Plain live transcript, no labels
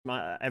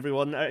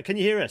Everyone, can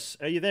you hear us?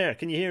 Are you there?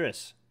 Can you hear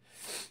us?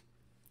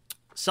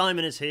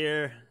 Simon is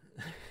here.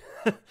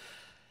 So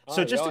Oh,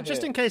 we are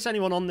just here. in case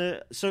anyone on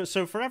the so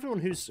for everyone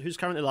who's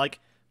currently like,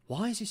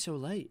 why is he so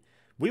late?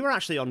 We were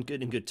actually on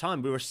good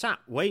time. We were sat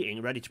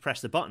waiting, ready to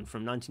press the button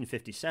from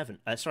 1957.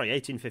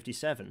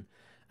 1857,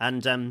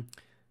 and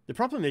the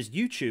problem is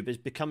YouTube is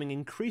becoming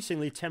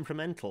increasingly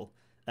temperamental,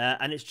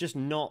 and it's just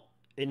not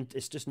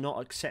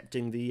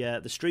accepting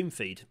the stream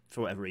feed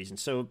for whatever reason.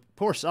 So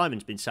poor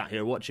Simon's been sat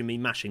here watching me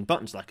mashing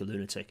buttons like a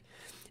lunatic.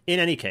 In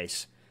any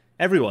case,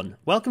 everyone,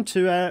 welcome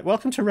to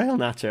Rail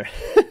Natter.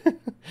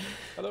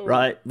 Hello.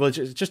 Right. Well,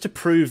 just to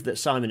prove that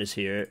Simon is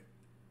here,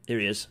 here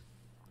he is.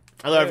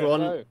 Hello, Hello,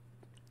 everyone.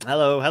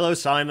 hello. Hello,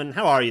 Simon.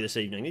 How are you this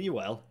evening? Are you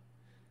well?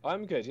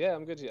 I'm good. Yeah,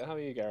 I'm good. How are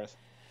you, Gareth?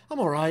 I'm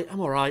all right. I'm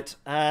all right.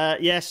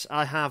 Yes,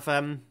 I have.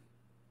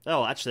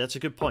 Oh, actually, that's a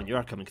good point. You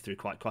are coming through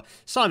quite quick.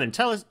 Simon,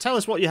 tell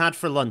us what you had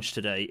for lunch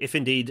today. If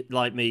indeed,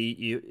 like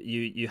me,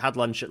 you had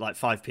lunch at like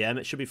 5 p.m.,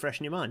 it should be fresh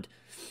in your mind.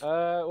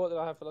 What did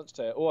I have for lunch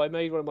today? Oh, I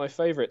made one of my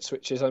favourites,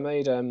 which is I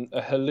made a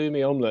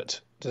halloumi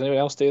omelette. Does anyone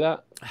else do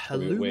that? A It's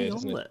probably a bit halloumi weird,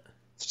 isn't it?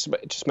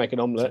 omelette. Just make an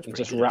omelette Sounds and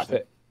pretty just good, wrap actually.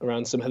 it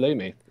around some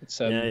halloumi. It's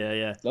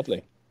Yeah.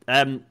 lovely.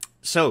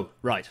 So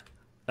right,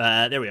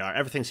 there we are.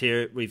 Everything's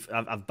here.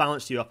 I've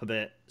balanced you up a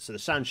bit, so the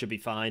sound should be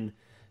fine.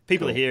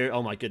 People are Cool. here.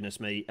 Oh my goodness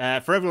me!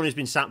 For everyone who's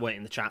been sat waiting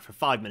in the chat for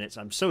 5 minutes,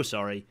 I'm so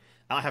sorry.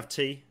 I have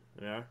tea.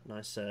 There,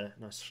 nice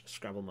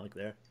Scrabble mug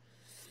there.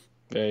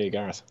 There you go,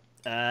 Gareth.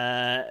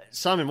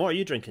 Simon, what are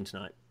you drinking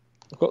tonight?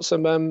 I've got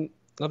some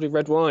lovely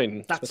red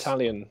wine. Some That's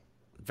Italian.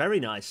 very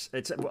nice.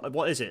 It's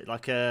what is it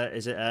like?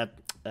 Is it a?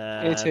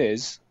 It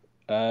is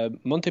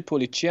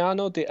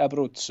Montepulciano di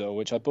Abruzzo,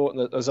 which I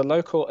bought as a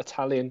local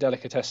Italian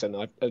delicatessen.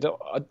 I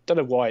don't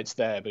know why it's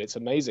there, but it's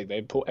amazing. They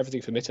import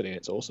everything from Italy, and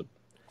it's awesome.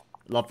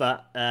 Love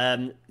that.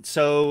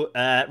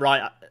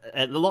 Right,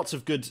 lots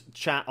of good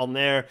chat on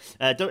there.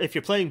 If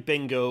you're playing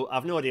bingo,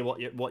 I've no idea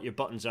what your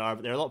buttons are,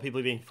 but there are a lot of people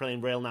who've been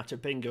playing Rail Natter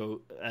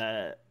bingo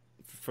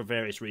for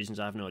various reasons.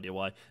 I have no idea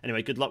why.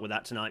 Anyway, good luck with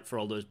that tonight for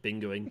all those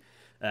bingoing.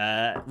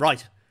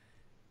 Right.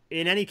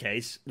 In any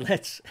case,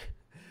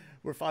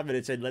 we're 5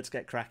 minutes in. Let's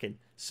get cracking.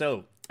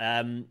 So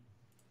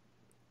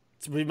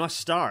we must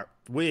start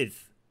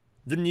with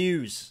the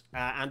news,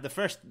 and the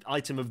first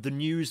item of the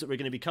news that we're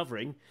going to be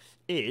covering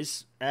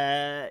is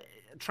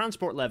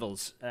transport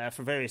levels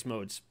for various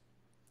modes.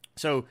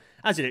 So,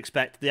 as you'd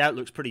expect, the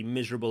outlook's pretty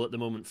miserable at the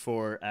moment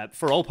for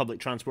all public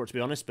transport, to be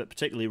honest, but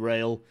particularly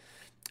rail.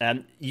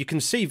 You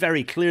can see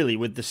very clearly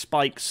with the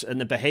spikes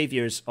and the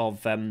behaviours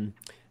of.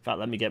 In fact,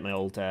 let me get my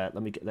old.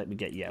 Let me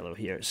get yellow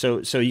here.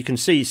 So you can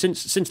see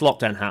since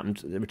lockdown happened,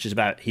 which is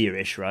about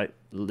here-ish, right?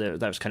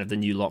 That was kind of the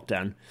new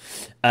lockdown,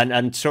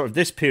 and sort of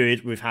this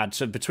period we've had.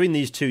 So between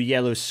these two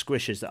yellow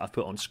squishes that I've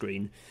put on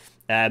screen,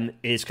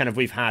 is kind of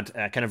we've had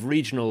kind of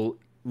regional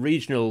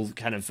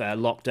kind of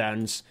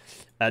lockdowns,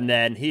 and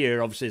then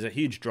here obviously is a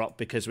huge drop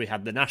because we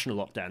had the national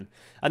lockdown,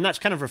 and that's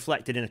kind of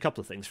reflected in a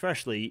couple of things.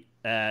 Firstly,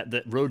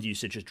 that road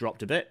usage has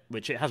dropped a bit,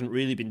 which it hasn't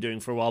really been doing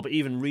for a while, but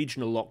even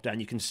regional lockdown,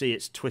 you can see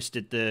it's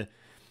twisted the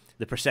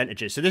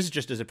percentages. So this is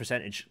just as a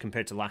percentage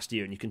compared to last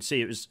year, and you can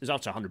see it was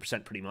up to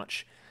 100% pretty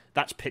much.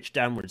 That's pitched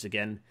downwards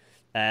again.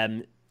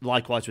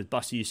 Likewise with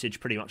bus usage,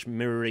 pretty much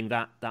mirroring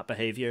that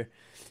behaviour,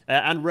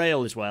 and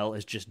rail as well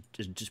has just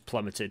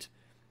plummeted,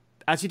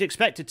 as you'd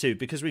expect it to,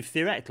 because we've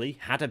theoretically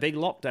had a big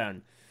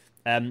lockdown.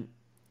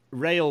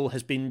 Rail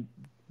has been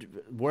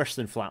worse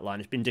than flatline.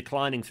 It's been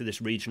declining through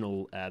this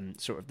regional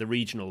sort of the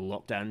regional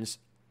lockdowns,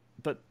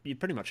 but you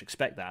pretty much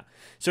expect that.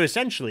 So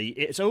essentially,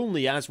 it's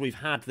only as we've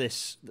had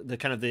the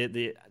kind of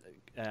the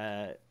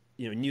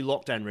new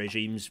lockdown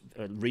regimes,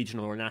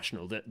 regional or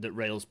national, that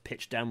rail's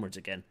pitched downwards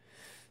again.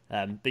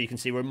 But you can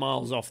see we're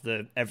miles off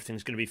the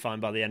everything's going to be fine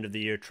by the end of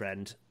the year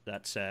trend.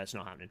 That's it's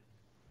not happening.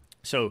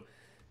 So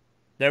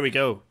there we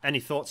go. Any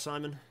thoughts,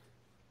 Simon?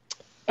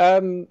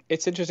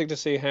 It's interesting to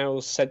see how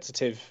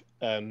sensitive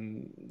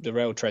the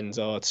rail trends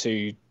are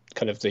to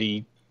kind of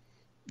the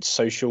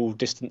social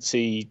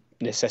distancing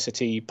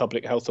necessity,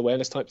 public health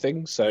awareness type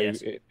thing. So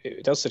Yes.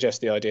 it does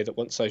suggest the idea that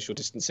once social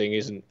distancing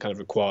isn't kind of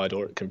required,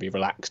 or it can be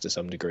relaxed to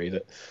some degree,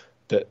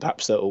 that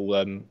perhaps that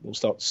will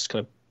start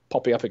kind of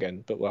popping up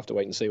again. But we'll have to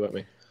wait and see, won't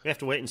we? We have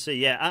to wait and see.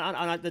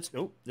 Yeah,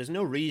 there's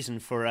no reason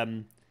for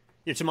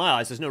to my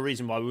eyes, there's no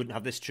reason why we wouldn't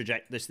have this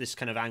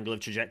kind of angle of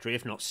trajectory,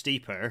 if not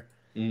steeper.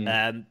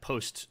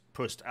 Post.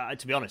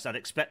 To be honest, I'd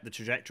expect the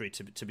trajectory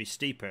to be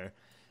steeper.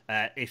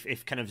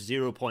 If kind of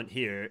 0 point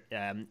here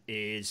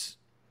is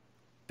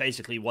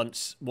basically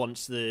once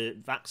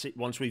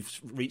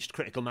we've reached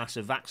critical mass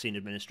of vaccine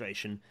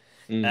administration,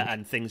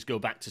 and things go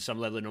back to some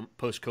level of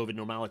post-COVID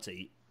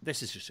normality,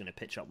 this is just going to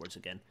pitch upwards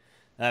again.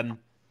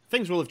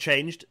 Things will have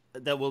changed.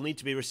 They will need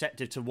to be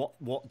receptive to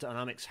what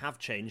dynamics have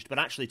changed. But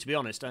actually, to be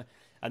honest,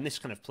 and this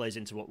kind of plays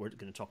into what we're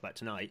going to talk about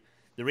tonight,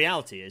 the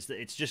reality is that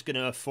it's just going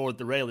to afford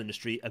the rail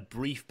industry a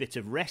brief bit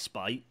of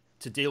respite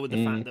to deal with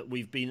the fact that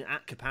we've been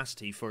at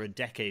capacity for a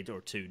decade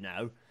or two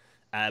now,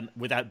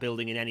 without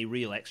building in any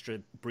real extra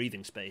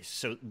breathing space.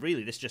 So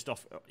really, this just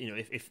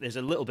if there's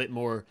a little bit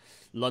more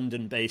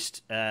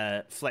London-based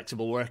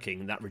flexible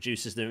working that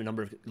reduces the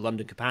number of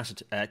London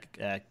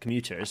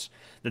commuters,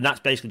 then that's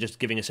basically just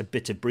giving us a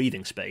bit of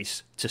breathing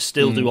space to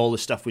still do all the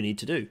stuff we need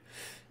to do.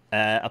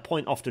 A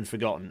point often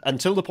forgotten.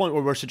 Until the point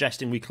where we're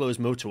suggesting we close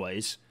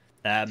motorways,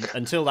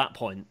 until that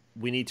point,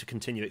 we need to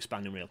continue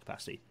expanding rail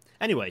capacity.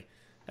 Anyway,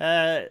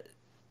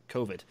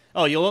 COVID.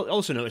 Oh, you'll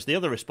also notice the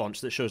other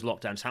response that shows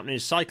lockdowns happening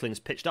is cycling's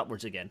pitched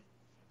upwards again.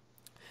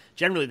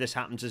 Generally, this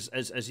happens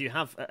as you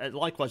have,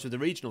 likewise with the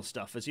regional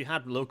stuff, as you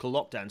had local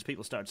lockdowns,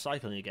 people started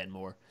cycling again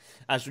more.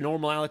 As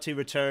normality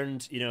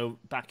returned,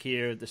 back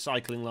here, the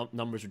cycling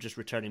numbers were just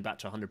returning back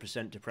to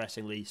 100%,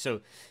 depressingly.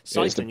 So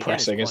cycling it's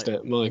depressing, again, isn't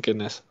it? My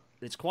goodness.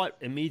 It's quite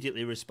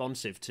immediately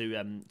responsive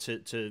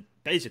to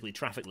basically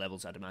traffic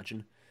levels, I'd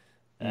imagine,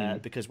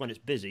 because when it's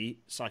busy,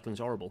 cycling's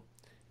horrible.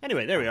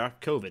 Anyway, there we are,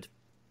 COVID.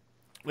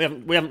 We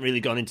haven't really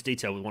gone into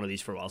detail with one of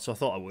these for a while, so I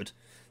thought I would.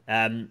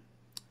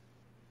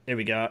 Here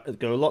we go.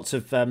 Lots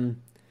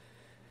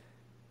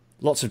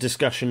of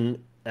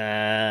discussion.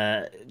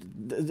 No,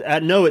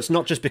 it's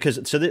not just because.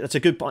 So that's a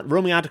good point.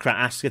 Roaming Adocrat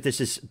asks if this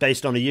is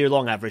based on a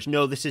year-long average.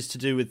 No, this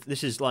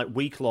is like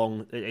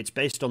week-long. It's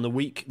based on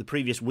the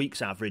previous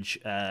week's average.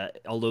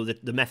 Although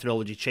the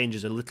methodology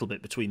changes a little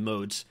bit between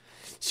modes,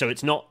 so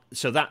it's not.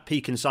 So that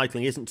peak in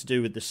cycling isn't to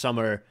do with the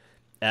summer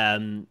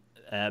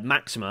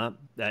maxima,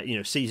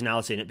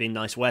 seasonality and it being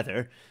nice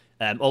weather.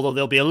 Although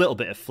there'll be a little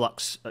bit of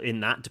flux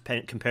in that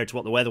compared to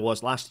what the weather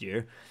was last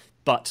year,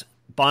 but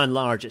by and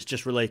large, it's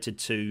just related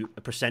to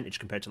a percentage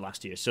compared to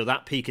last year. So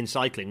that peak in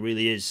cycling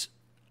really is,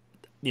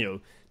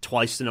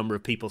 twice the number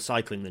of people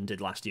cycling than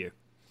did last year.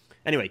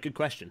 Anyway, good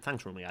question.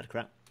 Thanks, Romy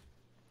Adocrat.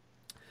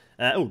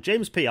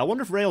 James P. I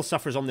wonder if rail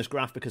suffers on this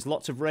graph because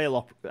lots of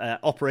rail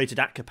operated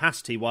at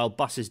capacity while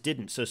buses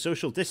didn't. So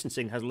social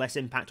distancing has less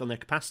impact on their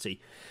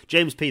capacity.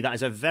 James P. That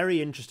is a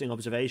very interesting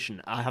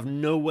observation. I have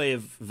no way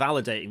of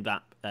validating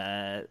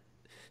that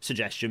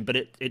suggestion, but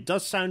it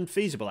does sound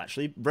feasible,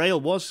 actually. Rail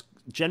was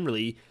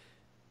generally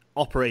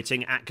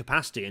operating at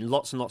capacity in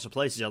lots and lots of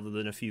places other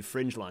than a few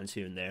fringe lines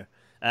here and there.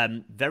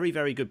 Very,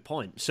 very good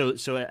point.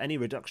 So any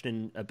reduction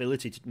in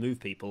ability to move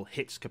people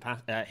hits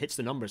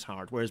the numbers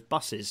hard, whereas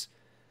buses...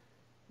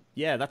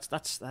 Yeah, that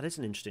is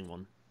an interesting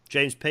one.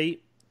 James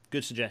P,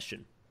 good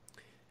suggestion.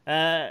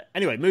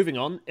 Anyway, moving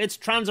on. It's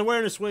Trans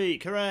Awareness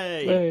Week.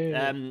 Hooray!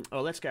 Hey.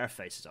 Let's get our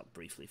faces up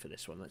briefly for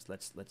this one.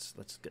 Let's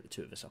get the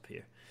two of us up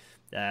here.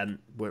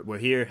 We're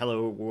here.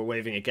 Hello, we're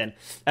waving again.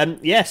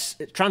 Yes,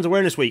 it's Trans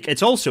Awareness Week.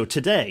 It's also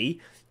today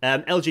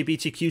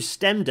LGBTQ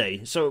STEM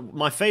Day. So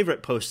my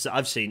favourite posts that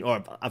I've seen,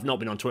 or I've not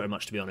been on Twitter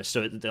much to be honest.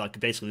 So they're like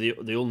basically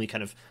the only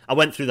kind of I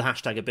went through the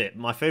hashtag a bit.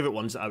 My favourite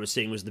ones that I was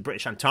seeing was the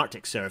British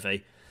Antarctic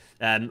Survey.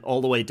 All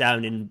the way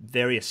down in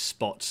various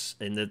spots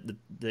in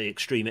the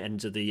extreme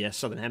ends of the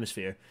southern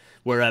hemisphere,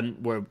 where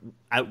we're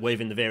out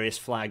waving the various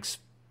flags,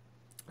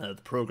 the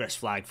Progress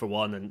flag for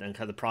one, and kind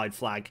of the Pride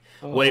flag,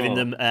 waving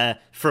them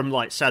from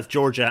like South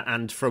Georgia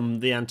and from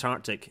the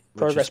Antarctic.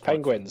 Progress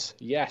penguins,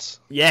 yes,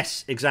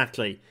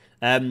 exactly.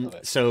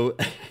 So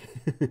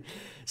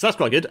that's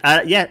quite good.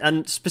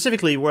 And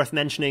specifically worth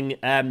mentioning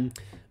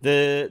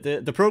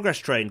the Progress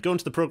Train. Go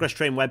onto the Progress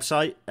Train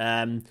website.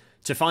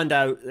 To find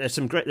out, there's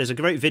a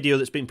great video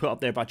that's been put up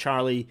there by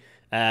Charlie.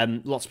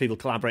 Lots of people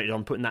collaborated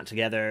on putting that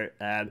together.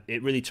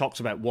 It really talks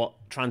about what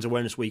Trans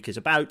Awareness Week is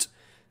about.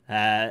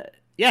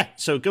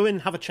 So go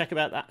in, have a check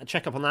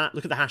up on that,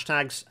 look at the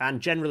hashtags,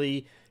 and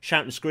generally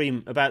shout and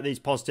scream about these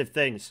positive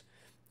things.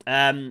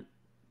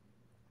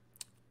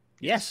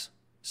 Yes,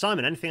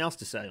 Simon, anything else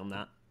to say on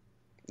that?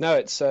 No,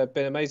 it's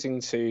been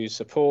amazing to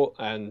support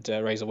and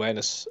raise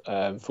awareness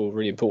for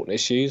really important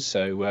issues.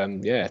 So,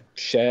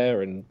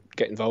 share and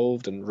get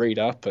involved and read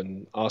up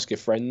and ask your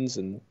friends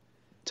and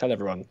tell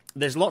everyone.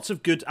 There's lots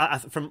of good,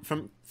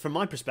 from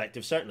my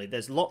perspective, certainly,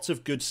 there's lots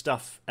of good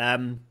stuff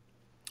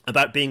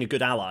about being a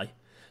good ally.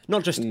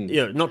 Not just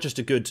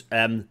a good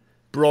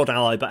broad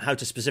ally, but how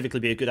to specifically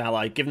be a good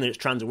ally, given that it's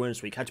Trans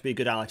Awareness Week, how to be a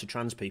good ally to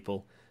trans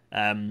people.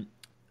 And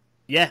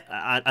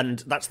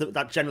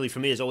that generally for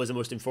me is always the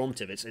most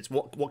informative. It's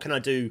what can I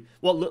do?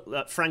 What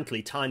look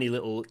frankly tiny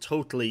little,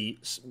 totally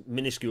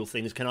minuscule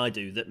things can I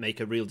do that make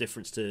a real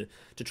difference to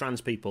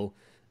trans people?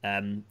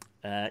 So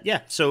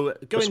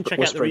go and check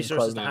out the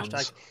resources. The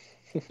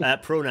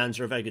hashtag pronouns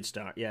are a very good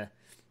start. Yeah.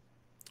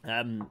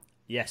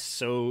 Yes.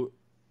 So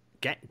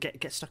get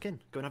stuck in.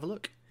 Go and have a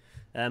look.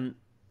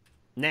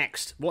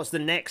 Next, what's the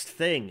next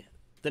thing?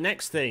 The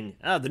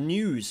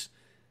news.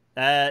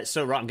 I'm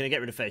going to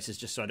get rid of faces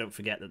just so I don't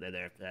forget that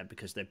they're there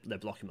because they're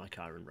blocking my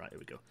car. And right, here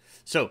we go.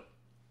 So,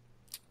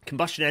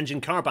 combustion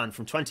engine car ban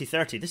from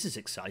 2030. This is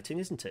exciting,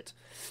 isn't it?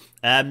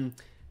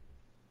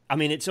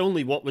 It's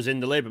only what was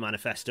in the Labour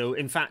manifesto.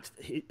 In fact,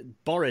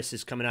 Boris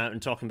is coming out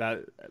and talking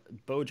about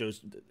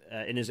Bojo's,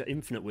 in his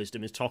infinite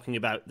wisdom, is talking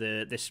about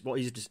what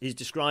he's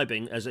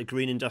describing as a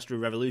green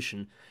industrial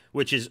revolution,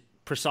 which is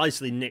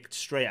precisely nicked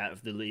straight out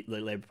of the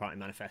Labour Party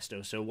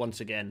manifesto. So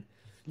once again.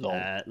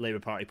 Labour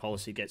Party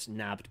policy gets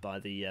nabbed by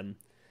the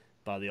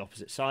by the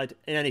opposite side.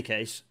 In any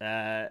case,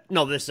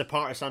 no, this is a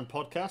partisan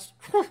podcast.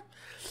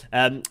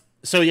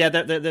 So yeah,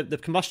 the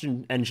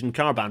combustion engine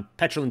car ban,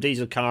 petrol and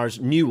diesel cars,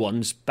 new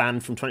ones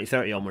banned from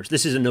 2030 onwards.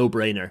 This is a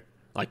no-brainer.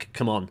 Like,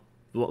 come on,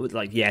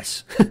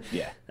 yes,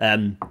 Yeah.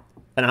 an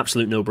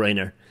absolute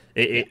no-brainer.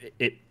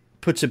 It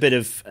puts a bit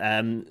of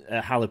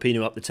a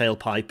jalapeno up the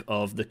tailpipe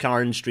of the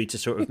car industry to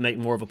sort of make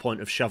more of a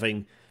point of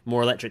shoving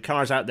more electric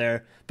cars out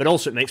there, but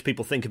also it makes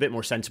people think a bit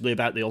more sensibly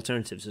about the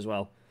alternatives as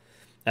well.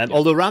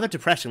 Although rather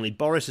depressingly,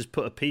 Boris has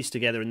put a piece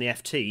together in the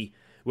FT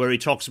where he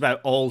talks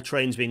about all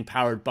trains being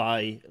powered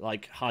by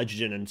like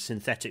hydrogen and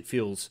synthetic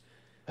fuels.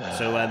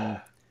 So,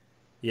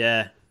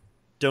 yeah,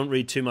 don't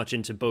read too much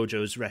into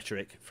Bojo's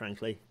rhetoric,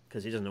 frankly,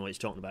 because he doesn't know what he's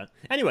talking about.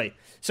 Anyway,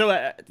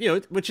 so,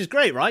 which is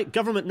great, right?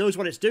 Government knows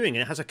what it's doing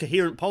and it has a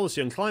coherent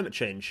policy on climate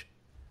change.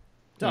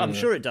 I'm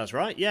sure it does,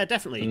 right? Yeah,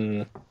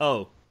 definitely.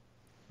 Oh,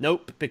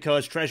 nope,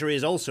 because Treasury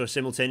is also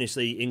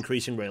simultaneously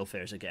increasing rail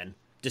fares again,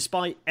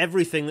 despite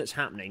everything that's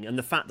happening and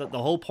the fact that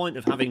the whole point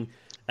of having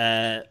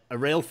a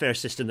rail fare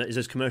system that is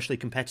as commercially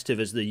competitive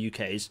as the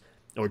UK's,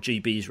 or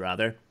GB's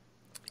rather,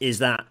 is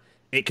that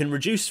it can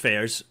reduce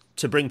fares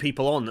to bring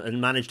people on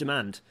and manage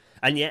demand.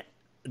 And yet,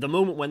 the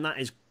moment when that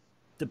is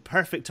the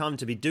perfect time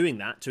to be doing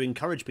that, to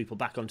encourage people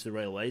back onto the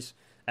railways,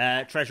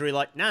 Treasury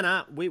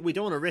we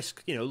don't want to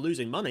risk,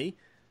 losing money.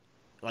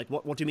 Like,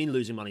 what do you mean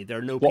losing money? There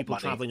are no people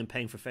travelling and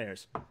paying for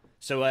fares.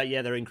 So,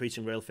 they're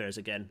increasing rail fares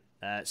again.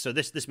 So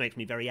this makes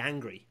me very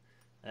angry.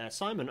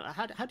 Simon,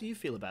 how do you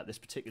feel about this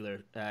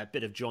particular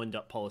bit of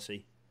joined-up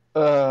policy?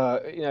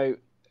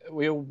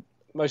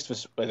 Most of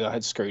us, whether I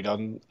had screwed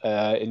on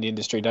in the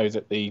industry, know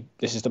that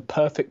this is the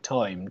perfect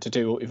time to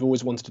do what we've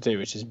always wanted to do,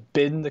 which is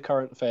bin the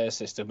current fare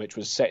system, which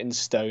was set in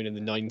stone in the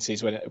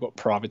 90s when it got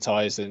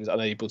privatised and was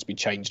unable to be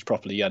changed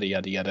properly, yada,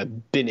 yada, yada.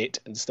 Bin it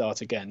and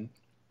start again.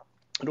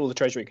 And all the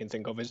Treasury can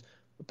think of is,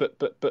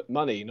 but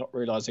money, not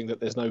realising that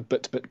there's no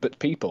but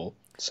people.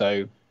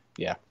 So,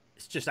 yeah.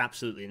 It's just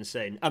absolutely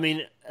insane. I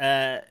mean,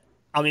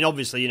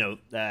 obviously,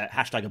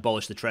 hashtag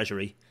abolish the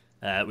Treasury.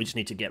 We just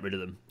need to get rid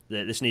of them.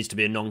 This needs to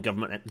be a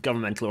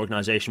non-governmental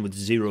organisation with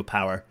zero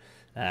power,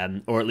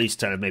 or at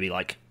least maybe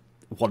like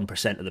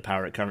 1% of the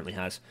power it currently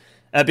has.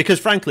 Because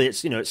frankly,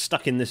 it's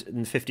stuck in the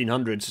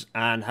 1500s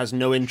and has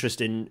no interest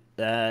in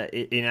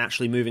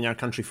actually moving our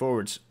country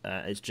forwards.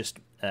 It's just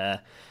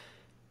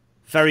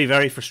very,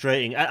 very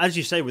frustrating. As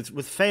you say,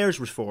 with fares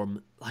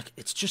reform, like,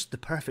 it's just the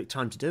perfect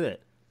time to do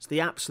it. It's the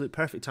absolute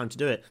perfect time to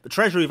do it. The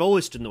Treasury have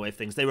always stood in the way of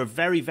things. They were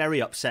very,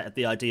 very upset at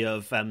the idea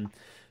of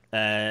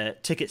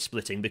ticket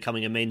splitting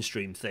becoming a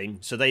mainstream thing.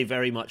 So they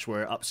very much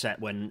were upset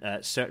when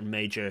certain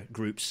major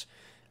groups,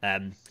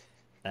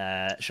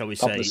 shall we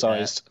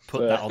say,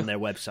 put that on their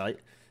website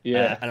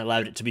and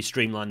allowed it to be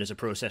streamlined as a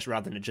process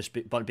rather than it just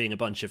being a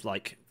bunch of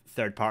like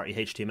third-party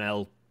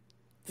HTML3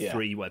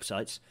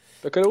 websites.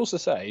 But could also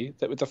say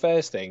that with the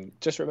fares thing,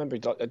 just remember,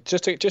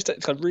 just to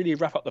kind of really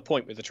wrap up the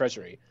point with the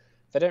Treasury,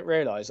 they don't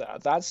realise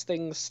that as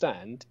things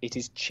stand, it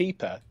is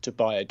cheaper to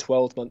buy a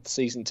 12-month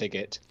season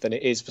ticket than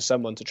it is for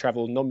someone to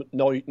travel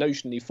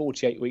notionally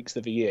 48 weeks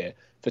of the year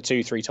for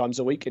 2-3 times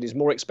a week. It is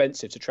more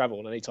expensive to travel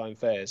on anytime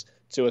fares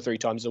 2 or 3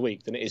 times a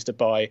week than it is to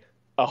buy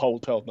a whole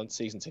 12-month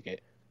season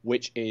ticket,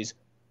 which is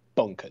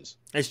bonkers.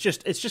 It's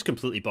just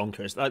completely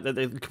bonkers. Like,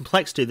 the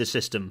complexity of the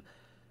system,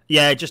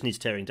 it just needs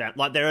tearing down.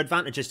 Like, there are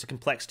advantages to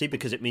complexity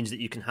because it means that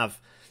you can have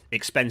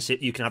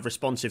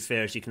responsive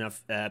fares, you can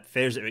have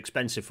fares that are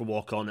expensive for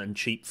walk-on and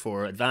cheap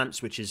for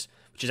advance, which is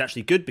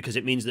actually good because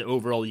it means that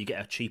overall you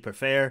get a cheaper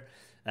fare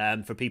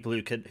for people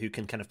who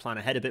can kind of plan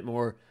ahead a bit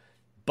more.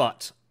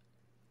 But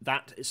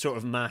that is sort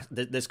of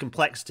there's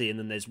complexity, and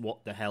then there's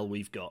what the hell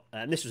we've got,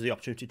 and this was the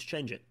opportunity to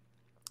change it.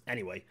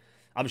 Anyway,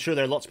 I'm sure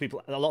there are lots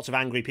of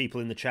angry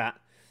people in the chat.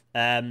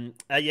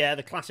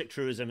 The classic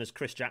truism, as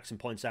Chris Jackson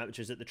points out, which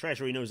is that the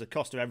Treasury knows the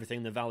cost of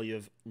everything, the value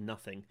of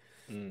nothing.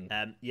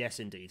 Yes,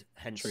 indeed.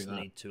 Hence the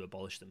need to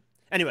abolish them.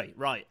 Anyway,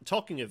 right.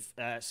 Talking of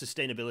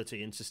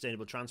sustainability and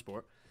sustainable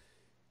transport,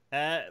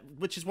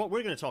 which is what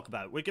we're going to talk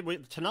about.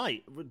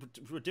 Tonight,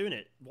 we're doing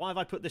it. Why have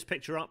I put this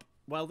picture up?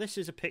 Well, this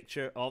is a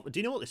picture of... Do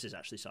you know what this is,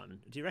 actually, Simon?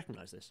 Do you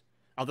recognise this?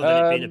 Other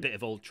than it being a bit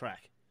of old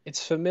track.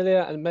 It's familiar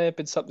and may have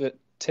been something that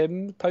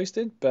Tim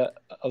posted,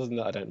 but other than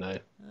that, I don't know.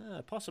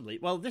 Possibly.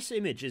 Well, this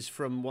image is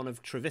from one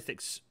of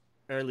Trevithick's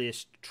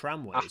earliest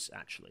tramways,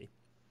 actually.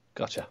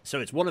 Gotcha. So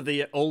it's one of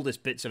the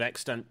oldest bits of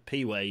extant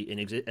P-way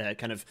in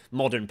kind of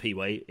modern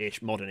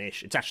P-way-ish,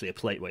 modern-ish. It's actually a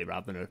plateway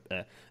rather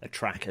than a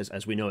track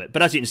as we know it.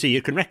 But as you can see,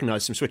 you can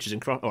recognise some switches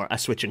or a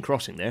switch and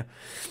crossing there.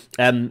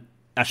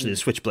 Actually, the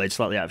switchblade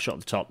slightly out of shot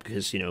at the top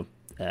because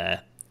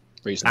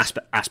reasons.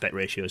 Aspect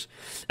ratios.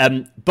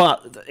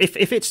 But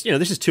if it's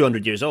this is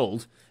 200 years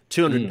old.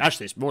 200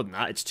 actually it's more than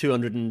that. It's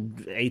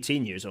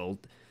 218 years old.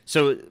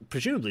 So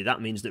presumably that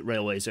means that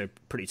railways are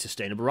pretty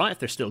sustainable, right? If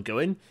they're still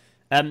going.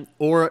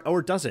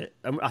 Or does it?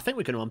 I think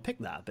we're going to unpick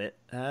that a bit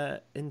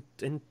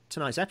in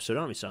tonight's episode,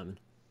 aren't we, Simon?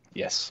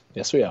 Yes,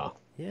 we are.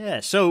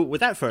 Yeah. So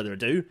without further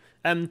ado,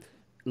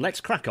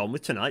 let's crack on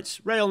with tonight's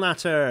Rail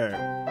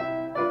Natter.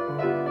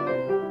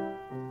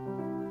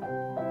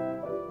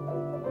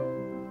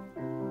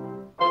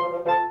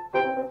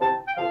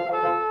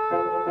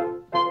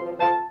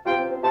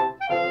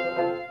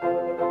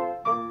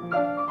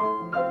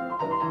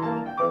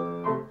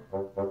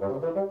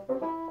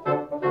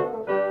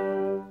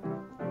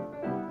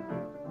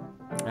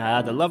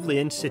 the lovely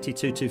Intercity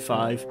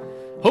 225.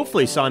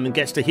 Hopefully Simon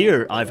gets to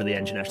hear Ivor the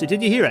Engine, actually.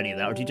 Did you hear any of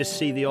that, or did you just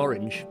see the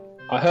orange?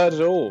 I heard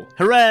it all.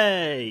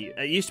 Hooray!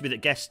 It used to be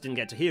that guests didn't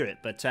get to hear it,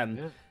 but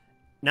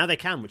now they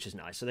can, which is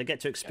nice. So they get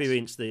to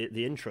experience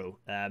the intro.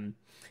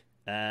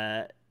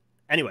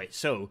 Anyway,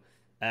 so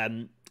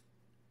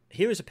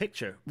here is a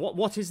picture.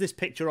 What is this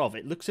picture of?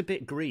 It looks a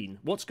bit green.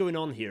 What's going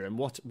on here, and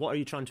what are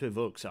you trying to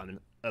evoke, Simon?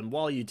 And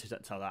while you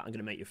tell that, I'm going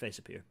to make your face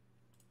appear.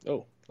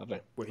 Oh, lovely.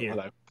 We're here.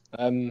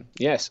 Hello.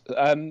 Yes.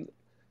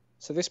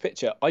 So this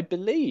picture, I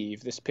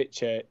believe this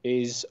picture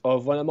is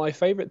of one of my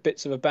favourite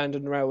bits of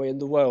abandoned railway in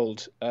the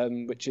world,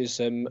 which is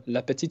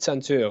La Petite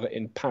Ceinture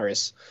in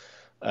Paris.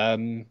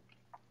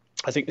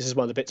 I think this is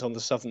one of the bits on the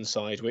southern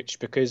side, which,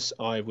 because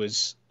I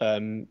was I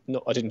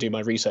didn't do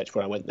my research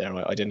when I went there.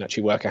 I didn't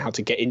actually work out how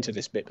to get into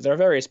this bit, but there are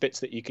various bits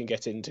that you can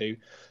get into,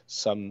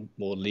 some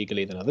more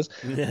legally than others.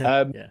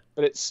 But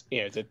it's,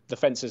 the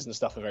fences and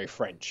stuff are very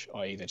French.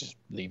 I either just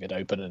leave it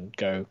open and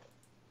go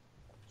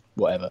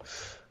whatever.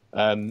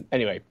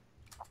 Anyway,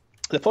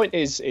 the point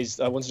is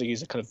I wanted to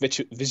use a kind of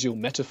visual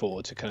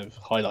metaphor to kind of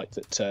highlight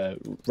that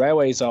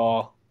railways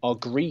are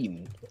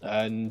green,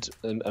 and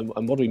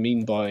what we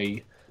mean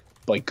by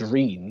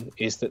green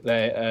is that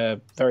they're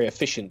a very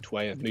efficient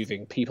way of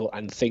moving people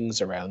and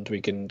things around. We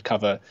can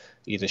cover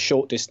either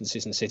short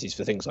distances in cities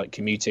for things like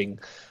commuting.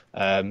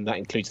 That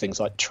includes things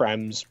like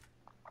trams.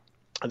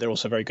 And they're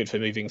also very good for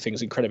moving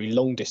things incredibly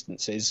long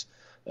distances.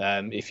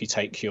 If you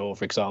take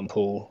for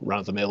example,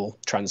 run-of-the-mill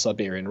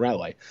Trans-Siberian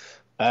Railway.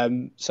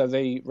 So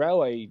the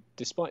railway,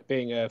 despite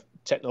being a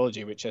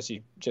technology which, as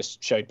you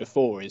just showed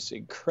before, is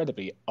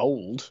incredibly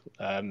old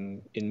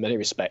in many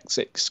respects,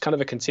 it's kind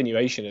of a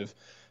continuation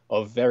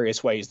of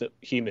various ways that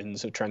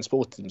humans have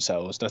transported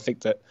themselves. And I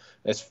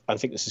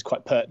think this is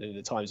quite pertinent in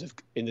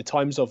the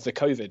times of the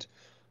COVID,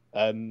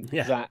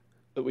 that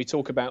we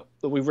talk about,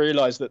 that we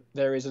realise that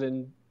there is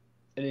an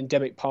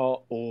endemic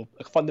part, or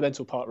a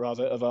fundamental part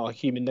rather, of our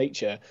human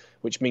nature,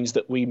 which means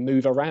that we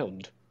move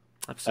around.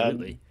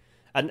 Absolutely.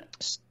 And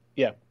it's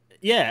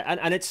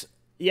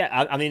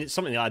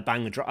something that I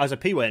bang the drum as a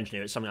P-way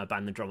engineer. It's something I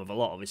bang the drum of a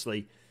lot,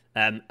 obviously.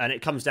 And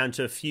it comes down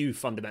to a few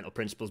fundamental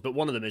principles, but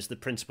one of them is the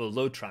principle of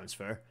load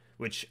transfer,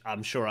 which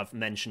I'm sure I've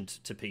mentioned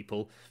to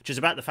people, which is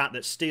about the fact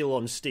that steel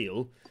on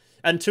steel,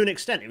 and to an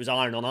extent it was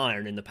iron on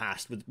iron in the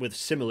past with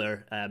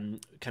similar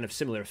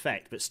similar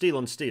effect, but steel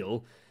on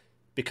steel,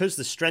 because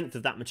the strength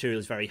of that material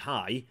is very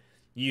high,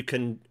 you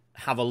can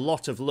have a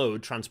lot of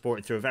load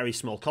transported through a very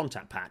small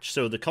contact patch.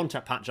 So the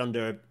contact patch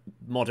under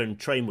modern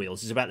train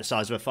wheels is about the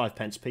size of a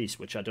 5p piece,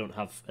 which I don't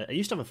have. I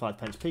used to have a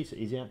 5p piece at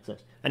Easy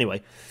Access.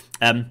 Anyway,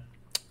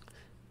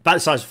 about the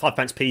size of a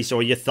 5p piece,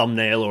 or your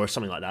thumbnail, or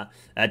something like that,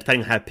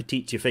 depending on how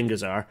petite your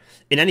fingers are.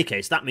 In any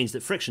case, that means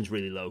that friction's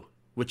really low,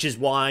 which is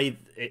why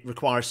it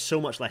requires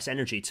so much less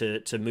energy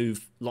to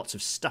move lots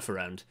of stuff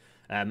around,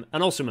 and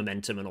also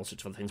momentum and all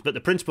sorts of other things. But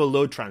the principle of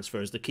load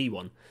transfer is the key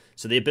one.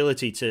 So the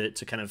ability to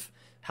kind of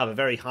have a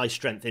very high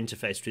strength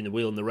interface between the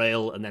wheel and the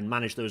rail, and then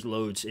manage those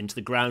loads into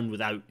the ground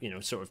without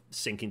sort of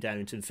sinking down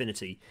into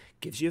infinity,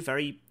 gives you a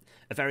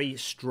very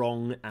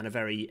strong and a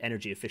very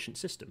energy efficient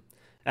system.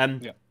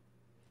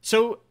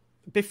 So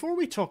before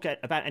we talk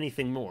about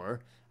anything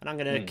more, and I'm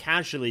going to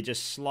casually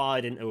just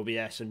slide into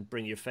OBS and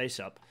bring your face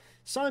up,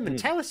 Simon,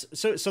 tell us.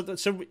 So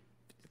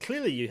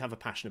clearly you have a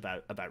passion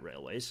about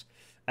railways.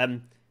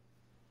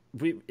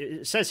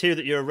 It says here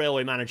that you're a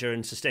railway manager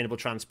and sustainable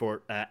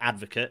transport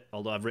advocate,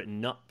 although I've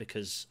written nut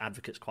because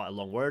advocate's quite a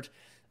long word.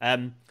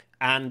 So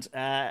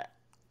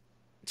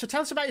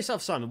tell us about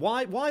yourself, Simon.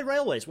 Why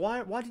railways?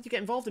 Why did you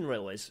get involved in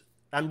railways?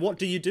 And what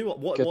do you do?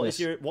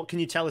 What can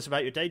you tell us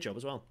about your day job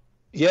as well?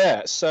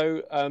 Yeah,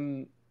 so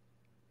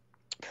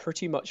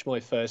pretty much my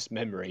first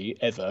memory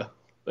ever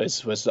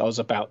was I was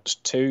about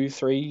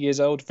 2-3 years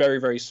old, very,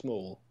 very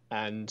small,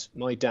 and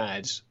my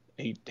dad,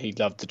 he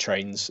loved the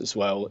trains as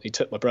well. He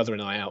took my brother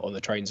and I out on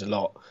the trains a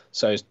lot,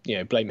 so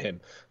blame him.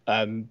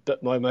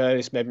 But my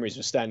earliest memories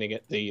were standing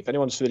at if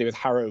anyone's familiar with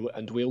Harrow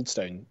and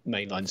Wealdstone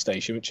mainline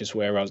station, which is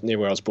where I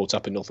was brought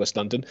up in northwest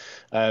London,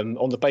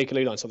 on the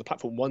Bakerloo line, so on the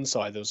platform one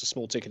side there was a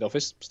small ticket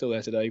office, still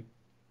there today.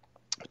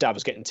 Dad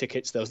was getting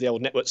tickets. There was the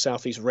old Network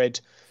South East red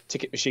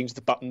ticket machines, the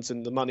buttons,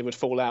 and the money would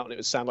fall out, and it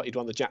would sound like he'd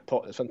won the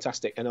jackpot. It was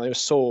fantastic. And I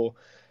saw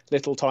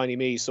little tiny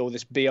me saw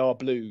this BR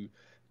Blue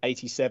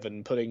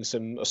 87 putting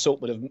some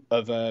assortment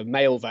of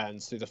mail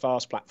vans through the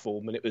fast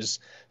platform, and it was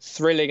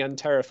thrilling and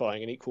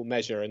terrifying in equal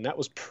measure. And that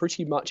was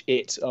pretty much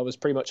it. I was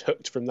pretty much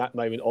hooked from that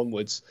moment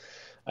onwards.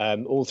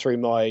 All through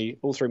my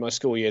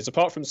school years,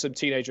 apart from some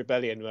teenage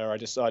rebellion where I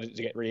decided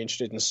to get really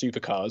interested in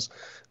supercars,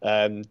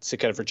 to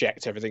kind of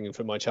reject everything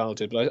from my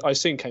childhood. But I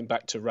soon came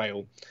back to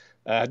rail.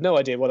 I had no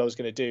idea what I was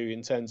going to do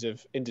in terms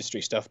of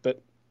industry stuff.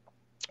 But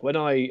when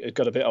I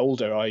got a bit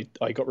older,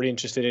 I got really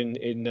interested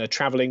in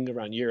travelling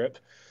around Europe.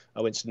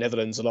 I went to the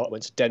Netherlands a lot, I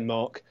went to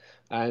Denmark.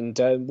 And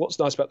what's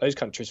nice about those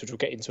countries, which we'll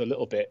get into a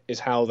little bit, is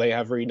how they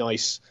have really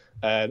nice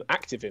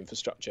active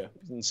infrastructure.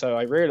 And so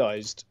I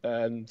realised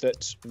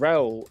that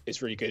rail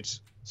is really good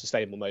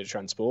sustainable mode of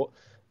transport,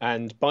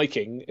 and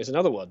biking is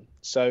another one.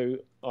 So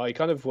I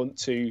kind of want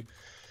to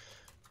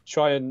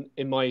try and,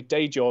 in my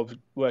day job,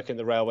 work in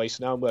the railway.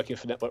 So now I'm working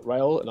for Network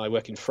Rail, and I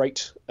work in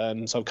freight. So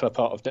I'm kind of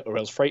part of Network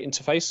Rail's freight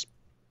interface.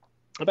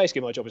 And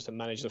basically, my job is to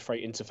manage the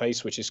freight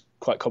interface, which is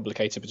quite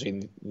complicated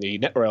between the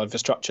Network Rail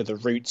infrastructure, the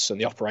routes and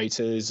the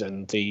operators,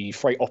 and the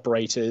freight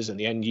operators and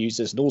the end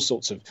users, and all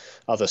sorts of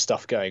other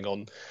stuff going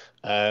on,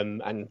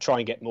 and try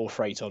and get more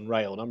freight on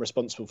rail. And I'm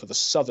responsible for the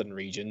southern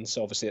region,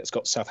 so obviously it's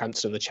got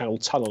Southampton and the Channel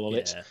Tunnel on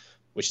it,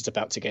 which is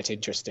about to get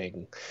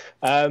interesting.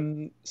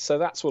 So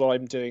that's what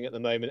I'm doing at the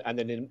moment. And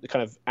then in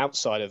kind of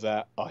outside of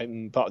that,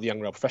 I'm part of the Young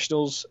Rail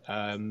Professionals,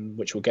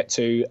 which we'll get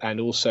to. And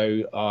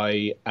also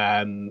I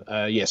am,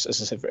 yes,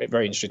 as I said,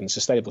 very interested in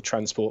sustainable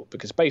transport,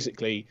 because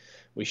basically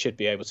we should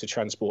be able to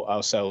transport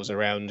ourselves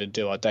around and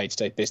do our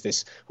day-to-day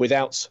business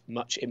without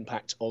much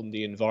impact on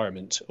the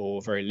environment,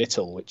 or very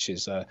little, which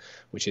is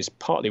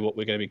partly what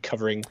we're going to be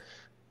covering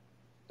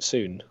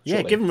soon. Yeah,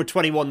 shortly. given we're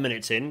 21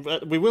 minutes in,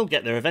 we will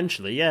get there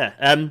eventually. Yeah,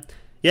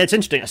 yeah, it's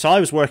interesting. So I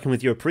was working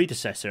with your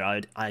predecessor,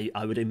 I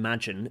would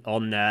imagine,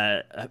 on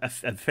a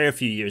fair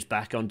few years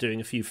back, on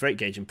doing a few freight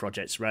gauging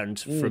projects around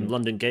from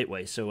London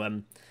Gateway.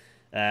 So,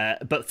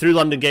 but through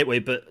London Gateway,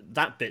 but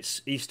that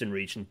bit's Eastern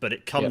region, but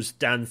it comes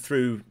down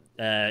through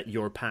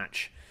your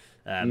patch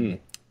on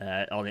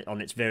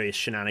its various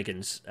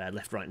shenanigans,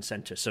 left, right, and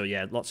centre. So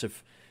yeah, lots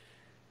of.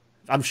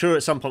 I'm sure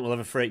at some point we'll have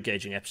a freight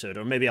gauging episode,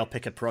 or maybe I'll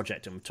pick a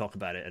project and we'll talk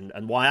about it,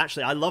 and why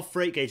actually I love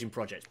freight gauging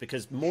projects,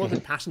 because more than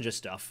passenger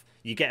stuff,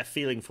 you get a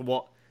feeling for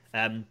what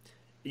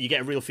you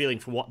get a real feeling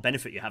for what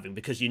benefit you're having,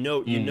 because you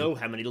know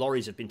how many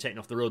lorries have been taken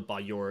off the road by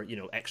your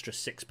extra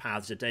 6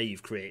 paths a day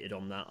you've created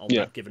on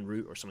that given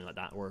route or something like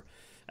that. Or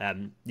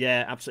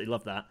yeah, absolutely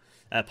love that.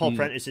 Paul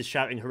Prentice is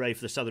shouting hooray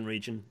for the southern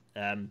region.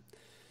 Well,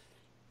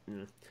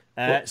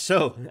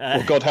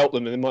 God help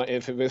them,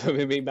 if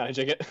me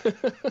managing it.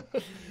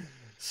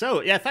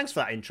 So, yeah, thanks for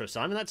that intro,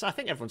 Simon. I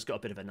think everyone's got a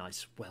bit of a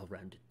nice,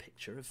 well-rounded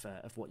picture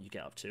of what you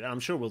get up to. And I'm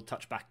sure we'll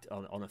touch back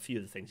on a few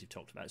of the things you've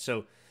talked about.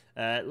 So,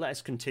 let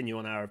us continue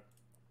on our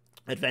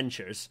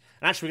adventures.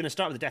 And actually, we're going to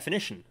start with the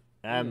definition.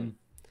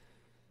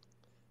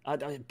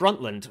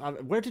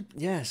 Brundtland. Where did...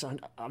 Yes,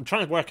 I'm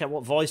trying to work out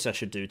what voice I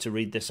should do to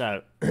read this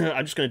out.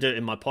 I'm just going to do it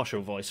in my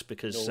posher voice,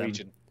 because...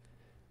 Norwegian.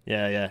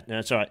 Yeah. No,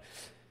 it's all right.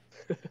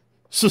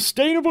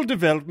 Sustainable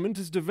development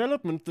is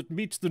development that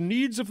meets the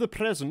needs of the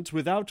present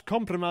without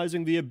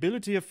compromising the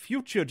ability of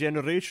future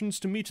generations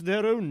to meet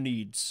their own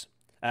needs.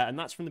 And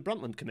that's from the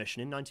Brundtland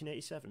Commission in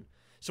 1987.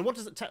 So what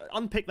does it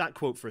unpick that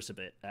quote for us a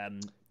bit?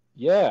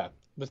 Yeah,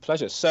 with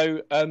pleasure.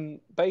 So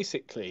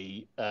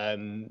basically,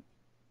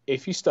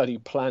 if you study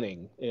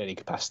planning in any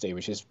capacity,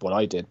 which is what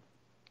I did,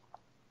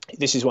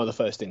 this is one of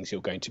the first things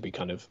you're going to be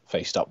kind of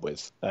faced up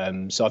with.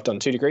 So I've done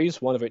 2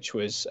 degrees, one of which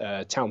was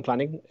town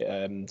planning.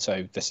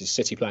 So this is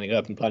city planning,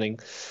 urban planning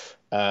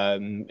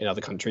in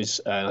other countries.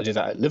 And I did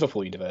that at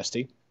Liverpool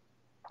University.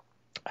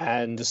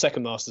 And the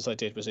second master's I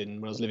did was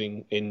when I was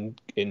living in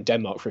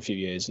Denmark for a few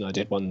years, and I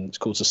did one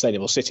called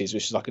Sustainable Cities,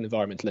 which is like an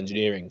environmental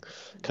engineering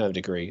kind of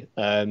degree.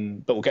 But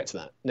we'll get to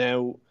that.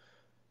 Now,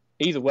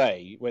 either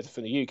way, whether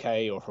from the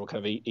UK or from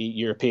kind of a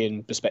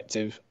European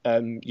perspective,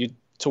 you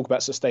talk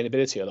about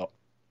sustainability a lot.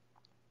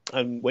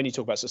 And when you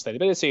talk about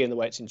sustainability, and the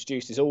way it's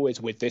introduced is always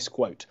with this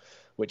quote,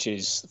 which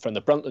is from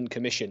the Brundtland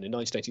Commission in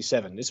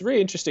 1987. It's a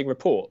really interesting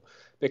report,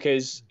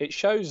 because it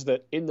shows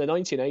that in the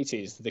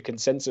 1980s, the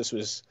consensus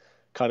was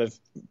kind of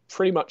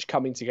pretty much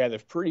coming together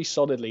pretty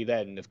solidly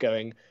then, of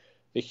going,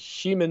 the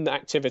human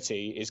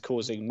activity is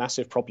causing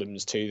massive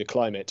problems to the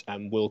climate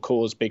and will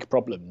cause big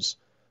problems.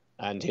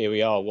 And here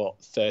we are,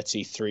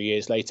 33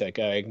 years later,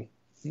 going,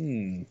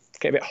 it's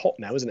getting a bit hot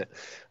now, isn't it?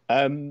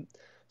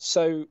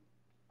 So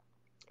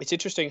it's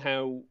interesting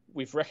how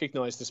we've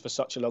recognised this for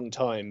such a long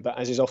time, but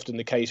as is often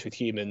the case with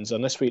humans,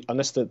 unless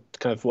the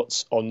kind of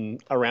what's on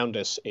around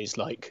us is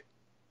like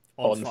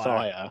on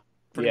fire,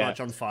 pretty much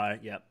on fire,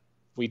 yeah,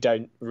 we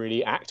don't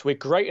really act. We're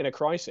great in a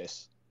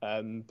crisis,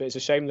 but it's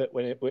a shame that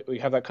when we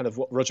have that kind of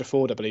what Roger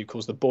Ford, I believe,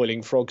 calls the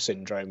boiling frog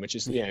syndrome, which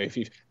is, if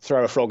you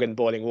throw a frog in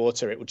boiling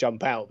water, it will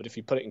jump out, but if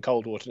you put it in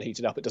cold water and heat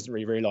it up, it doesn't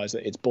really realise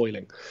that it's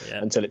boiling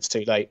until it's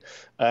too late.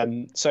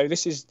 So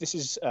this is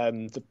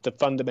the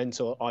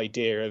fundamental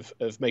idea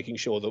of making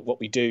sure that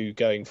what we do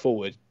going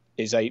forward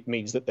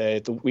means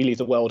that we leave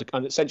the world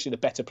essentially a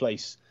better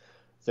place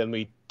than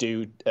we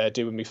do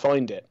when we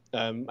find it.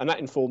 And that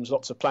informs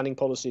lots of planning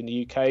policy in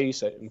the UK.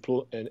 So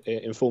it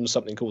informs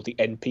something called the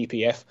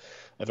NPPF,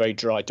 a very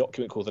dry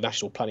document called the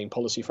National Planning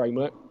Policy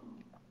Framework,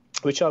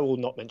 which I will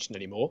not mention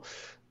anymore.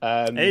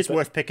 It is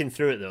worth picking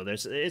through it, though.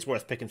 It is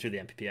worth picking through the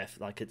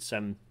NPPF. Like, it's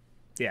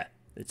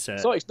It's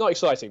not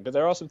exciting, but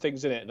there are some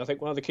things in it, and I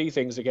think one of the key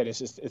things again is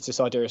it's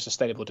this idea of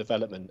sustainable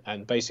development.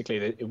 And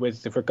basically,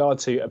 with regard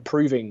to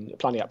approving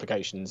planning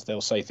applications, they'll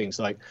say things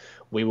like,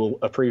 "We will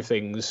approve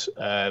things.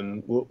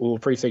 We'll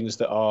approve things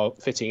that are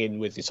fitting in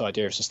with this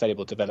idea of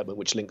sustainable development,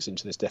 which links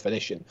into this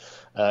definition."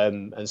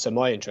 And so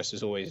my interest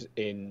is always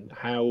in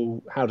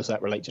how does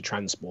that relate to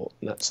transport,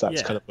 and that's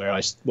kind of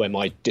where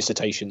my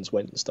dissertations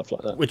went and stuff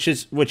like that. Which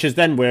is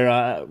then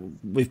where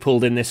we've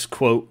pulled in this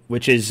quote,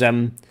 which is.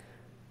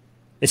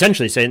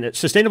 essentially saying that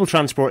sustainable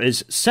transport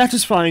is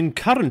satisfying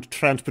current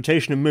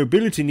transportation and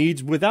mobility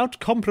needs without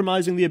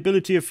compromising the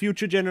ability of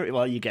future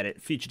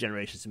future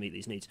generations to meet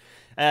these needs.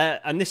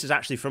 And this is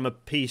actually from a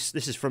piece.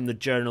 This is from the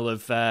Journal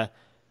of, I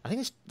think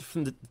it's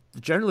from the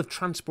Journal of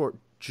Transport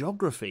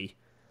Geography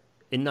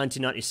in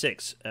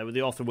 1996 with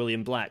the author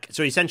William Black.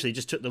 So he essentially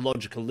just took the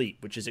logical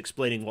leap, which is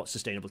explaining what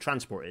sustainable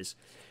transport is,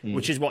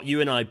 which is what you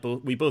and I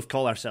both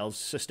call ourselves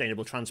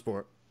sustainable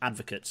transport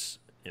advocates.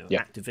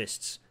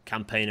 Activists,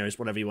 campaigners,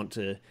 whatever you want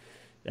to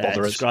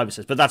describe us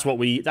as, but that's what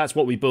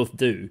we both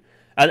do,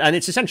 and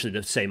it's essentially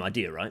the same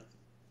idea, right?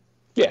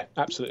 Yeah,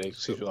 absolutely.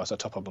 Excuse me, I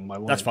top up on my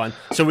wine. That's fine.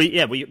 So we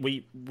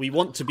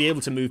want to be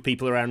able to move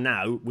people around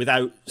now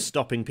without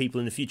stopping people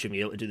in the future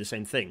being able to do the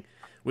same thing,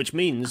 which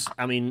means,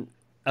 I mean,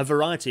 a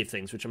variety of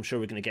things, which I'm sure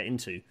we're going to get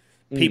into.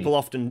 People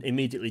often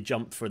immediately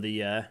jump for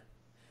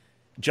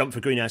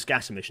greenhouse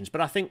gas emissions, but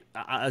I think,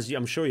 as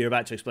I'm sure you're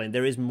about to explain,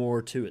 there is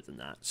more to it than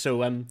that.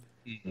 So.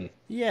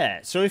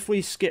 Yeah, so if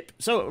we skip...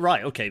 So,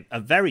 right, okay, a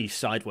very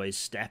sideways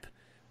step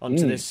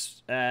onto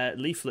this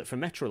leaflet from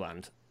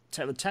Metroland.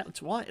 Tell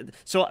why.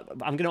 So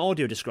I'm going to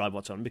audio describe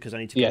what's on because I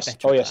need to get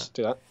better at that.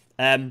 Do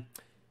that.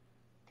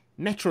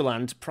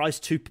 Metroland, price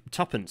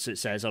tuppence, it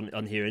says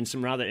on here, in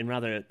some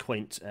rather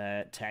quaint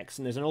text.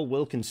 And there's an old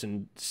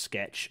Wilkinson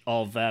sketch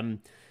of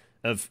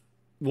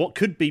what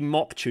could be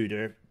mock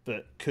Tudor,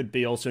 but could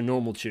be also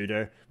normal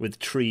Tudor with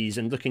trees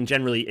and looking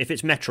generally. If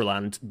it's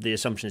Metroland, the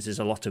assumption is there's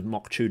a lot of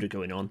mock Tudor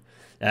going on.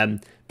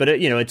 But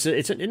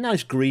it's a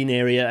nice green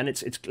area, and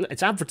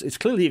it's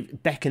clearly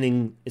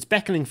beckoning. It's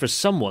beckoning for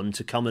someone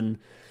to come and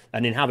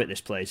inhabit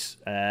this place.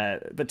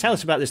 But tell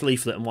us about this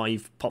leaflet and why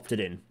you've popped it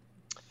in.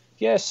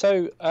 Yeah,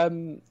 so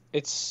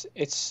it's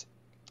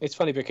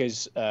funny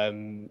because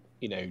Metroland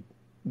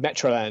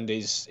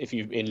is, if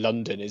you in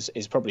London,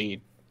 is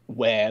probably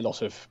where a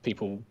lot of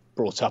people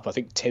brought up. I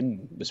think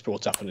Tim was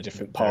brought up in a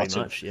different part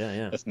of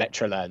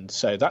Metroland.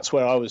 So that's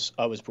where I was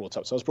brought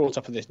up. So I was brought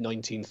up in this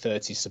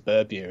 1930s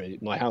suburbia.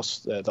 My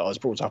house that I was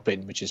brought up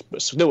in, which is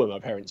still where my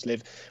parents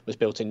live, was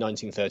built in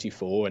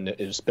 1934, and it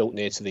was built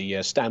near to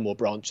the Stanmore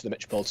branch of the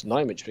Metropolitan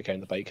line, which became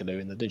the Bakerloo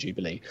and the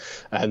Jubilee.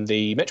 And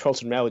the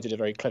Metropolitan Railway did a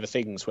very clever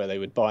things where they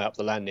would buy up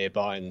the land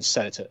nearby and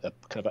sell it at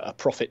a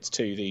profit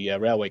to the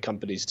railway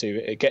companies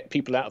to get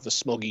people out of the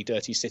smoggy,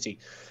 dirty city.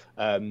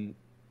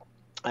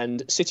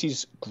 And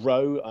cities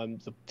grow.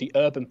 The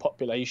urban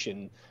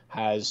population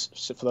has,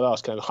 for the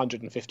last kind of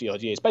 150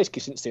 odd years,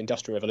 basically since the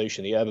Industrial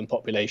Revolution, the urban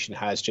population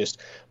has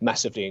just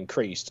massively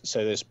increased.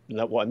 So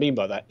what I mean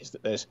by that is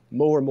that there's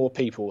more and more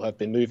people have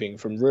been moving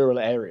from rural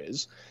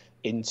areas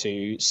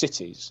into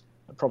cities.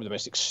 And probably the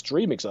most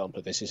extreme example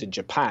of this is in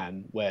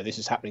Japan, where this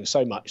is happening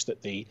so much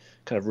that the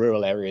kind of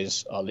rural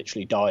areas are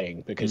literally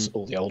dying because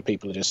all the old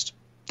people are just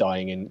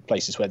dying in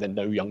places where then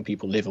no young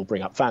people live or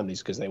bring up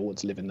families because they want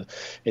to live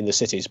in the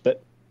cities.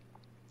 But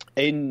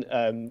in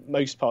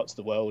most parts of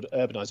the world,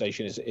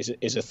 urbanization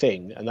is a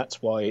thing, and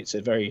that's why it's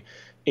a very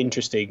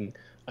interesting,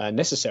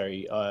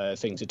 necessary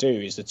thing to do,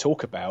 is to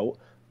talk about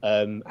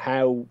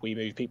how we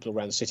move people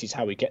around cities,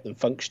 how we get them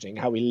functioning,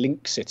 how we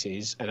link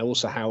cities, and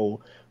also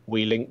how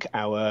we link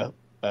our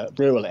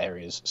rural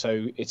areas.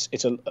 So it's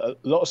a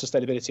lot of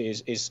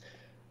sustainability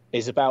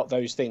is about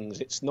those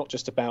things. It's not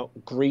just about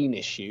green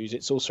issues.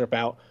 It's also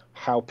about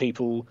how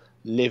people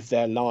live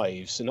their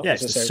lives. And not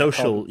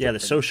necessarily the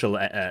social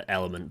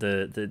element,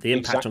 the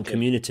impact on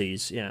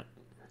communities. Yeah,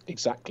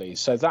 exactly.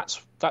 So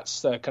that's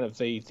the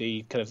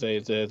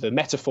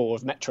metaphor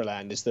of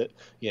Metroland, is that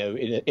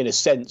in a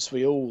sense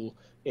we all,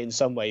 in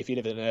some way, if you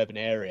live in an urban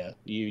area,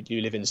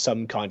 you live in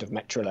some kind of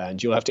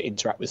Metroland. You'll have to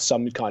interact with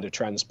some kind of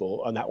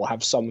transport, and that will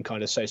have some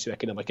kind of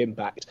socioeconomic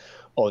impact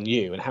on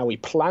you. And how we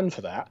plan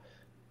for that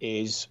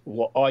is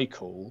what I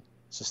call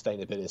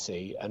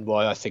sustainability, and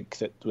why I think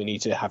that we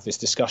need to have this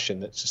discussion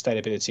that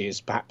sustainability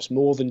is perhaps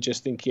more than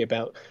just thinking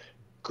about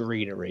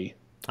greenery.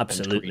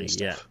 Absolutely,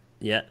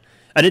 yeah.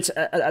 And it's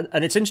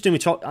interesting.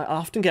 I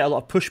often get a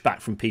lot of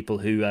pushback from people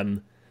who.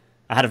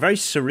 I had a very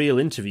surreal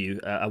interview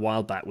a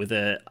while back with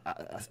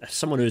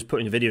someone who was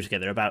putting a video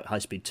together about High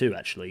Speed 2,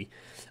 actually,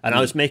 and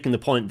I was making the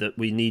point that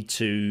we need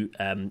to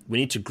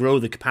grow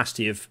the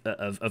capacity of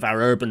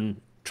our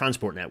urban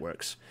transport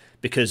networks,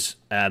 because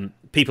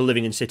people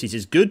living in cities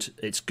is good.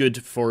 It's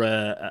good for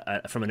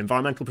from an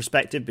environmental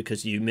perspective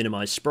because you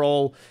minimise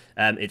sprawl.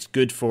 It's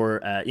good for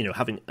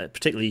having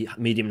particularly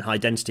medium and high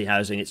density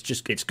housing.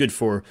 It's good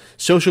for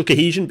social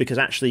cohesion because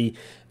actually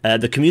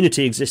the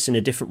community exists in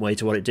a different way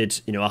to what it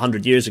did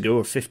 100 years ago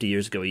or 50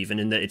 years ago even.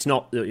 In that it's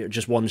not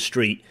just one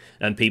street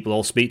and people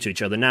all speak to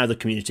each other. Now the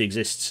community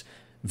exists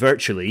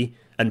virtually,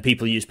 and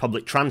people use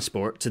public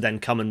transport to then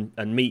come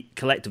and meet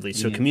collectively.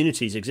 So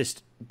communities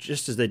exist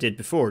just as they did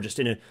before, just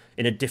in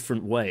a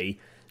different way.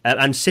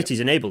 And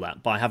cities enable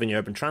that by having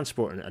urban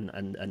transport,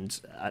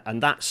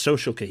 and that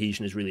social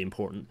cohesion is really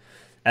important.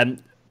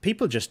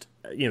 People just,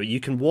 you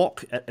can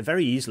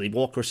very easily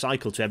walk or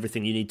cycle to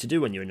everything you need to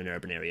do when you're in an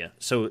urban area.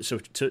 So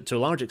to a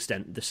large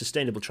extent, the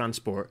sustainable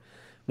transport,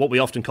 what we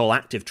often call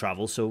active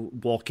travel, so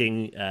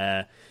walking,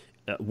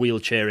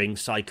 wheelchairing,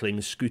 cycling,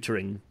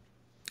 scootering,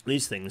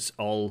 these things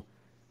all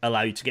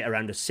allow you to get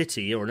around a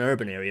city or an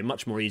urban area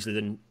much more easily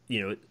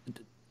than,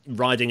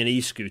 riding an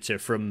e-scooter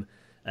from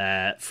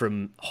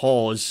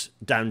Hawes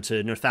down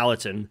to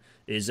Northallerton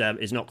is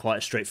not quite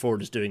as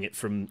straightforward as doing it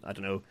from, I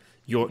don't know,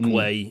 York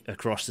Way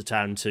across the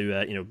town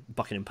to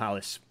Buckingham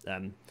Palace.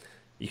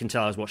 You can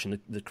tell I was watching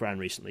the Crown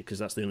recently because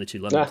that's the only two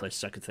London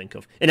places I could think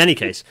of. In any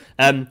case,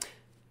 so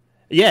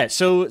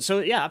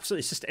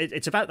absolutely.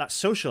 It's about that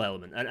social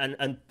element,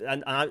 and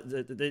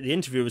the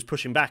interviewer was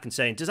pushing back and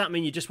saying, "Does that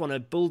mean you just want to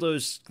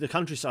bulldoze the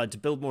countryside to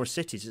build more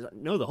cities?" Like,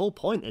 no, the whole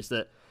point is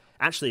that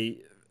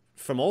actually,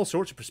 from all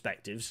sorts of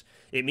perspectives,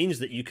 it means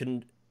that you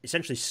can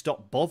essentially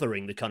stop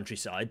bothering the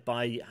countryside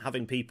by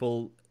having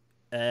people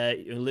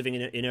living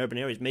in urban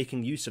areas,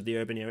 making use of the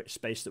urban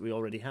space that we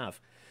already have.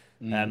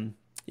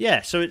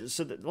 So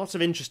lots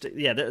of interesting.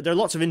 Yeah, there are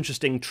lots of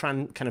interesting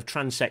kind of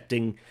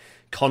transecting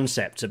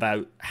concepts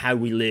about how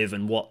we live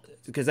and what,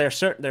 because there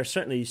are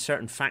certainly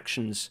certain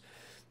factions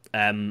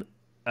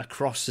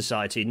across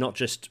society, not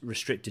just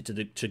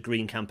restricted to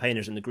Green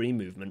campaigners and the Green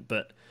movement,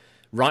 but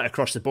right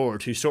across the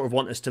board, who sort of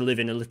want us to live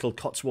in a little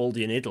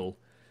Cotswoldian idyll,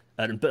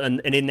 and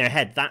in their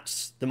head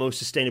that's the most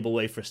sustainable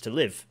way for us to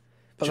live.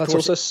 But that's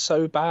also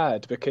so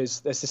bad,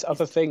 because there's this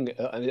other thing,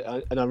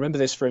 and I remember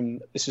this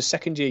was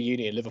second year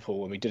uni in Liverpool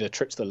when we did a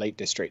trip to the Lake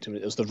District, and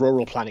it was the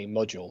rural planning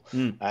module,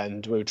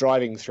 and we were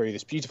driving through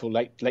this beautiful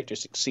Lake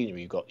District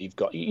scenery. You've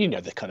got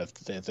the kind of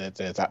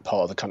the that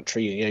part of the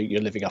country. You're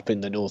living up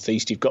in the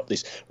northeast. You've got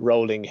these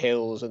rolling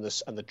hills and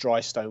the dry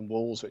stone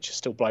walls, which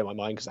still blow my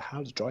mind, because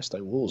how do dry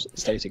stone walls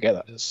stay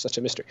together? It's such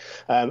a mystery.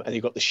 And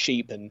you've got the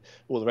sheep and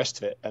all the rest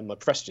of it. And my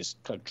professor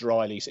just kind of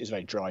dryly, he's a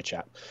very dry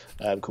chap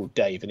called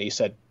Dave, and he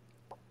said,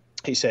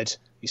 "You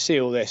see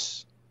all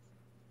this?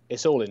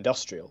 It's all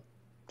industrial.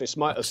 This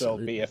might as well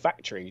be a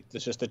factory.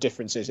 There's just the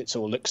difference is it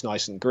all looks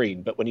nice and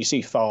green. But when you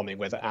see farming,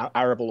 whether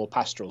arable or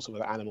pastoral, so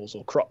whether animals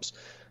or crops,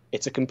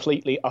 it's a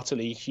completely,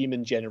 utterly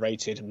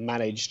human-generated,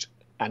 managed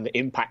and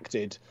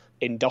impacted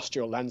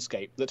industrial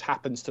landscape that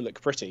happens to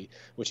look pretty,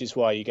 which is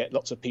why you get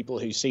lots of people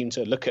who seem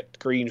to look at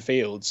green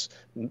fields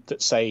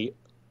that say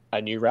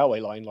a new railway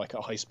line like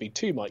a high-speed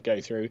 2 might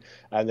go through,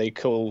 and they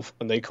call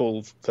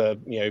for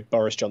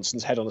Boris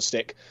Johnson's head on a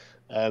stick,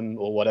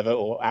 or whatever,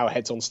 or our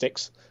heads on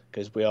sticks,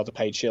 because we are the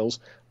paid shills,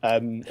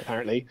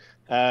 apparently.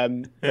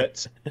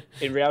 But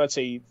in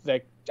reality,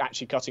 they're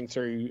actually cutting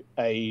through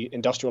a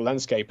industrial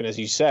landscape. And as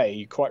you say,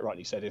 you quite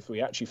rightly said, if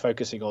we're actually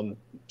focusing on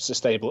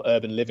sustainable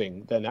urban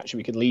living, then actually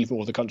we can leave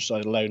more of the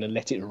countryside alone and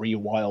let it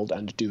rewild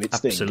and do its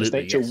thing. Because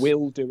nature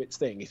will do its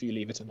thing if you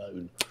leave it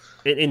alone.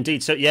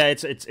 Indeed. So yeah,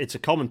 it's a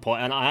common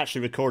point, and I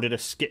actually recorded a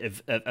skit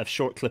of a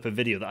short clip of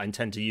video that I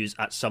intend to use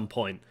at some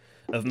point,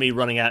 of me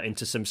running out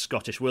into some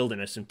Scottish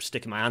wilderness and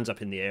sticking my hands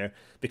up in the air,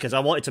 because I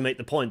wanted to make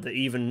the point that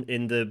even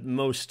in the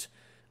most,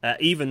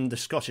 even the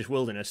Scottish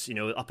wilderness,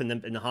 up in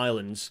the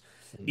Highlands,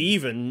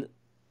 even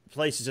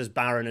places as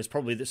barren as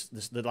probably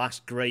the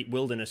last great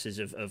wildernesses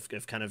of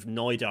kind of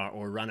Knoydart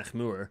or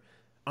Ranachmoor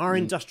are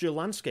industrial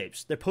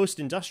landscapes. They're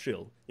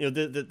post-industrial.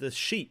 The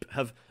sheep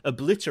have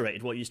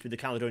obliterated what used to be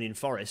the Caledonian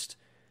forest.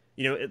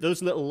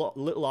 Those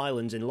little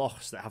islands in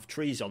lochs that have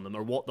trees on them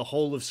are what the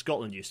whole of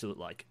Scotland used to look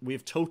like. We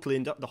have totally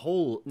the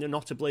whole,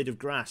 not a blade of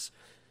grass,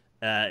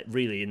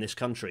 really, in this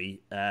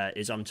country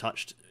is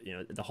untouched.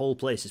 The whole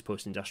place is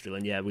post-industrial,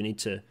 and we need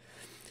to,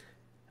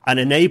 and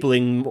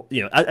enabling,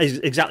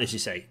 exactly as you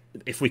say,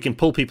 if we can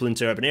pull people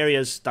into urban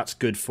areas, that's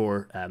good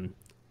for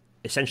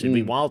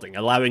essentially rewilding,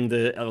 allowing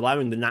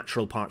the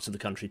natural parts of the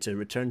country to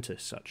return to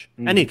such.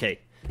 In any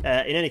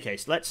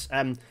case, let's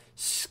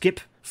skip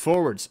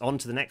forwards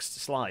onto the next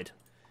slide.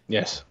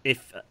 Yes.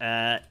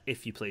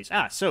 If you please.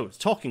 So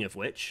talking of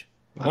which,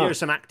 here are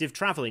some active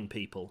travelling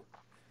people.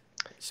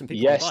 Some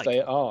people. Yes,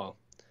 they are.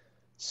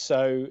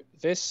 So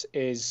this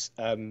is.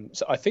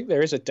 So I think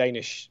there is a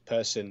Danish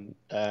person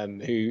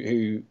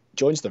who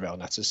joins the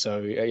Railnatter. So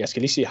jeg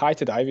skal lige sige hej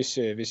til dig, hvis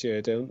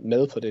jeg er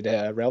med på det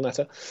der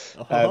Railnatter.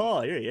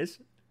 Here he is.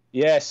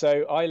 Yeah, so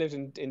I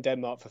lived in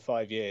Denmark for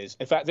 5 years.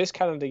 In fact, this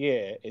calendar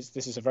year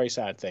this is a very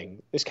sad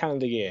thing. This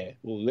calendar year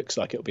looks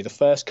like it'll be the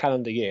first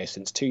calendar year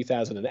since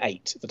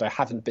 2008 that I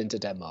haven't been to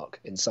Denmark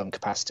in some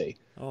capacity.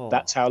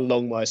 That's how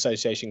long my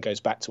association goes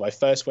back to. I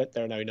first went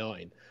there in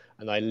 2009,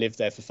 and I lived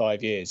there for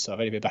 5 years. So I've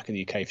only been back in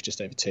the UK for just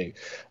over 2.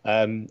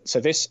 So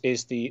this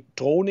is the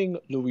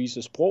Dronning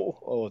Louise's Bro,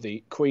 or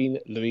the Queen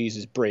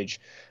Louise's Bridge.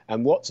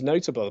 And what's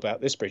notable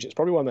about this bridge, it's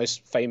probably one of the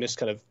most famous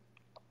kind of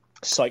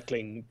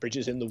cycling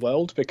bridges in the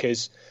world,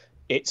 because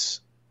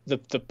it's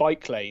the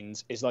bike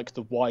lanes is like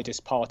the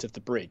widest part of the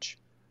bridge,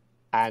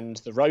 and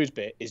the road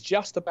bit is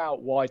just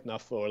about wide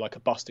enough for like a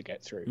bus to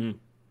get through.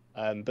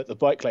 But the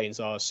bike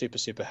lanes are super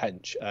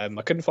hench.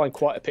 I couldn't find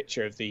quite a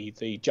picture of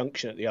the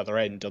junction at the other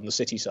end on the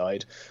city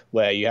side,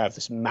 where you have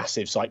this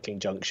massive cycling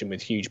junction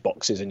with huge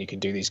boxes, and you can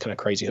do these kind of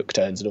crazy hook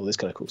turns and all this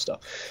kind of cool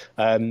stuff.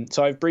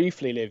 So I've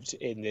briefly lived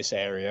in this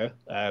area,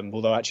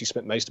 although I actually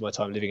spent most of my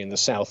time living in the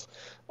south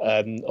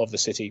of the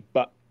city.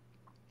 But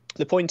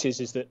the point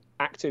is that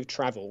active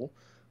travel,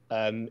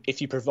 if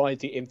you provide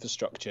the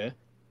infrastructure,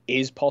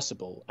 is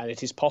possible, and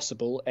it is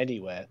possible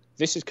anywhere.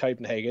 This is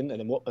Copenhagen,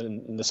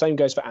 and the same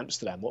goes for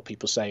Amsterdam. What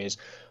people say is,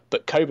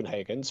 but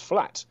Copenhagen's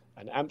flat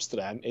and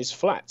Amsterdam is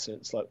flat. And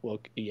it's like, well,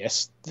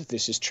 yes,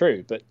 this is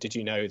true, but did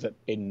you know that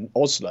in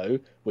Oslo,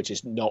 which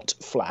is not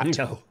flat,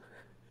 No.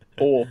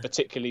 or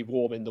particularly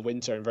warm in the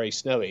winter and very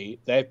snowy,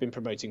 they've been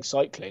promoting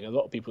cycling. A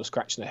lot of people are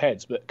scratching their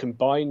heads, but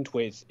combined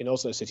with in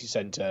Oslo city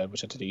centre,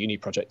 which I did a uni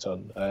project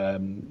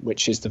on,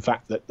 which is the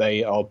fact that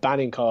they are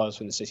banning cars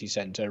from the city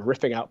centre,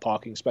 ripping out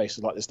parking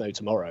spaces like there's no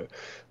tomorrow,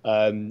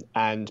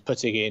 and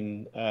putting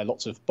in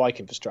lots of bike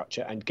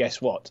infrastructure. And guess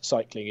what?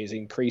 Cycling is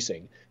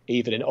increasing.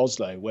 Even in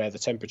Oslo, where the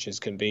temperatures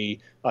can be,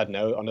 I don't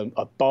know, on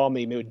a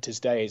balmy winter's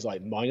day is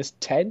like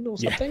 -10 or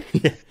something.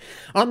 Yeah.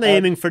 Aren't they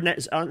aiming for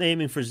Aren't they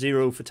aiming for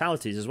zero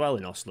fatalities as well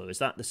in Oslo? Is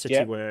that the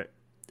city where?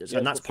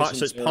 And that's part.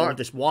 So it's part of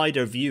this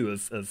wider view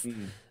of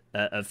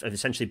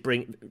essentially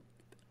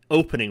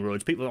opening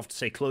roads. People often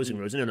say closing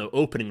roads. No,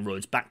 opening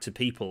roads back to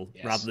people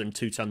rather than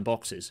 2-ton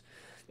boxes.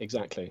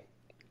 Exactly.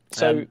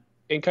 So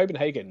in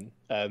Copenhagen,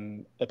 I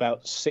don't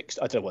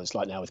know what it's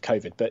like now with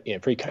COVID, but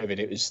pre-COVID,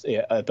 it was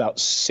about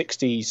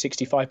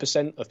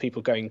 65% of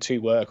people going to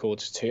work or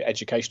to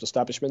educational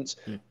establishments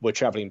were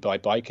traveling by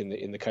bike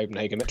in the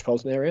Copenhagen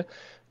metropolitan area,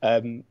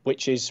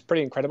 which is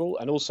pretty incredible.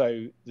 And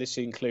also, this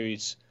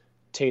includes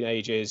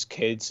teenagers,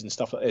 kids, and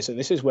stuff like this. And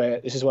this is one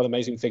of the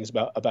amazing things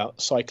about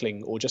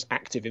cycling or just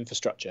active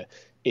infrastructure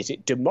is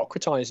it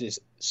democratizes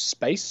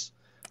space.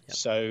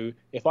 So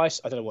if I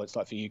don't know what it's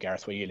like for you,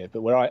 Gareth, where you live,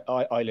 but where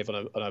I live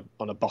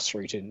on a bus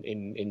route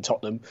in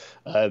Tottenham,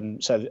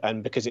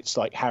 and because it's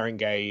like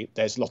Haringey,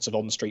 there's lots of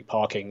on-street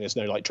parking. There's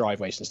no like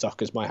driveways and stuff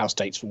because my house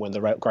dates from when the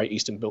Great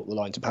Eastern built the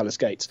line to Palace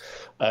Gates.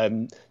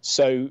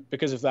 So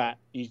because of that,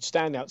 you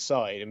stand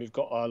outside, and we've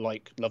got our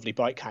like lovely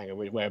bike hangar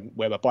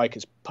where my bike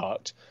is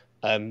parked.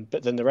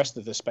 But then the rest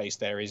of the space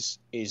there is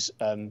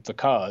for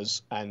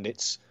cars, and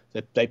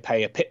they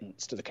pay a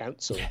pittance to the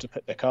council to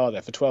put their car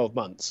there for 12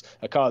 months.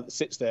 A car that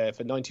sits there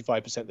for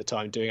 95% of the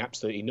time doing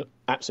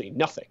absolutely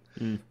nothing.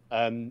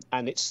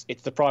 And it's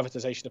the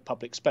privatisation of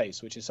public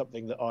space, which is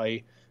something that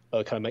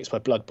kind of makes my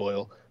blood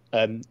boil.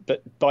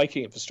 But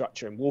biking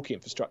infrastructure and walking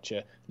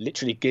infrastructure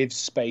literally gives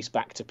space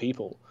back to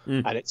people,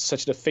 and it's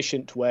such an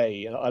efficient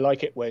way. And I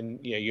like it when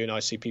you and I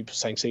see people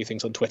see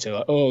things on Twitter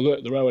like, "Oh,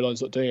 look, the railway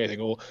line's not doing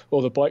anything,"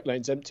 or the bike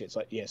lane's empty. It's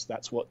like, yes,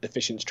 that's what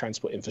efficient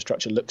transport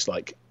infrastructure looks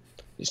like.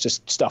 It's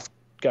just stuff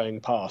going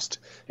past.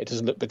 It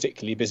doesn't look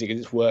particularly busy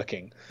because it's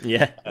working.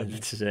 Yeah,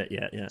 this is it.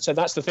 Yeah. So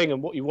that's the thing,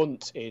 and what you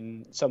want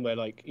in somewhere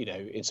like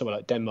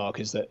Denmark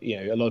is that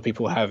a lot of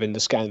people have in the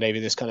Scandinavia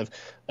this kind of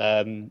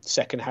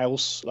second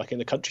house, like in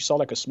the countryside,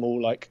 like a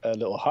small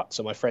little hut.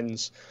 So my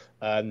friends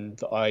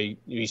that I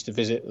used to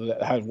visit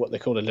had what they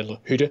call a little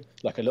hude,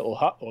 like a little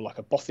hut or like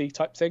a bothy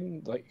type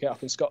thing, like you get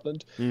up in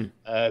Scotland.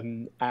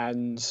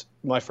 And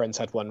my friends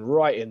had one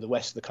right in the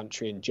west of the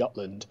country in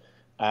Jutland.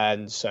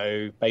 And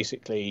so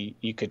basically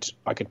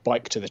I could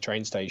bike to the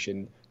train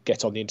station,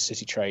 get on the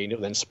intercity train, it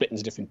will then split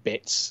into different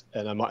bits,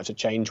 and I might have to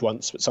change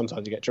once, but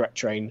sometimes I get direct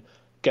train,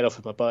 get off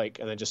with my bike,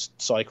 and then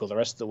just cycle the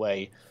rest of the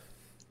way.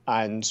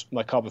 And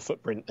my carbon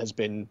footprint has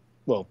been,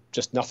 well,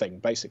 just nothing,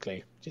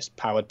 basically, just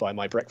powered by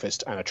my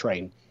breakfast and a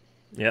train.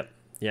 Yep.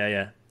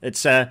 Yeah.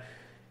 It's I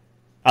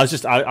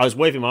was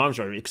waving my arms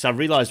around because I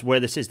realised where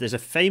this is. There's a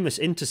famous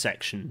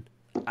intersection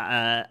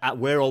at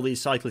where all these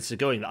cyclists are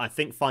going that I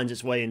think finds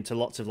its way into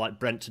lots of like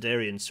Brent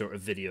Tadarian sort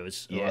of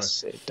videos.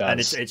 Yes, it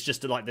does. And it's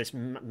just like this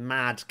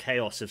mad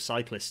chaos of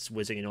cyclists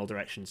whizzing in all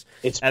directions.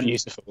 It's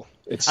beautiful.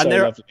 It's so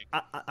lovely.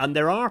 And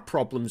there are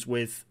problems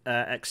with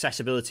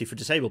accessibility for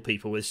disabled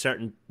people with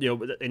certain,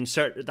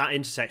 that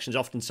intersection is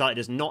often cited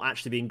as not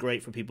actually being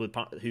great for people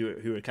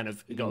who are kind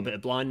of got a bit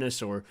of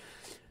blindness or.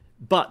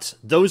 But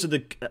those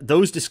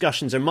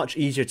discussions are much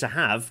easier to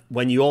have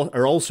when you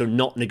are also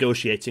not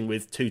negotiating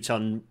with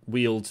 2-ton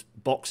wheeled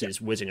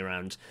boxes whizzing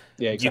around.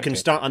 Yeah, exactly. You can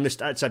start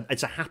understand.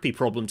 It's a happy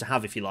problem to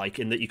have, if you like,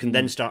 in that you can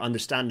then start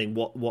understanding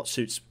what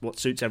suits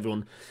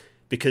everyone,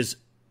 because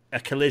a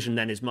collision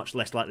then is much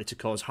less likely to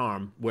cause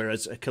harm,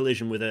 whereas a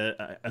collision with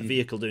a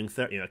vehicle doing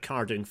 30, a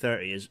car doing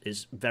 30,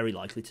 is very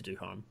likely to do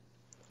harm.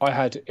 I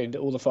had in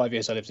all the 5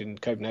 years I lived in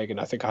Copenhagen,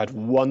 I think I had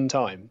one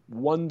time.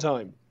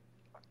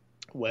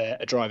 Where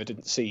a driver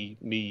didn't see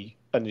me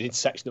at an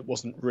intersection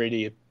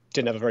that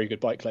didn't have a very good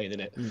bike lane in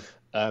it,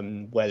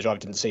 where the driver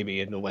didn't see me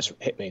and almost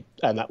hit me.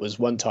 And that was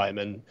one time,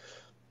 and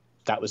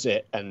that was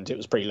it. And it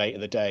was pretty late in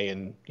the day,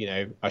 and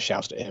I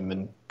shouted at him,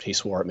 and he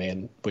swore at me,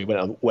 and we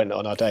went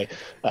on our day.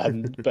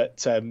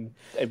 But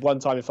one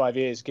time in 5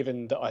 years,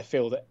 given that I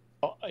feel that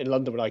in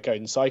London when I go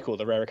and cycle,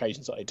 the rare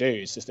occasions that I do,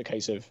 it's just a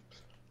case of,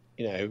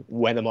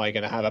 when am I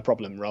going to have a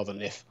problem rather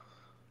than if.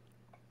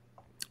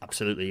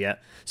 Absolutely, yeah.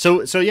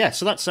 So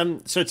that's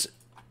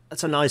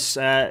a nice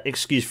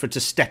excuse to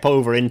step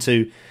over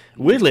into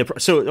weirdly.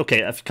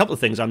 A couple of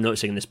things I'm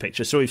noticing in this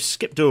picture. So we've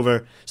skipped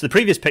over. So the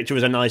previous picture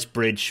was a nice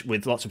bridge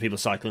with lots of people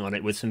cycling on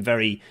it, with some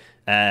very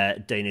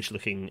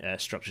Danish-looking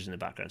structures in the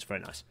background. It's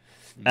very nice.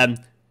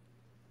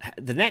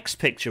 The next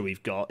picture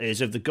we've got is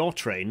of the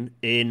Gautrain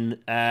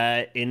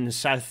in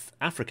South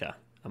Africa.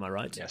 Am I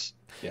right? Yes.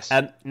 Yes.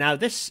 Now,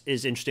 this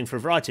is interesting for a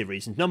variety of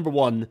reasons. Number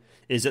one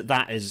is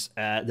that is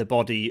the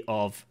body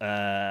of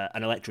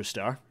an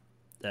electrostar,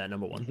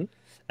 number one,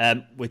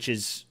 which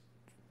is,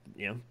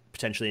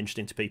 potentially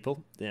interesting to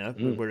people.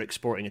 We're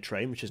exporting a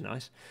train, which is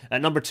nice.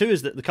 Number two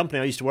is that the company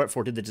I used to work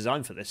for did the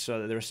design for this,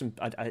 so there are some.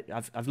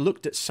 I've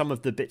looked at some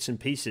of the bits and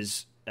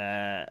pieces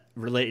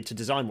related to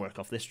design work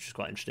off this, which is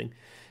quite interesting.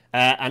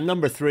 And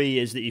number three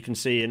is that you can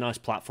see a nice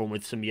platform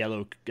with some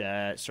yellow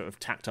sort of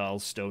tactile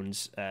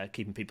stones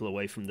keeping people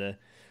away from the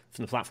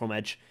platform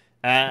edge,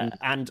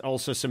 and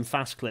also some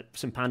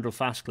Pandrel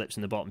fast clips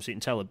in the bottom, so you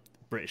can tell the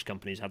British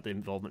companies have the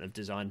involvement of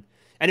design.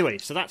 Anyway,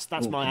 so that's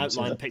my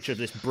outline picture of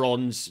this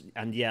bronze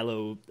and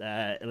yellow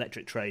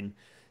electric train.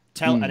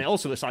 And it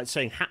also looks like it's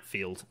saying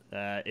Hatfield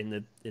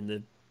in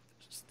the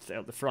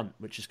at the front,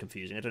 which is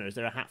confusing. I don't know. Is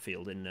there a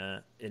Hatfield in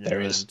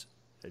around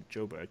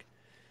Joburg?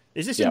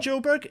 Is this in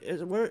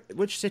Joburg?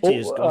 Which city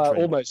is GO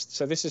Train? Almost.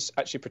 So this is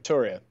actually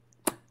Pretoria.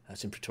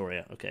 That's in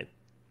Pretoria. Okay.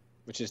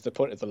 Which is the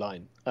point of the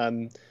line.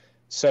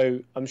 So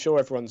I'm sure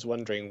everyone's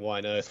wondering why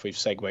on earth we've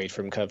segued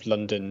from kind of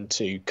London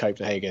to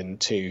Copenhagen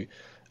to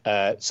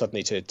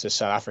suddenly to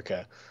South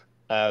Africa.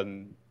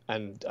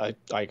 And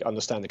I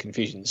understand the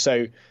confusion.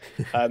 So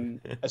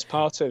as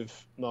part of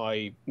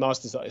my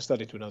master's that I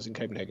studied when I was in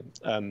Copenhagen,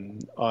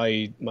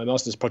 my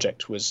master's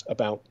project was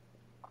about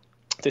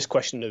this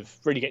question of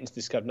really getting to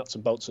this kind of nuts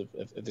and bolts of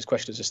this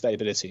question of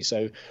sustainability.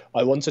 So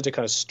I wanted to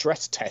kind of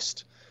stress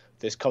test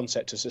this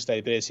concept of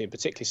sustainability, and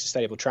particularly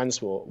sustainable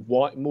transport,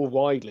 more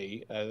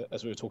widely,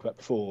 as we were talking about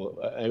before,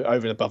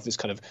 over and above this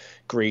kind of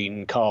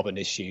green carbon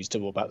issues, to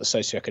more about the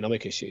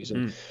socioeconomic issues.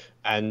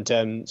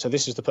 And so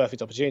this is the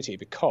perfect opportunity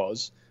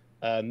because,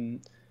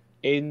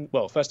 first of all,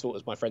 it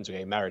was my friends were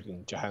getting married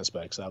in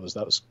Johannesburg, so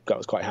that was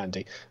quite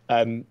handy.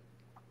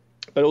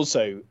 But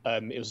also,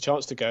 it was a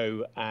chance to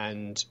go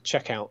and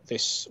check out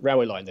this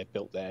railway line they've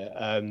built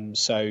there.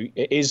 So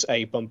it is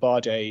a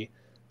Bombardier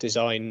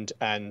designed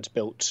and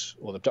built,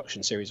 or the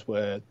production series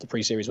the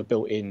pre-series were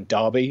built in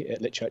Derby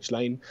at Litchurch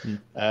Lane,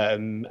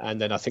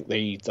 and then I think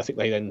they sent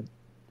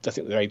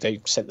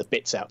the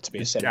bits out to be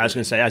assembled. I was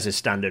going to say, as a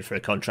standard for a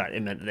contract,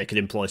 it meant that they could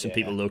employ some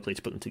people locally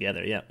to put them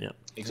together. Yeah.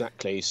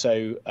 Exactly.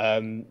 So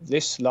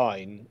this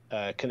line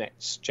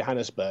connects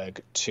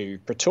Johannesburg to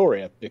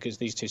Pretoria, because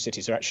these two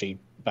cities are actually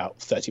about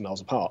 30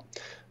 miles apart.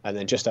 And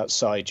then just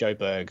outside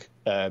Joburg,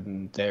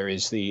 there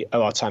is the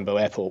OR Tambo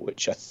Airport,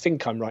 which I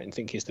think I'm right in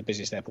thinking is the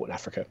busiest airport in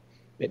Africa.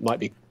 It might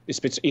be. It's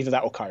either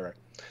that or Cairo.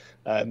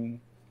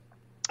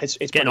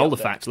 It's getting all the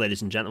facts,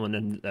 ladies and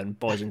gentlemen, and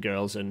boys and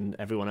girls and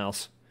everyone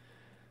else.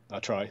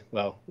 I'll try.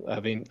 Well, I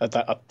mean,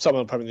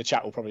 someone probably in the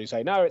chat will probably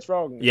say, no, it's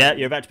wrong. Yeah,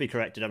 you're about to be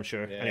corrected, I'm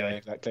sure. Yeah, anyway.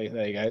 Exactly.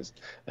 There you go.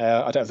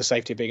 I don't have the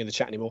safety of being in the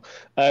chat anymore.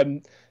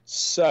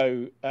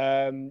 So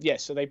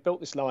they built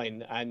this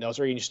line, and I was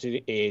really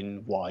interested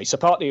in why. So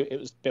partly it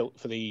was built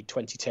for the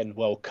 2010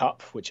 World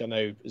Cup, which I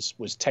know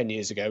was 10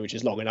 years ago, which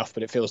is long enough,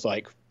 but it feels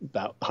like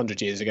about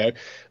 100 years ago,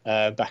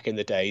 back in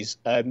the days.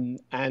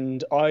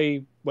 And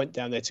I went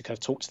down there to kind of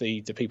talk to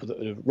the people that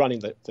were running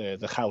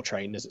the GO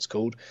train, as it's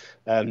called,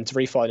 to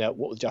really find out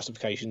what the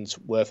justifications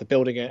were for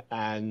building it,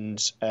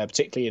 and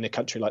particularly in a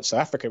country like South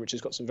Africa, which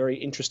has got some very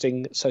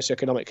interesting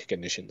socioeconomic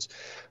conditions.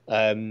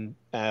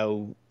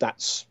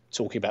 That's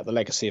talking about the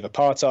legacy of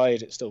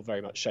apartheid. It still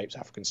very much shapes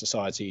African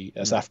society,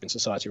 South African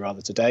society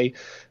rather, today.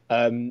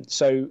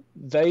 So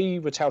they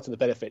were touting the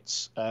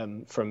benefits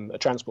from a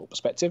transport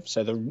perspective.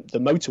 So the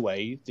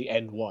motorway, the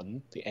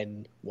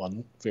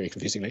N1, very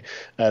confusingly,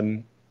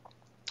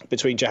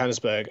 between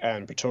Johannesburg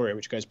and Pretoria,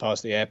 which goes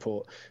past the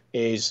airport,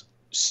 is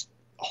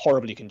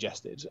horribly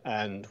congested.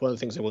 And one of the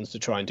things they wanted to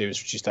try and do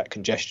is reduce that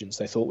congestion.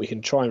 So they thought we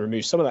can try and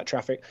remove some of that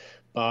traffic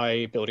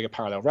by building a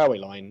parallel railway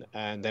line,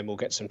 and then we'll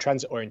get some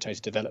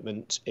transit-orientated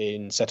development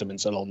in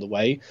settlements along the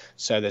way.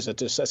 So there's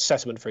a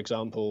settlement, for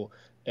example,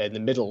 in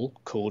the middle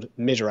called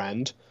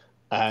Midrand,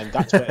 and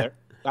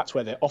that's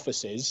where their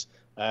office is.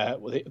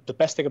 The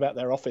best thing about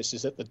their office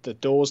is that the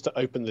doors that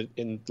open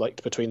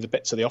between the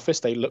bits of the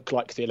office, they look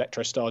like the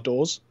Electrostar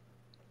doors.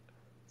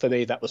 For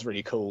me, that was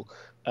really cool.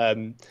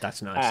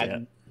 That's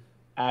nice.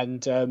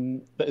 But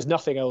there's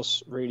nothing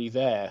else really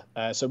there.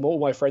 So all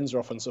my friends are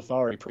off on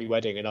safari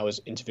pre-wedding, and I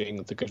was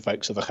interviewing the good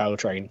folks of the GO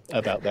train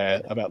about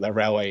their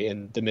railway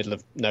in the middle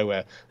of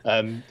nowhere.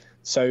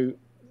 So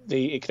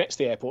it connects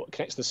the airport, it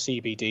connects the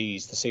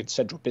CBDs, the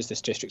central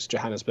business districts of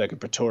Johannesburg and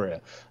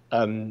Pretoria,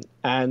 and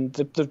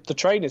the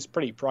train is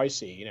pretty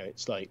pricey.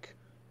 It's like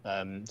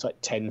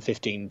 10,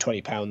 15,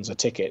 20 pounds a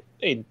ticket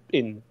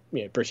in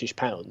British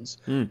pounds.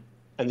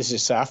 And this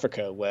is South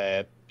Africa,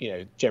 where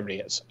generally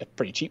it's a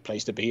pretty cheap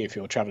place to be if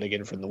you're travelling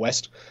in from the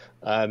west,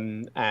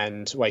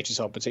 and wages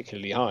are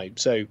particularly high.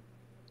 So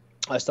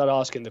I started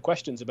asking the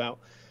questions about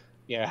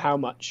how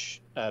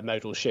much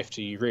modal shift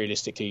are you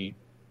realistically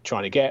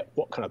trying to get?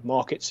 What kind of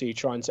markets are you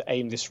trying to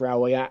aim this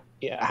railway at?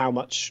 How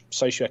much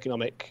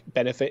socioeconomic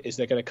benefit is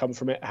there going to come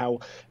from it? How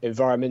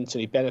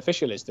environmentally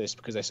beneficial is this?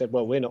 Because they said,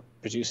 well, we're not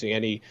producing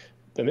any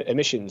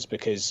emissions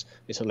because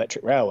it's an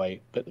electric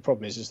railway. But the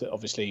problem is that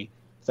obviously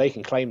they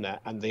can claim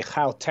that, and the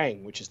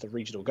Gauteng, which is the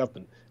regional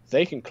government,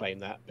 they can claim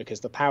that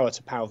because the power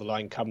to power the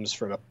line comes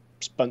from a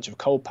bunch of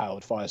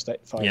coal-powered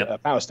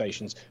power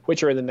stations,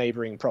 which are in the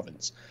neighbouring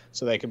province.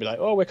 So they can be like,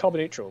 oh, we're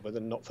carbon neutral, but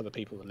then not for the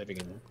people that are living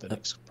in the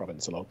next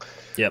province along,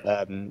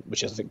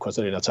 which is, I think,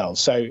 KwaZulu-Natal.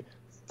 So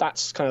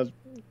that's kind of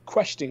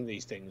questioning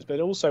these things.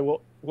 But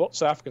also what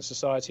South African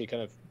society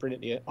kind of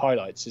brilliantly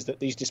highlights is that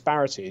these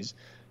disparities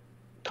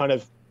kind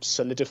of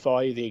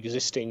solidify the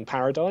existing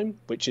paradigm,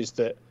 which is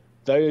that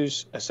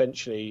those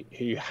essentially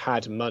who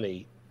had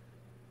money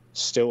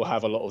still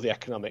have a lot of the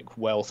economic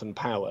wealth and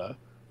power,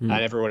 and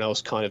everyone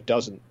else kind of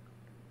doesn't.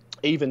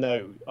 Even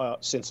though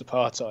since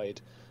apartheid,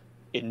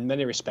 in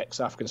many respects,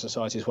 African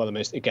society is one of the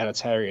most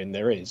egalitarian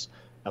there is.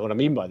 And what I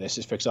mean by this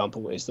is, for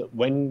example, is that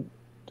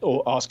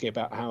or asking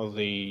about how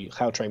the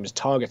Gautrain was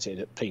targeted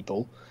at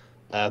people,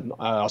 I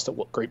asked at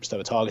what groups they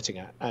were targeting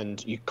at,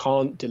 and you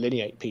can't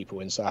delineate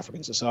people in South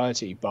African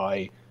society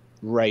by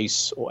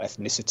race or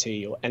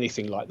ethnicity or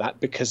anything like that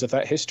because of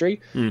that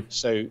history.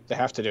 So they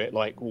have to do it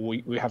like,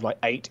 we have like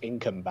 8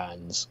 income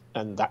bands,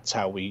 and that's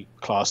how we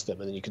class them,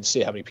 and then you can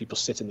see how many people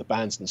sit in the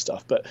bands and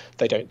stuff, but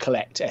they don't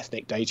collect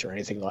ethnic data or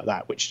anything like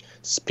that, which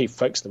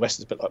folks in the West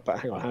is a bit like, but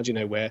hang on, how do you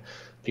know where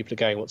people are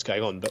going, what's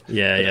going on? But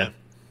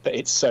but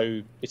it's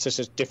just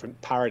a different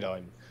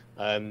paradigm.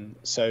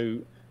 So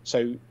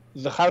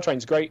the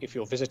Gautrain's great if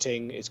you're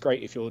visiting. It's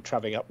great if you're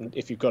travelling up, and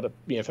if you've got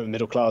from a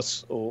middle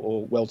class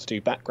or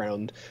well-to-do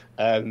background.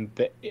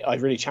 But I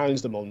really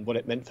challenged them on what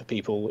it meant for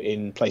people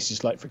in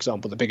places like, for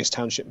example, the biggest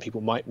township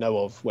people might know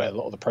of, where a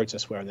lot of the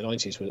protests were in the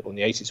 90s or in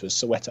the 80s, was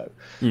Soweto.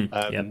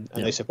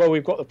 They said, well,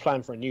 we've got the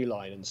plan for a new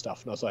line and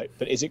stuff. And I was like,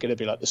 but is it going to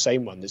be like the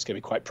same one that's going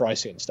to be quite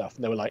pricey and stuff?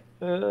 And they were like,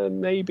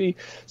 maybe.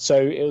 So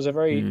it was a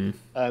very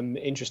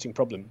interesting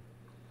problem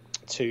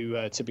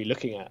to be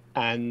looking at.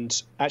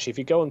 And actually, if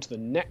you go on to the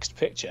next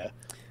picture,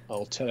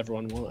 I'll tell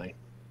everyone why.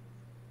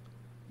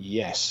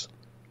 Yes.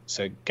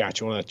 So Gareth,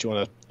 do you want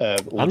to I'm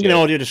going to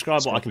audio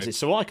describe what I can see.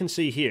 So what I can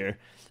see here,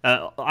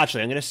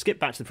 actually I'm going to skip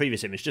back to the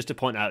previous image just to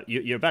point out,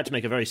 you're about to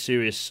make a very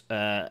serious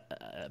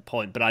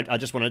point, but I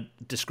just want to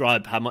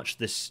describe how much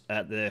this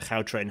the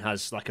Gautrain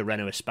has like a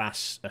Renault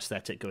Espace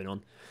aesthetic going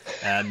on.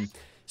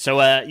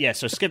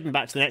 So skipping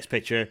back to the next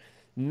picture,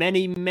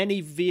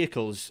 many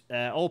vehicles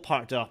all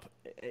parked up.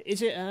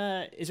 Is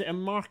this a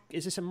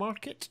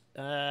market?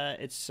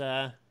 It's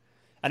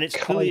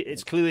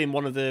clearly in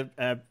one of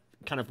the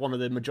one of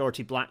the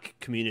majority black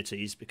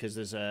communities, because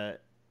there's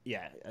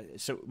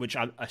which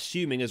I'm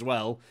assuming as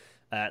well,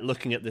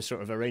 looking at this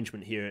sort of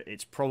arrangement here,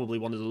 it's probably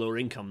one of the lower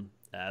income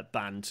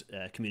band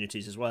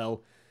communities as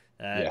well.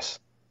 Yes.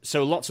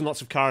 So lots and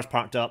lots of cars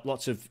parked up,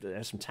 lots of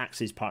some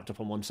taxis parked up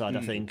on one side,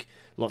 I think,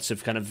 lots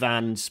of kind of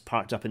vans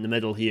parked up in the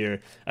middle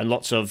here, and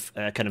lots of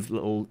kind of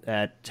little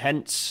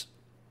tents,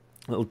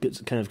 little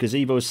kind of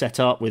gazebos set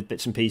up with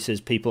bits and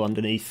pieces, people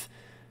underneath.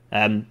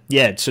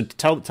 So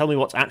tell me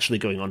what's actually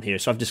going on here.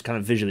 So I've just kind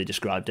of visually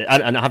described it,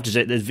 and I have to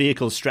say there's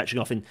vehicles stretching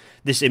off in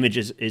this image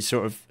is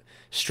sort of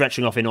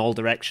stretching off in all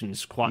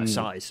directions, quite a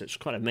size. So it's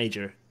quite a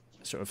major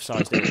sort of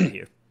size area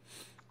here.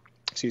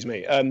 Excuse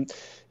me.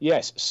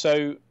 Yes.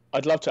 So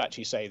I'd love to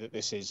actually say that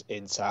this is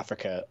in South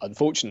Africa.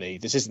 Unfortunately,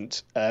 this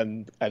isn't.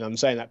 And I'm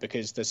saying that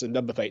because there's some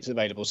number plates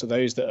available. So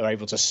those that are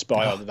able to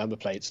spy on the number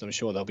plates, and I'm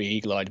sure there'll be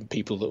eagle-eyed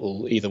people that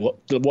will either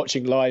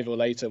watching live or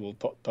later will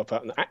pop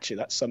out, and actually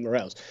that's somewhere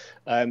else.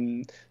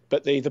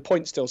 But the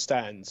point still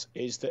stands,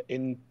 is that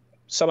in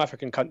some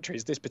African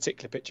countries, this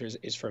particular picture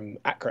is from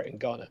Accra in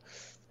Ghana.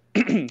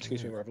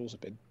 Excuse me, where I've also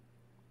been.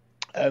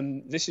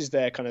 This is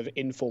their kind of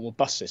informal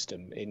bus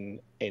system. In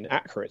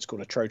Accra, it's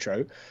called a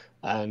trotro,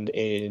 and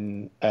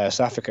in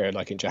South Africa,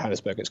 like in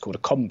Johannesburg, it's called a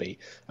combi.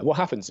 And what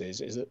happens is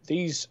that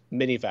these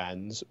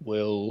minivans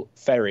will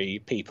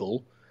ferry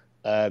people.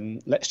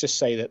 Let's just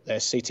say that their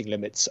seating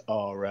limits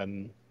are,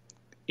 kind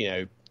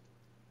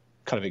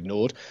of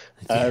ignored,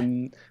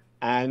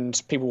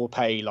 and people will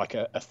pay like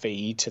a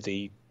fee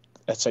to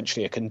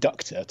essentially a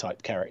conductor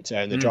type character,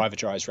 and the driver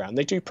drives around.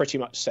 They do pretty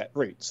much set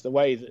routes. The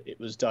way that it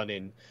was done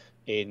in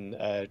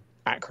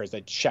Accra,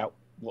 they'd shout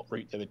what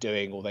route they were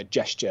doing, or they'd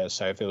gesture.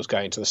 So if it was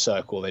going to the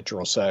circle, they'd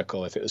draw a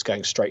circle. If it was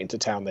going straight into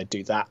town, they'd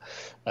do that.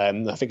 I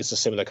think it's a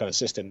similar kind of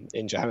system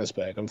in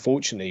Johannesburg.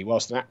 Unfortunately,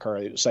 whilst in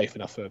Accra it was safe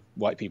enough for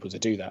white people to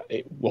do that,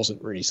 it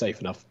wasn't really safe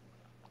enough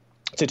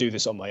to do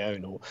this on my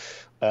own. Or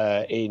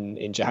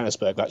in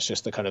Johannesburg, that's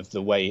just the kind of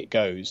the way it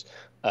goes.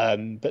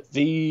 But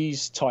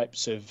these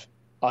types of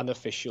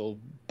unofficial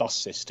bus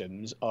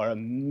systems are a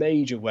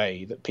major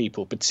way that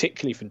people,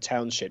 particularly from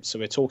townships, so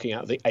we're talking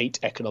out of the 8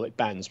 economic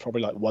bands,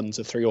 probably like 1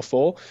 to 3 or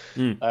 4,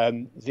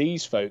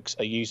 these folks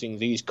are using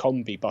these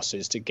combi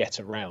buses to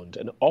get around.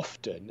 And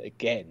often,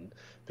 again,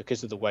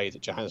 because of the way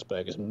that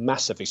Johannesburg is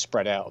massively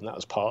spread out, and that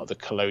was part of the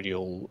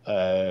colonial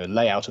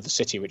layout of the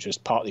city, which was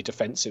partly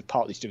defensive,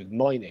 partly to do with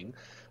mining,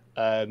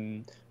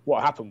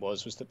 what happened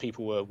was that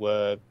people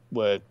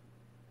were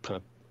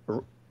kind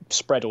of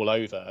spread all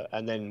over.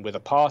 And then with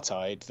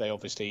apartheid, they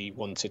obviously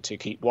wanted to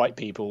keep white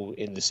people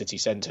in the city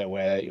centre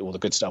where all the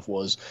good stuff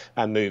was,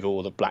 and move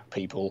all the black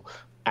people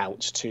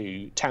out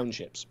to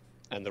townships.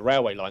 And the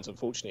railway lines,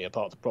 unfortunately, are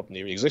part of the problem.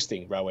 The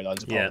existing railway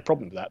lines are part of the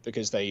problem with that,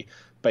 because they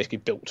basically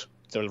built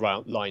the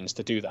lines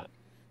to do that.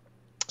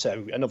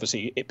 So, and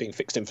obviously it being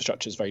fixed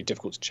infrastructure is very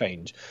difficult to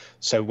change.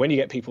 So when you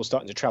get people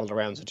starting to travel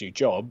around to do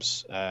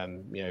jobs,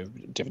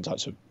 different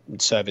types of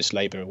service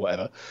labour or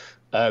whatever,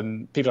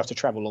 people have to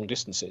travel long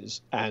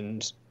distances.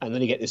 And then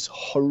you get this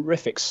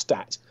horrific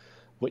stat,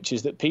 which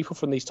is that people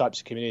from these types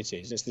of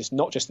communities, it's this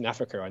not just in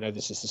Africa, I know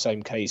this is the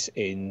same case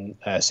in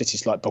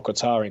cities like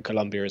Bogota in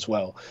Colombia as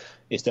well,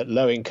 is that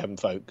low-income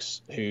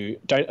folks who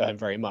don't earn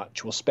very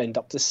much will spend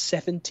up to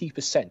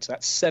 70%,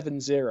 that's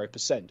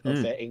 70%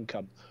 of their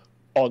income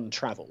on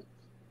travel,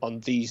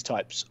 on these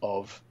types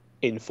of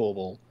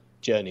informal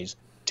journeys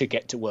to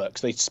get to work.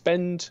 So they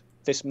spend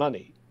this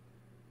money,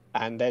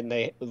 and then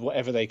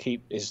whatever they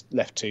keep is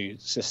left to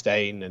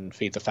sustain and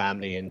feed the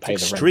family and pay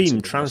the rent.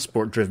 Extreme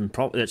transport-driven.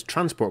 It's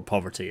transport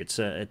poverty. It's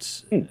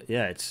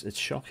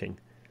shocking.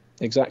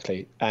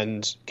 Exactly,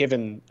 and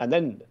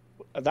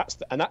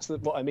that's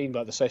what I mean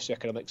by the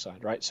socioeconomic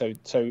side, right?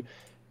 So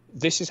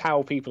this is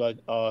how people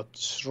are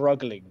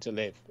struggling to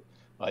live.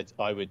 I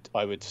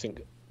would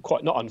think,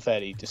 quite not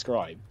unfairly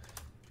describe.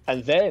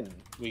 And then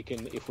we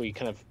can, if we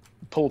kind of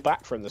pull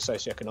back from the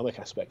socioeconomic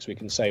aspects, we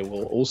can say,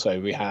 well,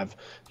 also we have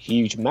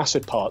huge,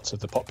 massive parts of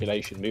the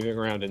population moving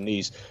around in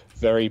these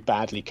very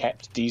badly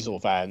kept diesel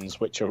vans,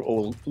 which are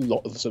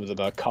some of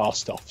them are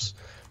cast-offs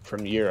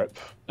from Europe,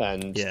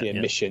 and the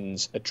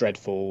emissions are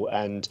dreadful.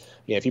 And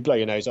if you blow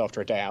your nose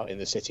after a day out in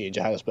the city in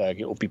Johannesburg,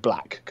 it will be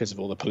black because of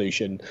all the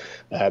pollution.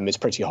 It's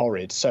pretty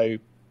horrid. So,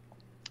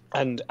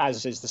 and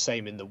as is the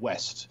same in the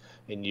West,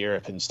 in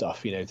Europe and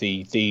stuff,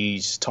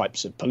 these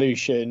types of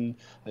pollution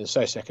and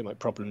socioeconomic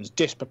problems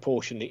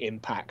disproportionately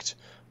impact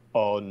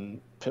on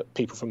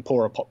people from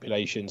poorer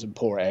populations and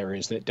poorer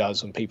areas than it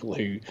does on people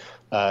who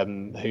are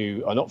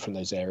not from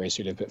those areas,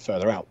 who live a bit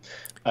further out.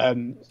 So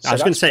I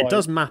was going to say, it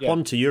does map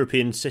onto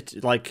European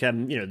cities, like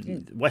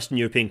Western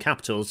European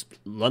capitals,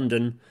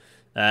 London,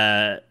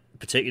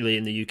 particularly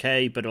in the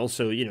UK, but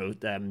also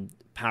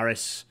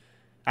Paris.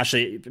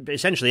 Actually,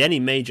 essentially any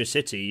major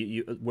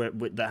city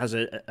that has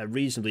a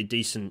reasonably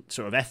decent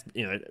sort of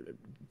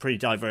pretty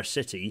diverse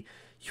city,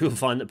 you will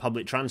find that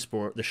public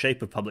transport, the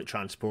shape of public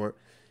transport,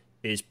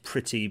 is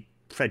pretty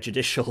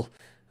prejudicial.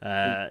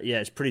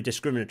 It's pretty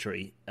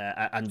discriminatory,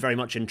 and very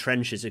much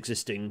entrenches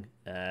existing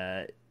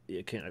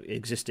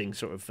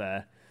sort of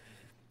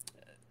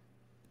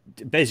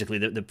basically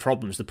the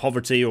problems, the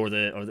poverty, or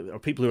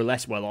people who are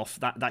less well off.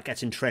 That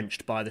gets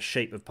entrenched by the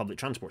shape of public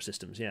transport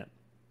systems. Yeah.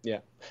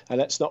 Yeah, and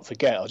let's not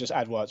forget, I'll just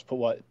add what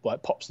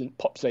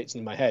populates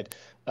in my head,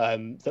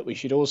 that we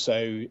should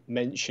also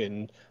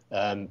mention,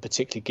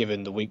 particularly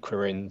given the week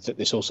we're in, that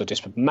this also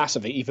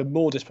massively, even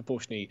more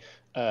disproportionately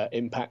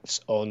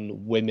impacts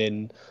on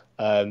women.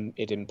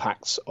 It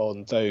impacts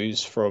on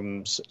those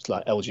from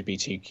like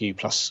LGBTQ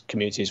plus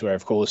communities, where,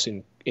 of course,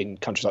 in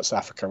countries like South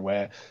Africa,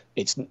 where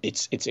it's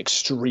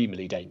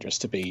extremely dangerous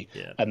to be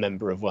a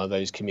member of one of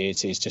those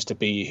communities, just to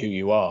be who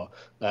you are.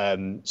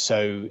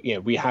 So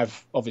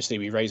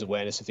we raise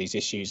awareness of these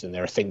issues, and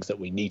there are things that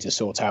we need to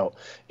sort out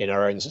in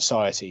our own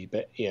society.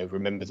 But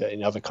remember that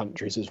in other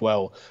countries as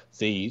well,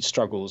 the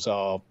struggles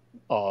are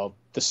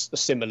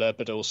similar,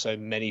 but also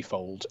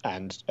manifold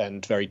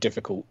and very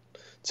difficult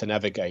to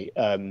navigate.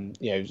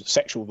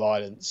 Sexual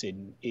violence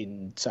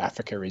in South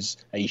Africa is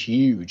a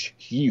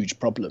huge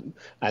problem,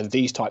 and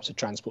these types of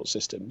transport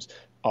systems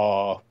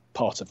are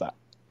part of that.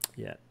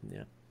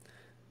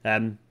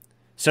 And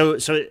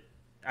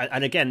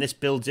again, this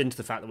builds into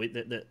the fact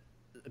that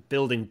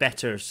building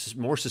better,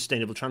 more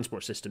sustainable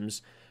transport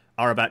systems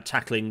are about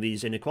tackling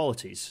these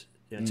inequalities.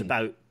 It's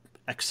about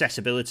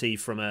accessibility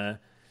from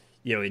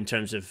in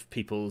terms of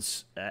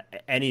people's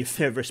any of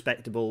their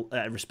respective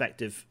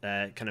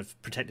kind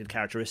of protected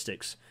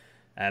characteristics.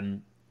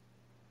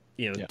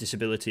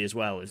 Disability as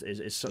well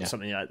is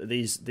something like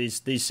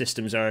these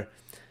systems are.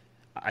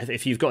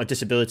 If you've got a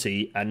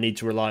disability and need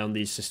to rely on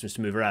these systems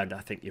to move around,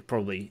 I think you're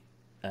probably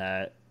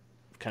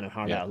kind of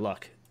hard out of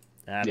luck.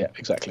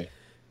 Exactly.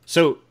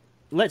 So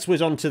let's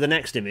whiz on to the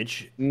next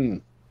image.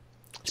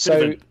 It's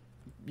a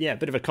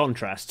bit of a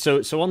contrast.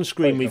 So on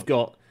screen we've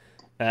got.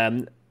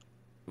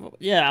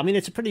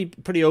 It's a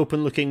pretty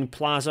open-looking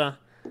plaza.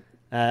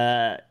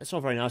 It's all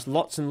very nice.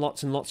 Lots and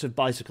lots and lots of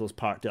bicycles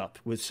parked up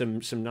with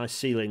some nice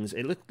ceilings.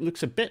 It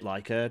looks a bit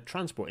like a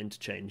transport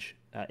interchange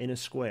in a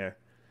square.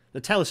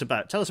 But tell us a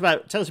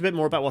bit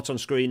more about what's on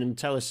screen, and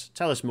tell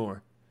us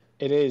more.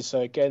 It is.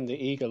 So again, the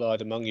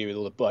eagle-eyed among you with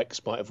all the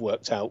bikes might have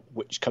worked out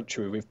which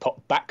country we've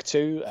popped back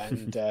to,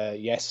 and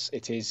yes,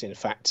 it is. In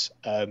fact,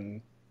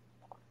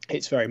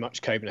 it's very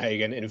much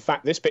Copenhagen. In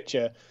fact, this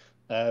picture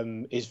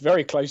is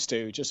very close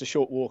to, just a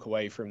short walk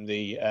away from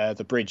the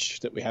bridge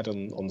that we had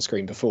on the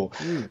screen before.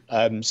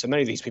 So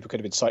many of these people could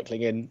have been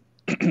cycling in,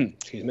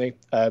 excuse me,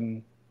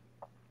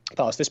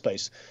 past this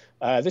place.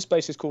 This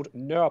place is called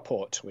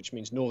Noordpoort, which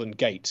means Northern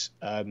Gate.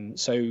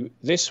 So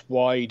this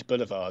wide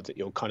boulevard that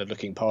you're kind of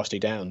looking partially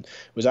down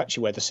was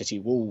actually where the city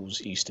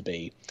walls used to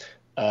be.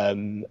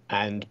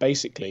 And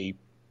basically,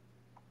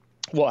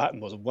 what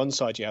happened was on one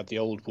side you had the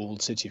old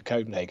walled city of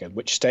Copenhagen,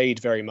 which stayed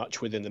very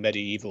much within the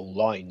medieval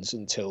lines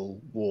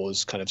until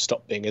wars kind of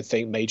stopped being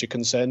a major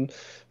concern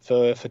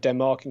for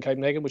Denmark and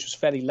Copenhagen, which was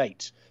fairly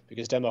late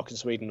because Denmark and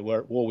Sweden were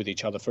at war with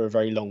each other for a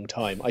very long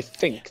time. I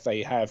think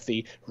they have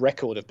the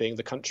record of being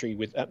the country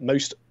with at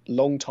most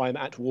long time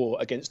at war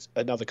against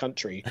another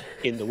country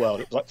in the world.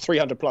 It was like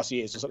 300 plus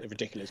years or something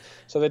ridiculous.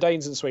 So the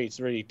Danes and Swedes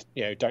really,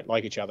 don't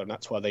like each other, and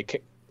that's why they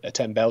kick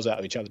 10 bells out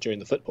of each other during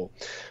the football,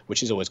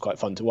 which is always quite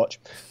fun to watch.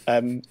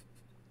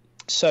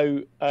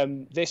 So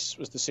this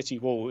was the city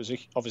wall. It was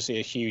obviously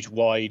a huge,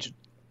 wide,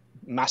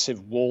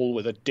 massive wall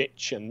with a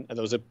ditch, and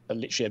there was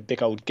literally a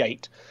big old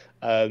gate.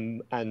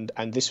 And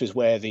this was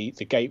where the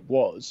gate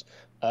was.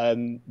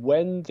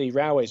 When the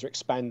railways were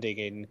expanding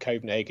in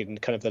Copenhagen,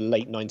 kind of the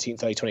late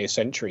 19th, early 20th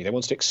century, they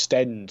wanted to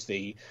extend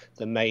the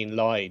main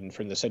line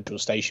from the central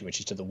station, which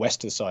is to the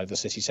western side of the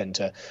city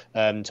centre,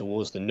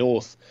 towards the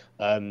north,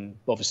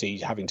 obviously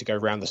having to go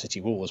around the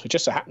city walls. But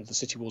just so happened the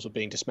city walls were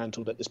being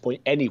dismantled at this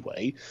point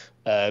anyway.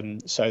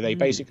 So they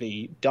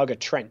basically dug a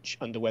trench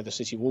under where the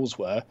city walls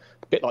were,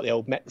 a bit like the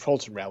old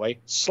Metropolitan Railway,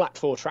 slapped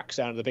 4 tracks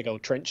down in the big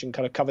old trench and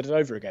kind of covered it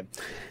over again.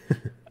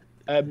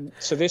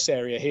 So this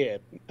area here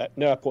at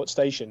Nørreport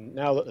Station,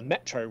 now that the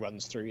metro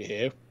runs through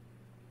here,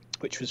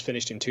 which was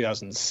finished in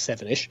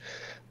 2007-ish,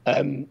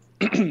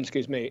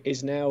 excuse me,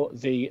 is now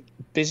the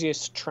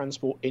busiest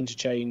transport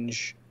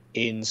interchange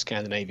in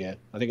Scandinavia.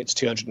 I think it's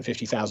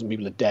 250,000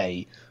 people a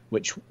day,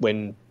 which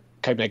when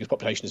Copenhagen's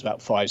population is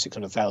about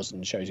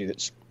 600,000, shows you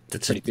that's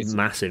a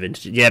massive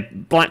interchange. Yeah,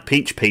 Black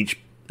Peach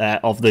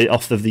of the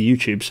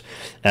YouTubes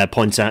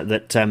points out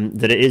that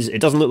it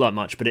doesn't look like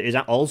much, but it is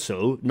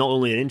also not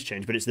only an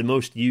interchange, but it's the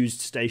most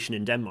used station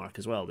in Denmark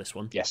as well, this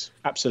one. Yes,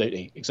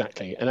 absolutely,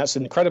 exactly. And that's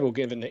incredible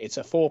given that it's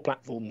a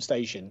 4-platform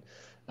station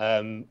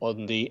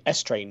on the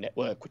S-Train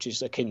network, which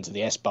is akin to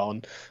the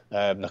S-Bahn,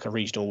 like a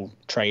regional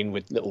train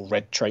with little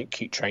red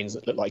cute trains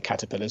that look like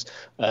caterpillars.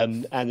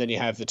 And then you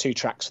have the 2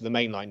 tracks for the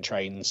mainline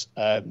trains,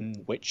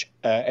 which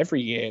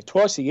every year,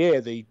 twice a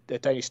year, the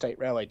Danish State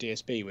Railway,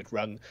 DSB, would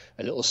run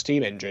a little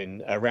steam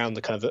engine around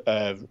the kind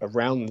of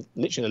around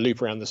literally a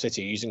loop around the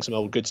city using some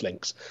old goods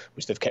links,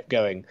 which they've kept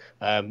going.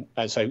 And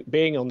so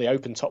being on the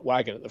open top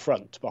wagon at the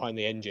front behind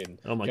the engine,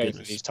 going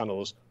through these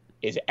tunnels,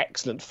 is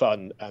excellent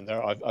fun, and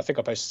I think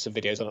I posted some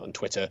videos on it on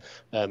Twitter.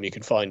 You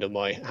can find on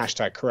my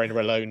hashtag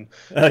Corona Alone.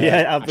 I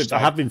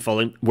have been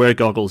following. Wear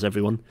goggles,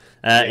 everyone.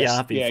 Yes, yeah, I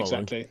have been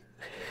following. Exactly.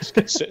 Just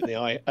get soot in the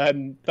eye.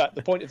 But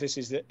the point of this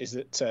is that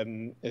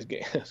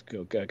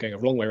going a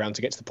long way around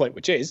to get to the point,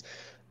 which is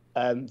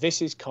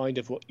this is kind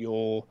of what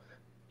your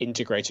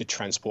integrated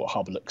transport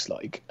hub looks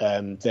like.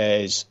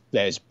 There's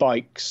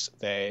bikes,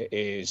 there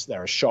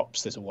are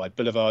shops, there's a wide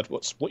boulevard.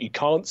 What you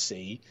can't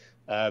see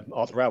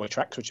are the railway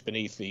tracks, which are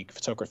beneath the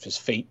photographer's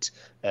feet.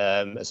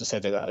 As I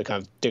said, they're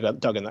kind of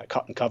dug in that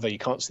cut and cover. You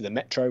can't see the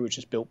metro, which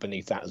is built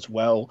beneath that as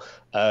well,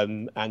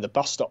 and the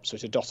bus stops,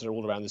 which are dotted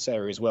all around this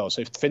area as well.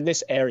 So in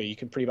this area, you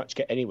can pretty much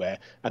get anywhere.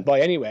 And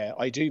by anywhere,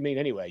 I do mean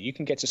anywhere. You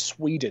can get to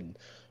Sweden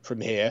from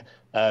here.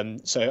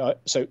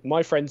 So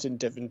my friends in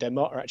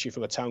Denmark are actually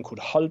from a town called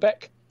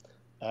Holbæk,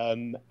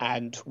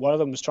 and one of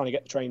them was trying to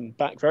get the train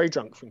back very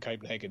drunk from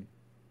Copenhagen.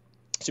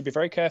 So be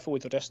very careful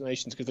with your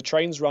destinations because the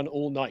trains run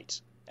all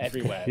night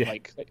everywhere. Yeah.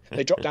 Like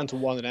they drop down to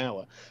 1 an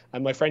hour.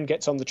 And my friend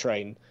gets on the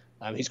train.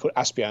 He's called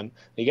Asbjørn.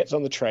 He gets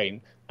on the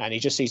train and he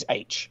just sees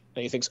H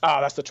and he thinks,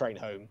 that's the train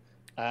home.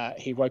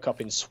 He woke up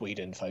in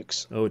Sweden,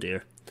 folks. Oh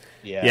dear.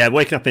 Yeah,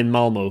 waking up in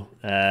Malmo.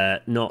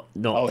 Not.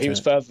 Oh, he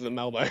was further than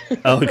Malmo.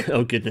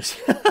 oh goodness.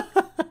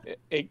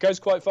 It goes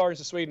quite far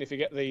into Sweden if you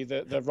get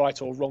the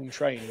right or wrong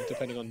train,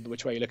 depending on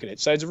which way you look at it.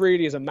 So it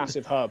really is a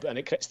massive hub, and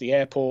it connects to the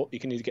airport. You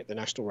can either get the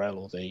National Rail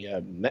or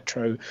the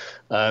Metro.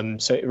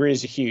 So it really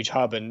is a huge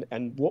hub,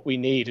 and what we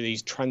need are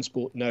these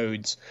transport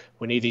nodes.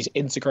 We need these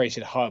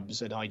integrated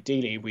hubs, and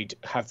ideally we'd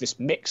have this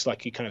mix,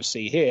 like you kind of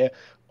see here,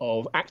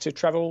 of active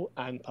travel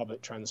and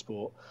public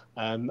transport.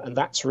 And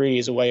that's really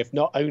is a way of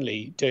not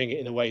only doing it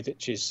in a way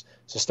that is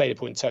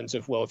sustainable in terms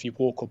of, well, if you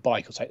walk or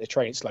bike or take the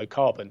train, it's low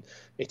carbon.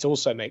 It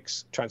also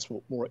makes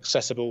transport more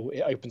accessible.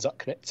 It opens up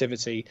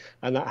connectivity,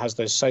 and that has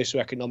those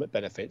socioeconomic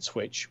benefits,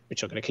 which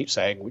I'm going to keep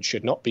saying, which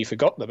should not be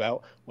forgotten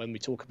about when we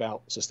talk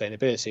about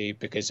sustainability,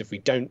 because if we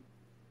don't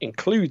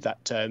include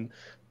that term,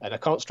 and I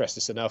can't stress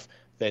this enough,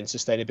 then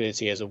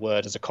sustainability as a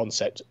word, as a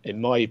concept,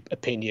 in my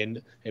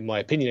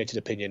opinionated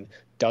opinion,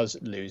 does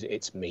lose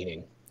its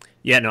meaning.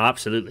 Yeah, no,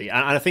 absolutely.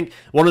 And I think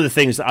one of the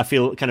things that I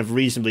feel kind of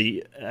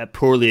reasonably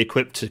poorly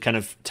equipped to kind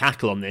of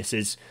tackle on this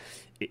is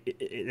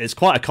it's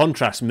quite a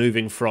contrast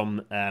moving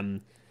from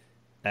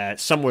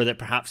somewhere that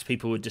perhaps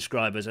people would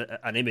describe as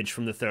an image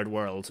from the third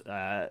world,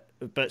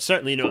 but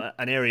certainly,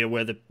 an area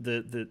where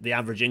the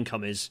average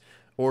income is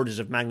orders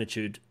of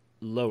magnitude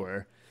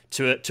lower,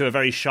 to a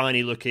very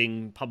shiny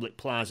looking public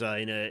plaza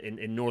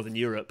in Northern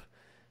Europe.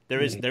 There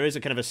is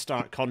a kind of a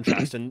stark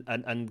contrast,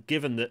 and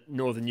given that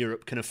Northern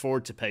Europe can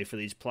afford to pay for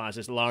these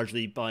plazas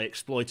largely by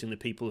exploiting the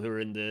people who are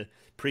in the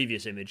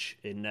previous image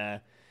in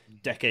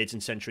decades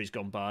and centuries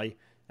gone by,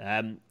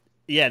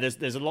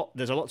 there's a lot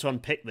to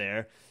unpick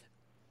there.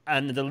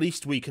 and the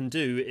least we can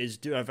do is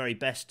do our very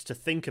best to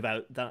think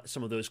about that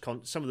some of those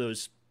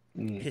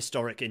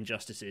historic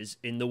injustices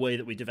in the way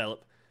that we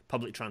develop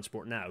public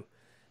transport now.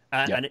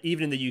 And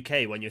even in the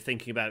UK, when you're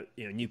thinking about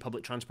new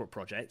public transport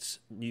projects,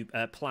 new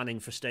planning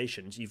for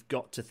stations, you've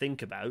got to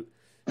think about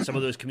some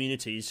of those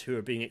communities who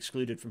are being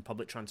excluded from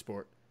public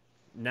transport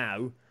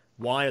now.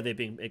 Why are they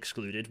being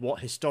excluded?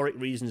 What historic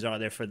reasons are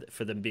there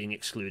for them being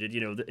excluded?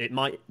 It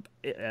might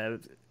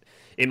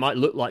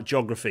look like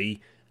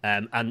geography,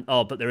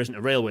 but there isn't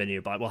a railway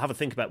nearby. Well, have a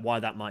think about why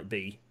that might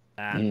be,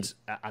 and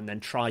then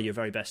try your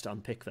very best to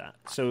unpick that.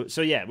 So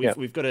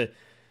we've got to.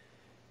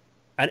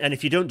 And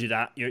if you don't do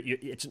that,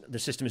 the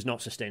system is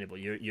not sustainable.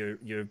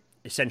 You're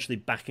essentially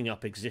backing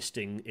up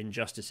existing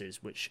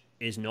injustices, which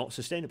is not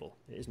sustainable.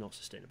 It is not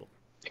sustainable.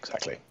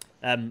 Exactly.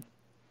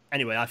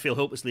 Anyway, I feel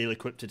hopelessly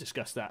ill-equipped to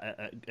discuss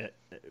that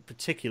at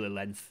particular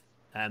length.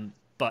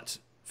 But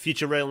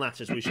future Rail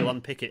Natters, we shall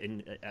unpick it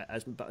in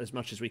as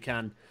much as we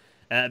can.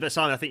 But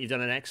Simon, I think you've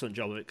done an excellent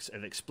job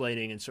of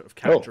explaining and sort of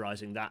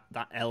characterising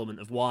that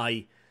element of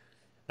why,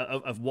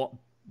 of what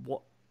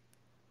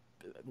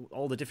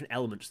all the different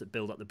elements that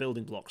build up the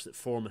building blocks that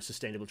form a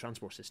sustainable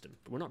transport system.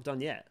 But we're not done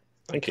yet.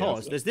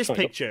 Because there's this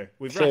picture.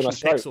 We've rationed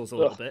pixels a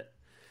little bit.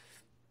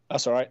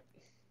 That's all right.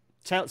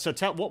 Tell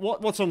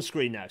what's on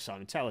screen now,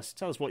 Simon. Tell us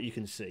what you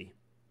can see.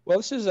 Well,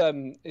 this is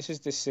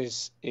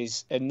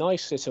a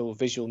nice little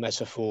visual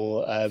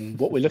metaphor.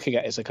 What we're looking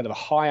at is a kind of a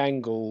high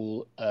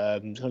angle,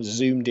 kind of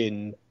zoomed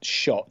in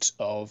shot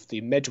of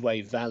the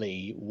Medway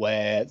Valley,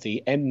 where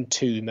the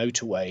M2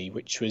 motorway,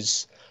 which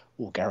was,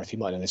 Gareth, you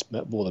might know this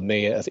more than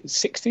me. I think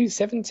 60s,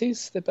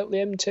 70s they built the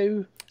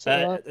M2.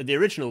 The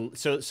original.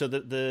 So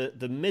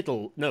the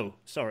middle. No,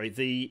 sorry,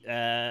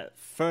 the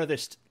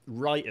furthest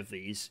right of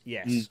these.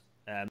 Yes.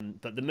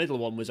 But the middle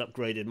one was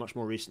upgraded much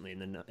more recently in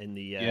the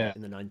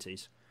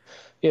 90s.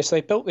 Yes,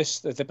 they built the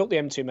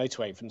M2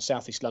 motorway from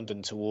southeast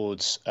London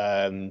towards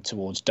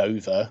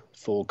Dover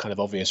for kind of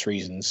obvious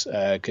reasons,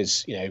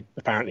 because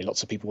apparently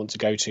lots of people want to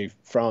go to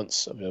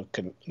France. I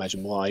couldn't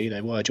imagine why. Why do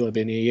you want to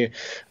be near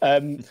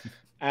you?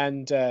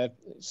 And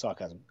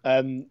sarcasm.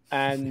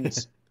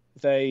 And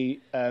they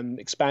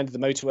expanded the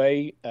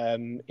motorway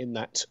in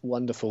that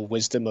wonderful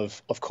wisdom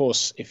of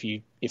course, if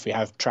we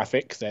have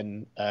traffic,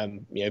 then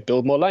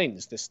build more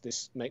lanes.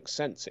 This makes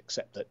sense,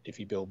 except that if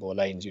you build more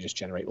lanes, you just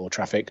generate more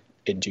traffic,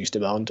 induce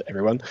demand,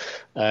 everyone,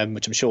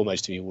 which I'm sure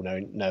most of you will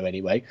know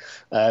anyway.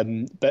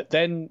 But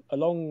then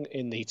along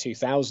in the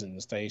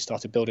 2000s, they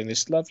started building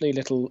this lovely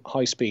little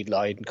high-speed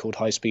line called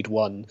High Speed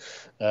 1,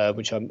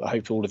 which I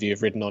hope all of you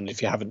have ridden on.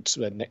 If you haven't,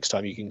 next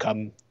time you can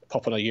come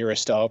pop on a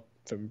Eurostar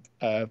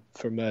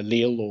from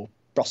Lille or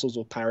Brussels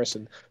or Paris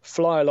and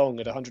fly along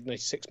at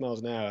 186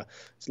 miles an hour.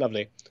 It's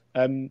lovely.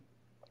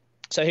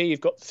 So here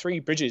you've got 3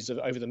 bridges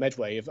over the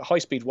Medway of High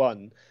Speed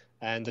 1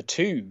 and the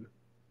 2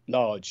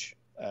 large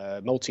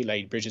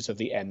multi-lane bridges of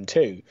the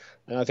M2.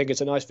 And I think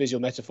it's a nice visual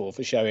metaphor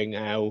for showing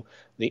how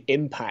the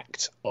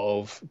impact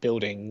of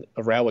building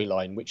a railway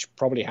line, which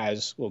probably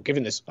has,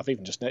 given this, I've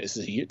even just noticed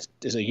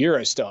there's a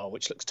Eurostar,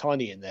 which looks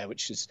tiny in there,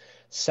 which is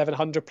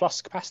 700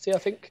 plus capacity, I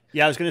think.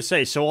 Yeah, I was going to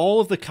say, so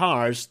all of the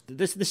cars,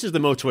 this is the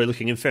motorway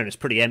looking, in fairness,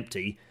 pretty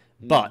empty.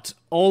 But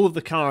all of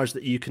the cars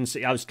that you can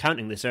see, I was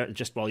counting this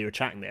just while you were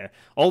chatting there,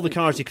 all the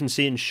cars you can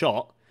see in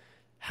shot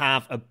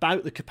have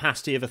about the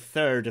capacity of a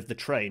third of the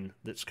train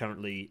that's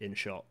currently in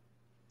shot.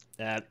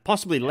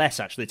 Possibly less,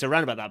 actually. It's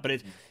around about that.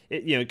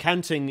 But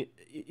counting,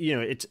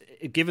 it's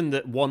given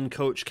that one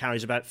coach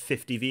carries about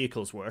 50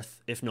 vehicles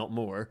worth, if not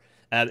more.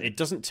 It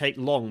doesn't take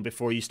long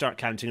before you start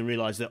counting and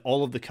realise that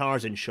all of the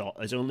cars in shot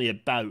is only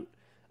about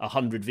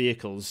 100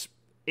 vehicles,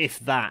 if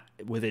that,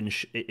 within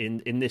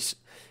in this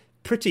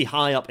pretty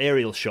high up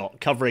aerial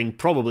shot, covering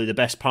probably the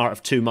best part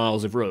of 2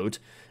 miles of road.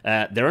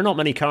 There are not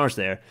many cars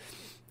there.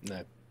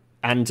 No.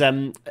 And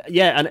and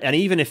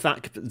even if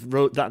that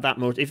road that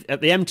mode, if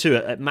at the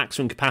M2 at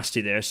maximum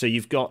capacity there, so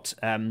you've got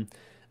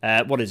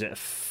what is it, a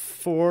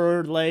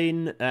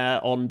 4-lane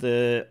on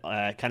the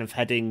kind of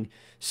heading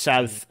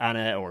south,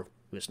 or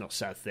it's not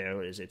south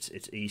there, it's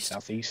east,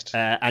 southeast,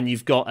 and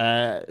you've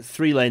got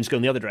 3 lanes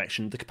going the other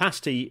direction. The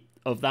capacity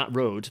of that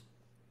road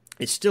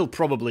is still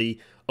probably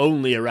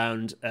only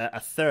around a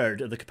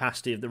third of the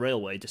capacity of the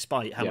railway,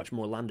 despite how much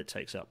more land it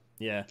takes up.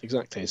 Yeah,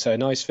 exactly. So a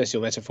nice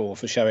visual metaphor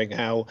for showing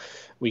how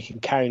we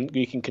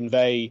can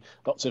convey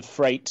lots of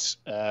freight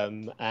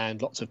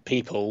and lots of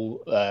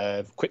people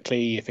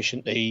quickly,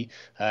 efficiently.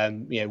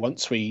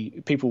 Once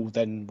people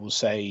then will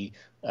say,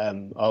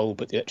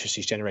 but the electricity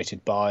is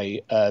generated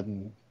by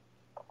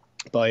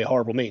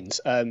horrible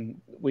means.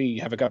 We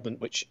have a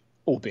government which,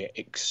 albeit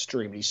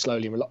extremely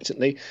slowly and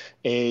reluctantly,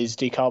 is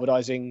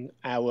decarbonising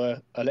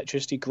our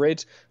electricity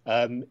grid.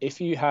 If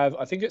you have,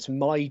 I think it's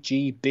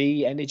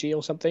MyGB Energy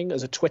or something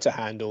as a Twitter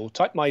handle,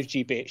 type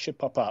MyGB, it should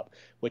pop up,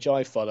 which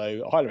I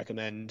follow. I highly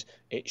recommend.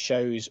 It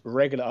shows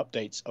regular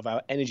updates of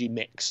our energy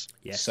mix.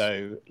 Yes.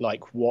 So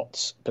like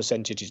what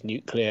percentage is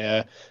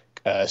nuclear,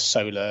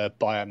 solar,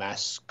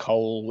 biomass,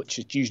 coal, which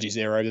is usually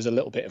zero. There's a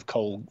little bit of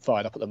coal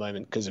fired up at the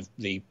moment because of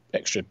the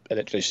extra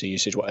electricity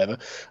usage, whatever.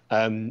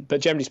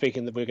 But generally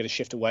speaking, we're going to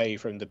shift away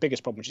from the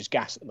biggest problem, which is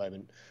gas at the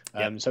moment.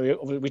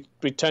 So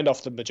we turned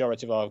off the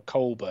majority of our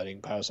coal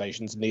burning power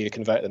stations and either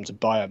convert them to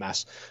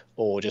biomass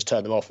or just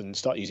turn them off and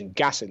start using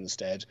gas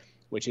instead,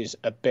 which is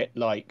a bit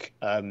like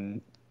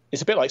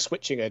it's a bit like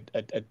switching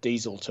a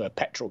diesel to a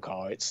petrol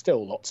car. It's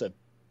still lots of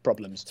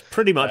problems. It's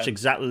pretty much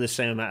exactly the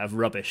same amount of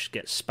rubbish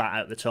gets spat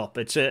out the top.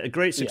 It's a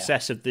great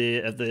success of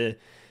the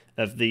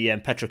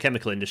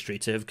petrochemical industry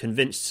to have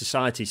convinced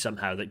society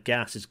somehow that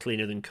gas is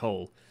cleaner than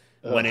coal,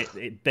 when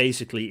it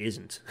basically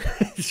isn't.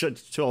 So,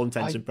 to all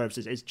intents and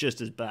purposes, it's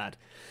just as bad.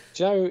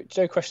 Do you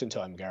know Question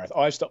Time, Gareth?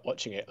 I stopped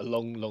watching it a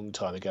long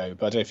time ago,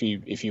 but I don't know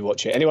if you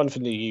watch it. Anyone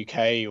from the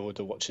UK or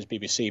that watches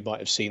BBC might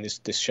have seen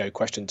this show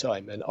Question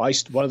Time. And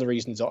one of the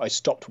reasons that I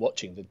stopped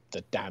watching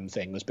the damn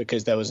thing was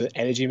because there was an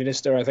energy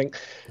minister, I think,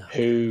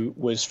 who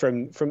was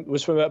from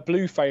a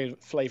blue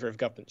flavour of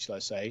government, shall I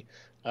say,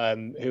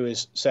 who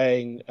was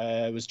saying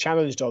was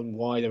challenged on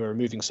why they were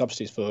removing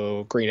subsidies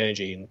for green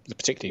energy and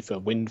particularly for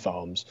wind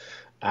farms,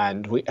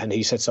 and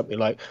he said something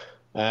like.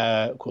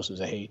 Of course, it was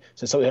a he.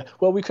 So something.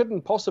 Well, we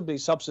couldn't possibly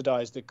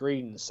subsidise the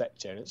green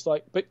sector, and it's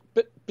like, but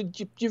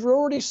you're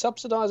already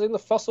subsidising the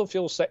fossil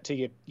fuel sector.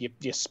 You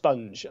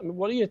sponge. I mean,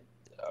 what are you?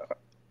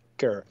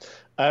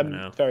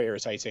 Very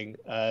irritating.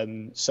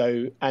 And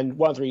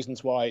one of the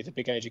reasons why the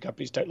big energy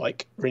companies don't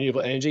like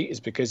renewable energy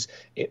is because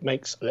it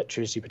makes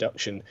electricity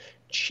production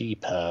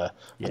cheaper,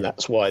 and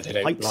that's why they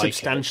don't like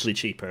substantially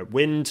cheaper.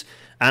 Wind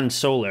and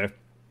solar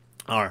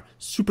are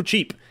super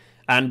cheap.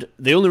 And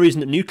the only reason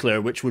that nuclear,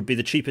 which would be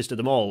the cheapest of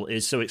them all,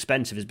 is so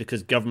expensive is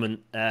because government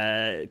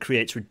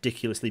creates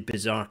ridiculously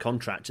bizarre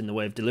contracts in the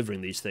way of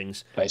delivering these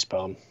things.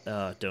 Facepalm.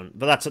 Don't.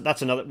 But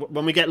that's another.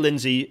 When we get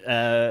Lindsay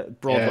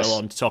Broadwell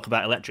on to talk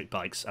about electric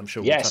bikes, I'm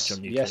sure we'll touch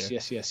on nuclear.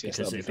 Yes.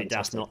 Because it'd be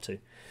daft not to.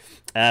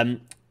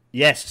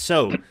 Yes.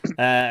 So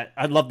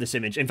I love this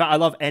image. In fact, I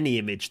love any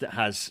image that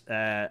has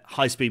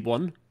High Speed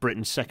 1,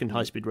 Britain's second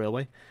high-speed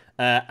railway.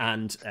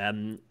 And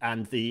the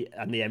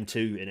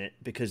M2 in it,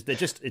 because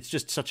it's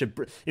just such a.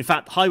 In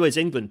fact, Highways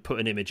England put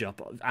an image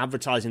up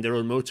advertising their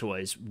own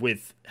motorways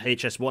with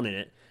HS1 in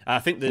it. I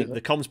think the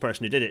comms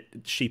person who did it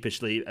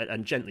sheepishly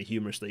and gently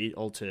humorously,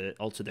 all to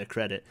their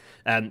credit,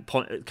 kind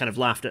of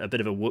laughed at a bit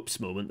of a whoops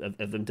moment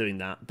of them doing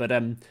that. But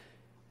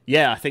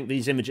I think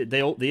these images,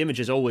 the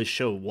images always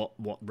show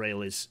what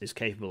rail is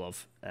capable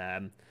of.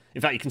 In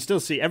fact, you can still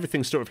see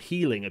everything's sort of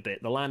healing a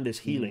bit. The land is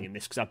healing in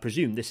this, because I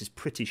presume this is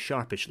pretty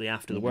sharpishly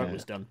after the work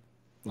was done.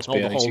 All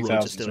the haul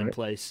roads are still in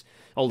place.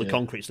 All the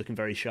concrete's looking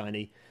very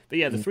shiny. But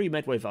the 3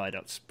 Medway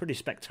viaducts, pretty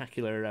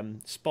spectacular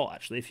spot,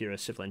 actually, if you're a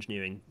civil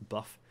engineering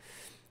buff.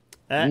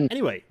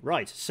 Anyway,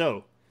 right,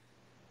 so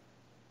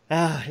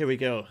here we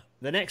go.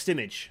 The next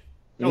image.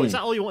 Oh, is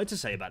that all you wanted to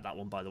say about that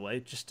one, by the way?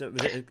 Just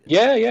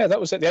Yeah, that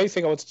was it. The only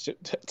thing I wanted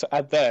to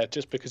add there,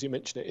 just because you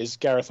mentioned it, is,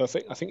 Gareth, I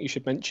think you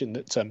should mention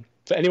that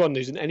for anyone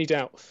who's in any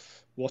doubt,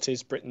 what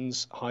is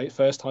Britain's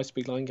first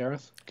high-speed line,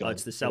 Gareth?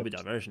 It's the Selby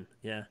Diversion,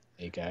 yeah.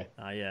 There you go.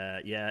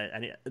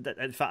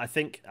 In fact, I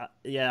think,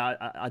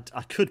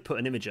 I could put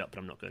an image up, but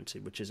I'm not going to,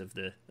 which is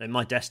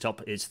my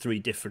desktop is 3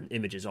 different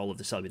images, all of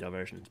the Selby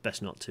Diversion. It's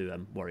best not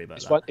to worry about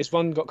that. It's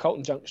one got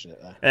Colton Junction in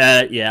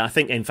there? I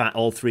think, in fact,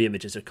 all 3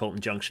 images are Colton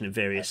Junction in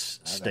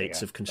various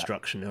states of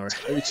construction. That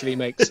totally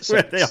makes sense.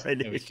 Where they are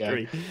in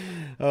history.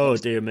 Oh,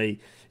 dear me.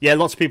 Yeah,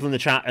 lots of people in the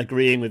chat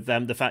agreeing with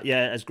them. The fact,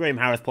 as Graham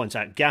Harris points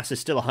out, gas is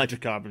still a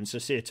hydrocarbon, so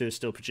CO2 is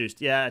still produced.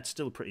 Yeah, it's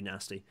still pretty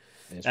nasty.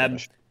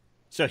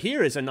 So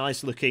here is a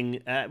nice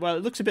looking. It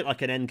looks a bit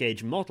like an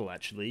N-gauge model,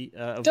 actually.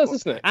 It does,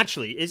 doesn't it?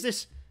 Actually, is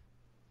this?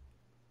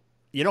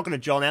 You're not going to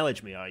John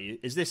Elledge me, are you?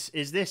 Is this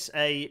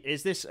a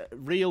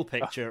real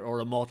picture or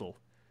a model?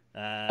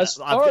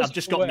 I've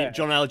just got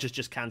John Elledge has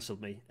just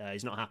cancelled me.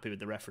 He's not happy with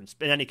the reference.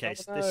 But in any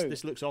case,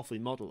 this looks awfully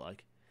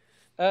model-like.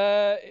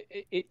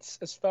 It's,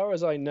 as far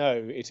as I know,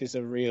 it is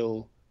a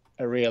real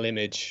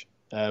image.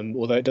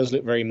 Although it does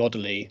look very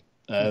model-y.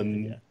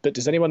 But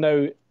does anyone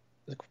know?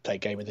 Play a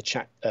game in the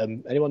chat.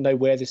 Anyone know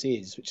where this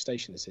is? Which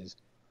station this is?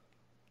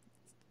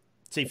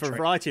 See, for a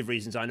variety of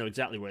reasons, I know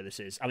exactly where this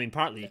is. I mean,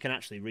 partly you can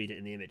actually read it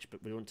in the image,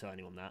 but we won't tell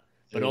anyone that.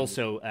 But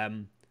also,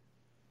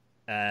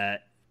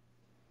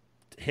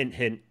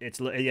 hint. It's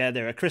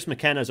there. Are Chris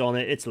McKenna's on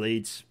it. It's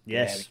Leeds.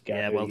 Yes.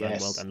 Well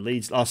done.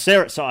 Leeds. Oh,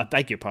 Sarah. So I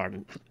beg your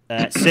pardon.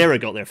 Sarah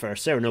got there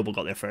first. Sarah Noble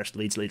got there first.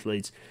 Leeds.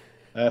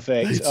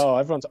 Perfect. Leeds. Oh,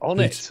 everyone's on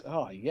it.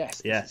 Oh,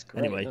 yes. Yeah.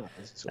 Anyway.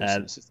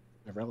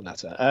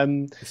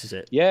 This is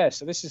it. Yeah,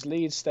 so this is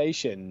Leeds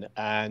Station,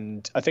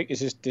 and I think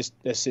this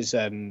is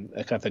a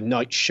kind of a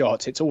night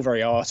shot. It's all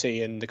very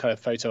arty, and the kind of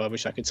photo I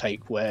wish I could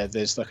take where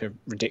there's like a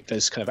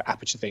ridiculous kind of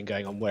aperture thing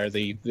going on, where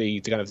the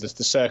kind of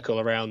the circle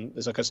around,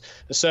 there's like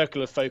a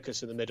circle of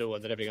focus in the middle,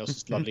 and then everything else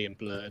is lovely and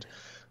blurred,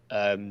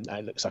 and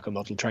it looks like a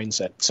model train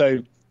set. So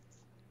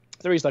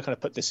the reason I kind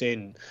of put this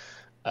in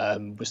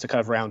was to kind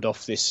of round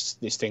off this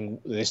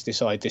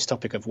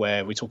topic of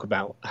where we talk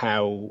about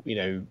how,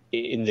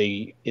 in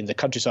the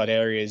countryside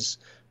areas,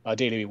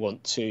 Ideally, we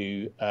want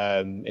to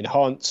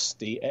enhance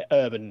the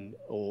urban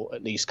or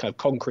at least kind of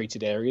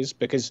concreted areas,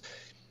 because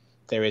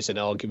there is an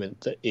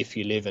argument that if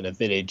you live in a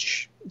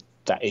village,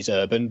 that is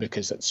urban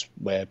because that's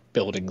where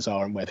buildings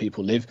are and where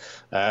people live.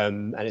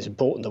 And it's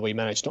important that we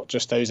manage not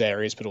just those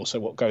areas, but also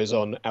what goes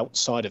on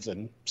outside of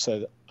them.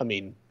 So, I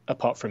mean,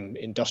 apart from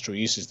industrial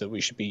uses, that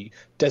we should be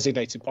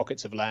designated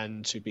pockets of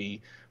land to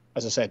be,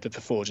 as I said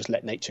before, just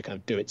let nature kind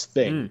of do its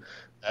thing.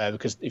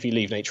 Because if you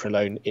leave nature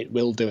alone, it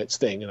will do its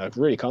thing. And I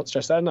really can't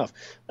stress that enough.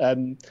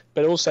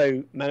 But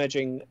also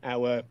managing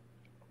our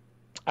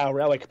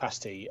railway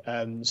capacity.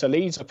 So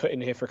Leeds are put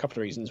in here for a couple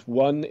of reasons.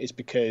 One is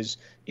because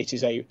it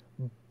is a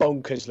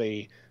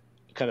bonkersly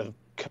kind of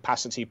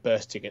capacity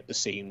bursting at the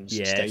seams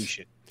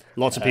station.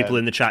 Lots of people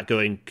in the chat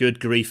going, "Good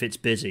grief, it's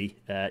busy."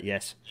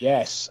 Yes.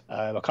 Yes.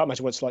 I can't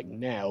imagine what it's like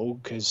now,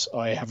 because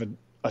I can't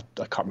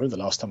remember the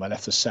last time I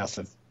left the south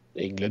of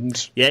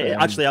England. Yeah,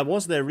 actually, I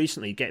was there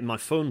recently getting my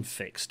phone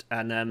fixed,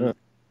 and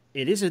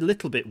it is a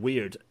little bit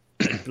weird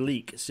and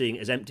bleak seeing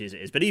it as empty as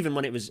it is. But even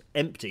when it was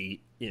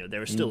empty,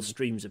 there are still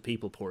streams of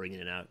people pouring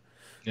in and out.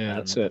 Yeah,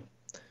 that's it.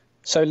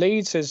 So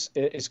Leeds is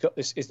got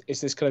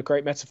this kind of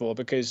great metaphor,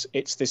 because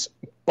it's this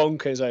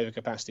bonkers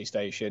overcapacity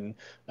station.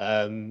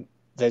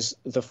 There's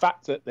the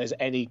fact that there's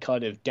any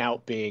kind of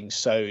doubt being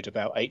sowed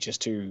about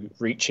HS2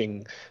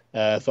 reaching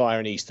via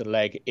an eastern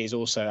leg is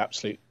also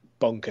absolute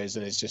bonkers,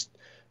 and it's just,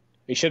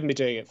 we shouldn't be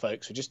doing it,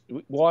 folks.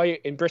 Why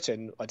in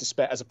Britain? I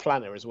despair as a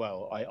planner as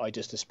well. I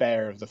just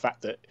despair of the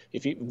fact that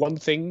one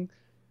thing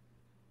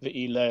that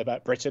you learn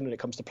about Britain when it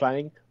comes to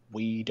planning,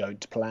 we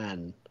don't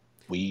plan.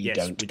 We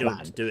don't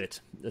do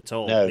it at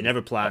all. No. We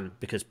never plan,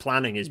 because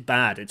planning is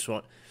bad. It's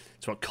what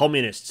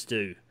communists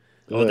do.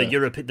 Or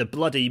the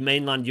bloody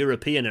mainland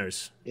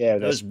Europeaners. Yeah,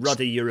 those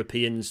ruddy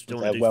Europeans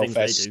don't want to do things they do.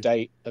 Their welfare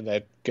state and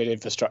their good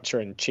infrastructure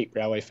and cheap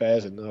railway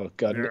fares, and oh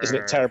god, isn't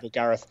it terrible,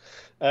 Gareth?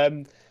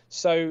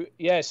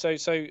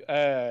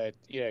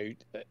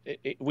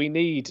 We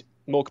need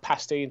more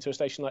capacity into a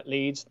station like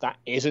Leeds. That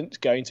isn't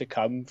going to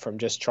come from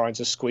just trying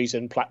to squeeze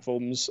in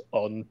platforms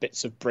on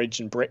bits of bridge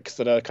and brick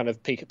that are kind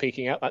of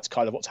peeking out. That's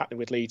kind of what's happening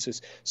with Leeds,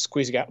 is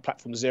squeezing out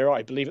platform 0.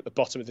 I believe at the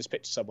bottom of this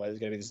picture somewhere there's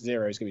going to be this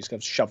 0 is going to be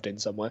kind of shoved in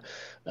somewhere.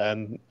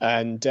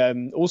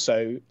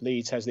 Also,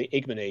 Leeds has the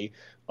ignominy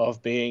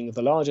of being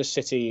the largest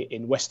city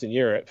in Western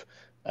Europe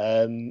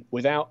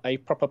without a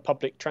proper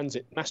public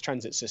mass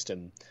transit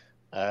system.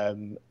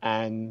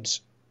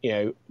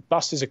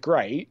 Buses are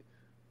great,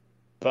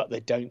 but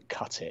they don't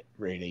cut it,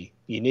 really.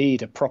 You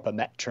need a proper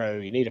metro,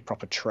 you need a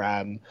proper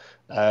tram.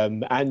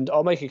 And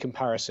I'll make a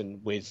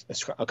comparison with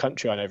a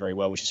country I know very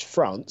well, which is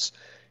France.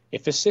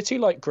 If a city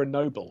like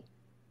Grenoble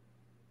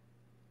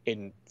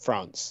in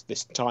France,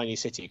 this tiny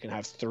city, can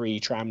have 3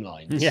 tram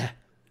lines,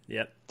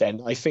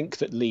 then I think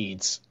that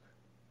Leeds,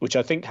 which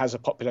I think has a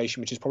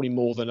population which is probably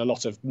more than a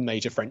lot of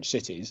major French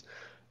cities,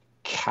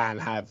 can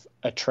have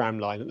a tram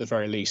line at the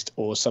very least,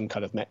 or some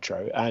kind of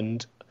metro.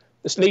 And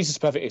this Leeds is a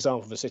perfect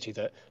example of a city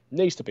that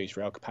needs to boost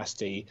rail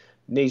capacity,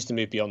 needs to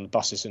move beyond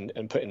buses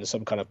and put in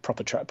some kind of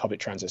proper public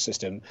transit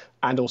system,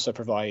 and also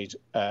provide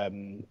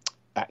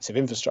active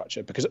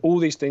infrastructure, because all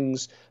these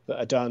things that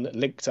are done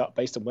linked up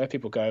based on where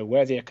people go,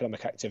 where the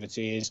economic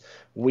activity is,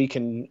 we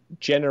can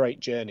generate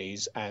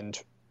journeys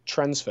and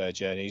transfer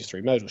journeys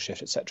through modal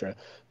shift, etc.,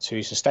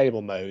 to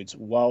sustainable modes,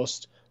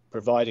 whilst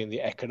providing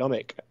the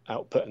economic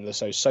output and the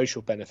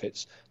social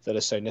benefits that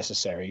are so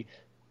necessary.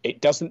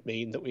 It doesn't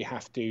mean that we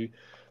have to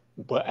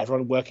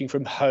everyone working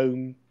from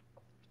home.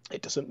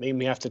 It doesn't mean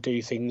we have to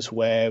do things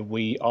where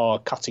we are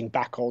cutting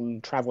back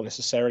on travel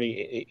necessarily.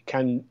 It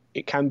can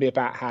be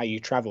about how you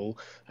travel.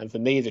 And for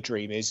me, the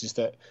dream is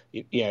that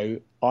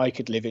I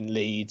could live in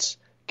Leeds,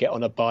 get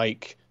on a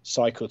bike,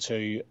 cycle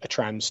to a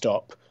tram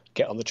stop,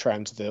 get on the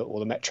tram to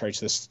the metro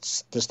to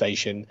the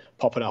station,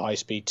 pop on a high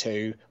speed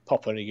 2,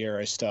 pop on a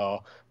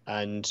Eurostar,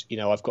 and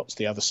I've got to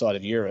the other side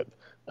of Europe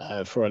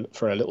for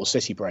a little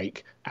city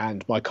break,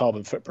 and my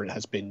carbon footprint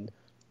has been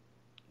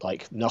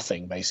like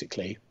nothing,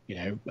 basically.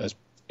 And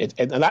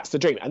that's the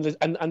dream. And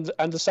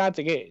the sad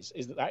thing is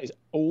that is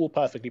all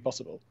perfectly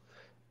possible.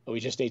 We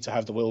just need to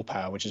have the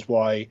willpower, which is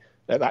why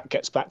that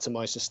gets back to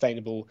my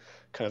sustainable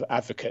kind of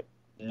advocate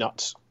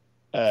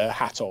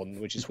hat on,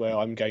 which is where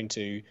I'm going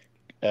to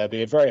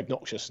be very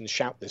obnoxious and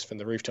shout this from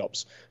the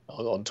rooftops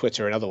on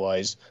Twitter and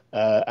otherwise,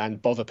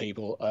 and bother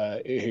people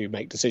who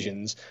make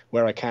decisions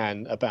where I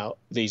can about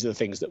these are the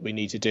things that we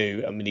need to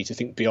do, and we need to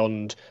think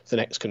beyond the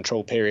next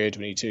control period.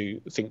 We need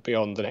to think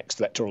beyond the next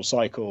electoral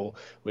cycle.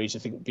 We need to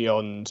think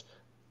beyond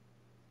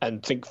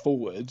and think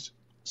forward,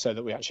 so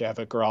that we actually have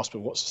a grasp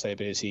of what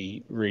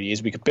sustainability really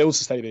is. We could build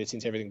sustainability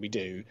into everything we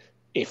do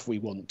if we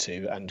want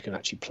to, and can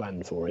actually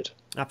plan for it.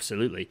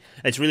 Absolutely.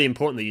 It's really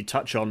important that you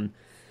touch on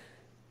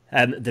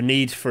the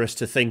need for us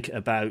to think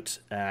about,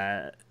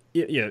 to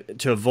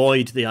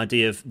avoid the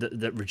idea of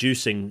that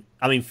reducing.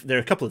 I mean, there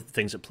are a couple of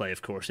things at play,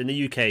 of course. In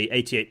the UK,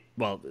 88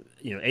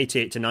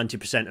 to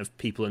 90% of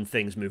people and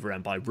things move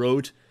around by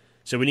road.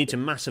 So we need to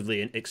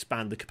massively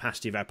expand the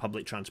capacity of our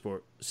public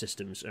transport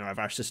systems, or of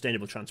our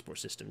sustainable transport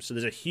systems. So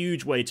there's a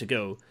huge way to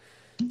go.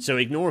 So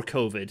ignore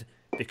COVID,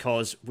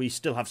 because we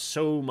still have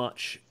so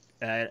much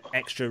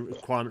extra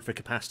requirement for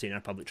capacity in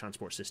our public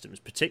transport systems,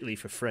 particularly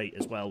for freight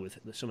as well, with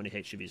so many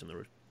HGVs on the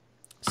road.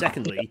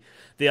 Secondly,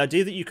 the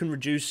idea that you can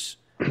reduce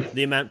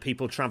the amount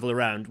people travel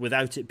around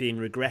without it being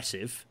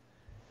regressive,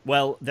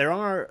 well, there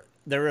are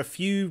a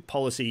few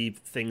policy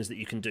things that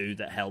you can do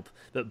that help,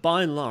 but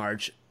by and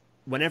large,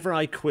 whenever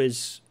I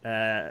quiz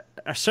a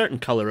certain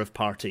colour of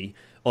party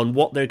on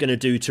what they're going to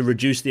do to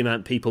reduce the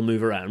amount people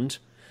move around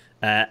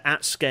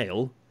at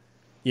scale,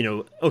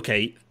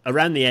 okay,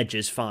 around the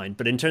edges, fine,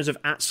 but in terms of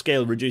at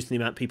scale reducing the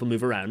amount people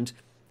move around,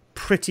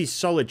 pretty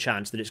solid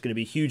chance that it's going to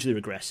be hugely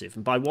regressive.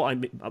 And by what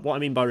I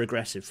mean by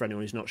regressive, for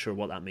anyone who's not sure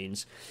what that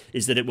means,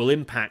 is that it will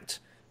impact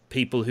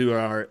people who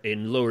are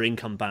in lower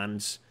income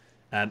bands,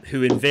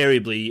 who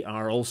invariably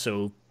are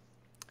also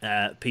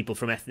people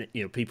from ethnic,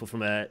 people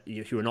from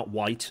who are not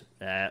white.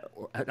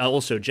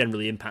 Also,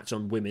 generally impacts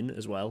on women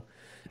as well.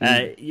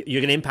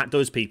 You're going to impact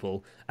those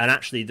people, and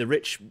actually, the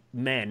rich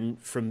men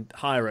from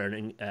higher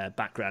earning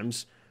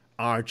backgrounds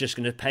are just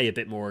going to pay a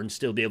bit more and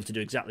still be able to do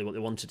exactly what they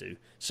want to do.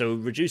 So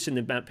reducing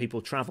the amount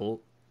people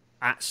travel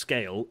at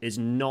scale is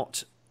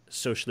not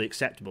socially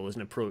acceptable as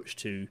an approach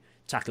to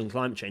tackling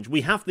climate change.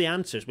 We have the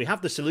answers. We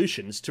have the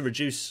solutions to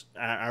reduce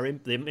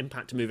the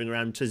impact of moving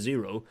around to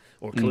zero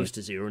or close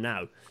to zero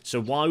now. So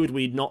why would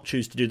we not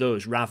choose to do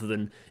those rather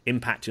than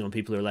impacting on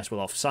people who are less well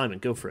off? Simon,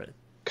 go for it.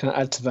 Can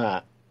I add to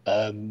that?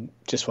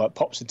 Just what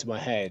pops into my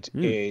head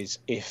is,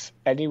 if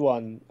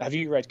anyone, have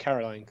you read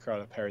Caroline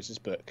Criado Perez's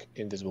book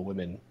Invisible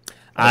Women?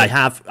 I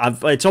have.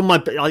 It's on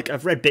my.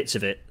 I've read bits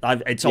of it.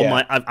 It's on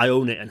my. I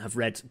own it and have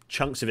read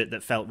chunks of it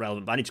that felt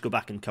relevant. But I need to go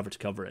back and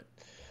cover it.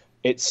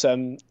 It's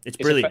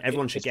brilliant.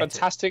 Everyone should get it. It's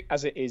fantastic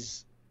as it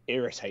is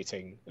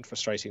irritating and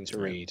frustrating to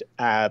read.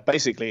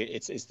 Basically,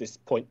 it's this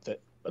point that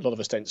a lot of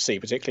us don't see,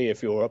 particularly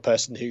if you're a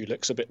person who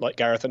looks a bit like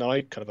Gareth and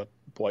I, kind of a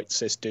white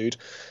cis dude,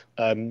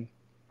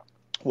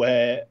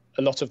 where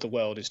a lot of the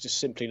world is just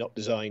simply not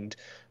designed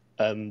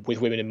with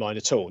women in mind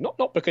at all.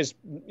 Not because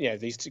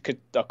these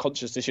are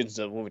conscious decisions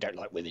of, well, we don't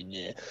like women.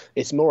 Yeah,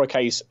 it's more a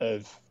case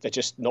of they're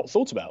just not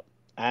thought about.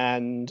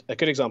 And a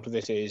good example of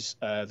this is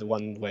the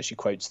one where she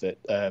quotes that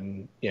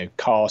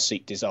car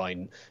seat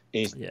design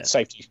is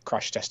safety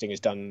crash testing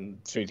is done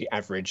through the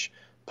average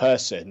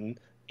person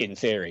in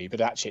theory,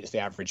 but actually it's the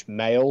average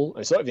male.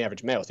 And it's not even the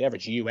average male; it's the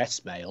average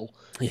US male,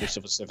 who's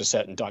of a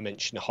certain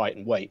dimension, height,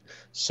 and weight.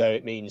 So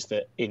it means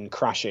that in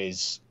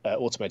crashes,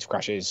 automotive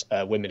crashes,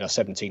 women are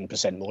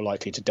 17% more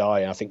likely to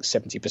die, and I think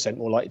 70%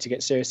 more likely to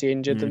get seriously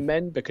injured than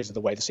men because of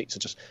the way the seats are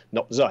just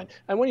not designed.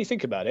 And when you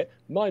think about it,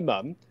 my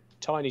mum,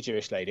 tiny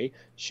Jewish lady,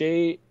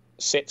 she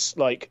sits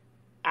like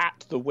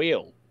at the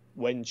wheel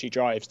when she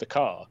drives the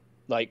car,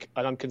 and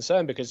I'm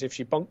concerned because if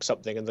she bonks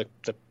something and the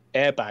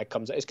airbag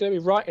comes out, it's going to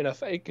be right in her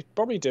face. It could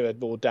probably do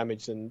more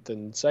damage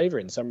than save her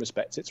in some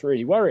respects. It's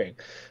really worrying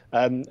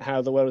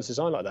how the world is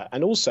designed like that.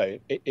 And also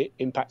it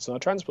impacts on our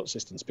transport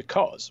systems,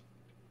 because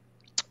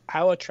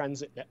our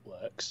transit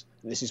networks,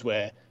 and this is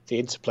where the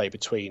interplay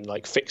between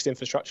fixed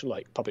infrastructure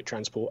like public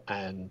transport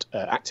and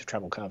active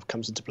travel kind of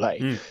comes into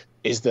play,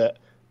 is that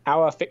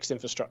our fixed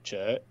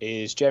infrastructure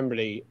is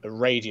generally a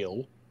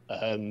radial,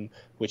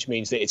 which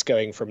means that it's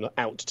going from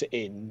out to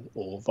in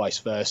or vice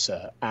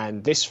versa.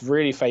 And this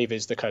really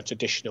favours the kind of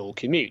traditional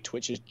commute,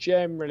 which is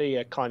generally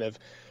a kind of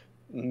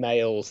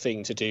male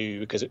thing to do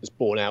because it was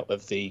born out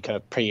of the kind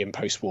of pre and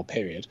post-war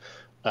period.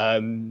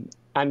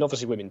 And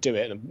obviously women do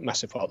it in a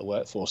massive part of the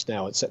workforce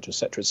now, et cetera, et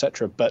cetera, et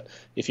cetera. But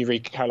if you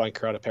read Caroline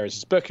Criado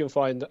Perez's book, you'll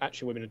find that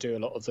actually women do a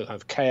lot of the kind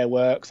of care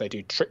work. They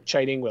do trip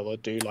chaining, where they'll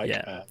do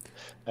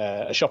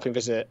a shopping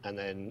visit and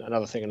then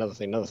another thing.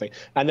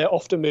 And they're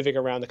often moving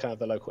around the kind of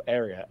the local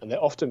area, and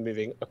they're often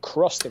moving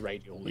across the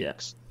radial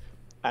links.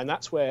 And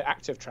that's where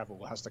active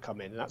travel has to come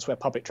in. And that's where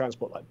public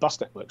transport like bus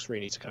networks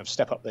really need to kind of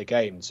step up their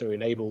game to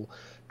enable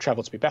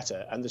travel to be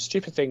better. And the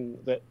stupid thing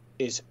that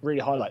really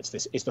highlights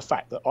this is the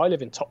fact that I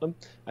live in Tottenham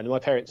and my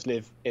parents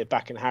live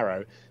back in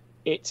Harrow.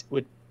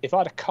 If I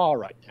had a car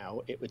right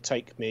now, it would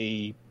take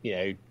me,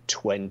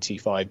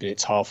 25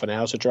 minutes, half an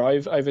hour to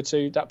drive over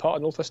to that part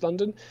of northwest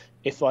London.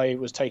 If I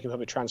was taking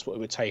public transport, it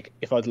would take,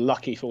 if I was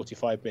lucky,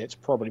 45 minutes,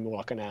 probably more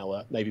like an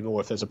hour, maybe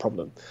more if there's a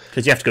problem.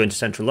 Because you have to go into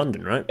central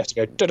London, right? You have to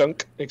go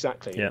dunk,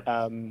 exactly. Yeah.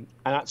 And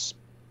that's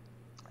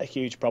a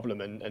huge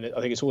problem. And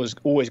I think it's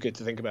always good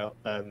to think about,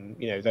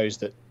 those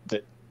that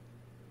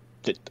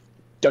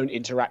don't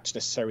interact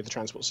necessarily with the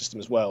transport system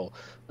as well.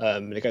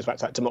 And it goes back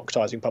to that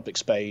democratising public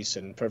space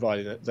and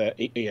providing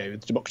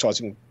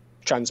democratising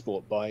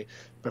transport by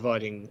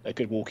providing a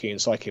good walking and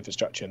cycling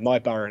infrastructure. My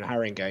borough in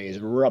Haringey is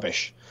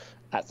rubbish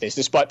at this,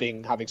 despite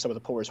having some of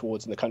the poorest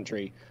wards in the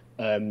country.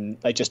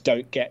 They just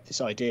don't get this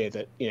idea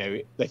that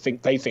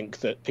they think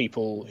that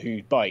people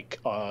who bike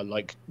are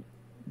like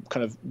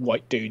kind of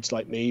white dudes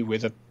like me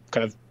with a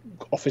kind of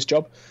office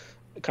job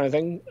kind of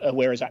thing,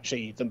 whereas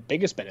actually the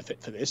biggest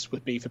benefit for this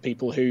would be for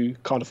people who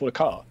can't afford a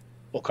car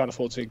or can't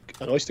afford an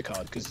Oyster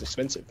card because it's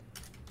expensive.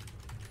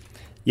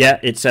 Yeah,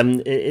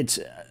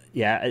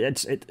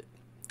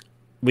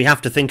 we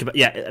have to think about,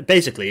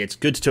 basically it's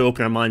good to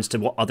open our minds to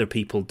what other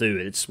people do.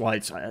 It's why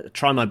I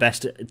try my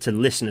best to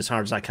listen as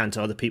hard as I can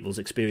to other people's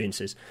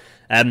experiences.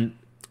 It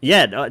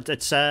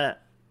is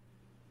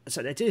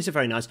a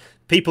very nice.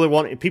 People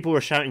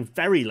were shouting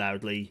very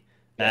loudly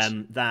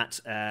that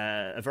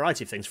a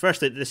variety of things.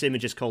 First, this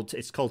image is called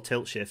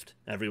tilt shift,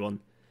 everyone.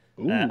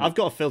 I've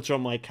got a filter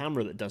on my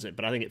camera that does it,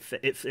 but I think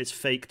it's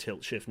fake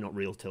tilt shift, not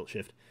real tilt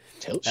shift.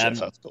 Tilt shift,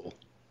 that's cool.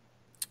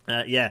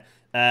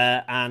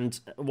 And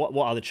what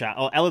other chat?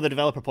 Oh, Ella the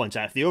developer points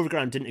out if the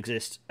overground didn't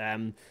exist,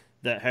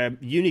 that her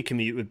uni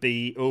commute would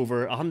be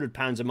over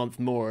 £100 a month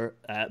more,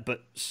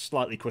 but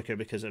slightly quicker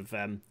because of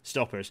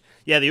stoppers.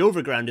 Yeah, the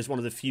overground is one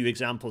of the few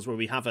examples where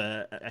we have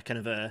a kind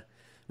of a,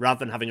 rather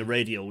than having a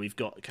radial, we've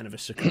got kind of a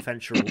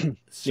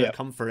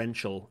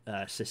circumferential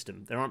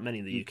system. There aren't many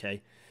in the UK.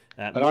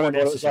 And I remember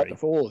what it was like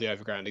before the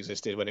overground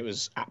existed, when it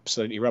was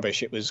absolutely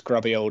rubbish. It was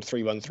grubby old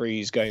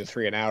 313s going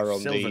 3 an hour on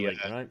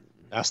Silverlink, right?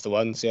 That's the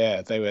ones.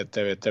 Yeah, they were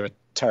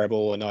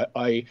terrible. And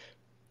I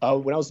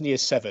when I was in year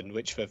 7,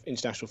 which for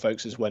international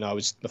folks is when I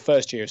was the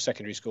first year of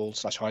secondary school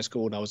 / high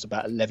school, and I was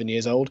about 11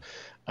 years old.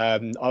 I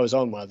was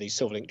on one of these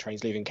Silverlink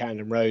trains leaving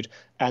Camden Road,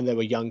 and there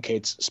were young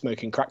kids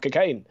smoking crack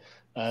cocaine.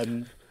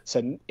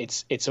 So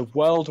it's a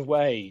world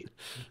away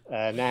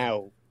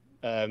now.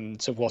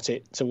 To what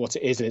it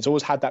is, and it's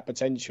always had that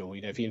potential.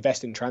 If you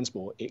invest in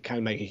transport, it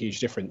can make a huge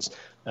difference,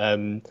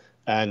 and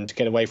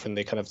get away from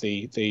the kind of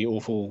the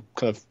awful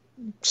kind of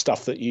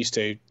stuff that used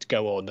to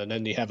go on. And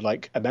then you have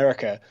like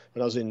America.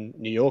 When I was in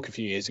New York a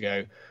few years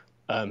ago,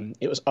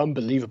 it was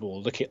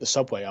unbelievable. Looking at the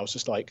subway, I was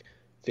just like,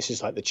 this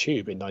is like the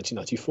tube in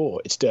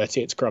 1994. It's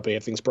dirty, it's grubby,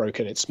 everything's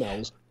broken, it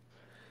smells.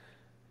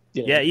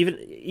 Yeah,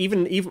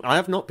 even I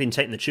have not been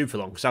taking the tube for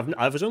long, because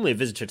I was only a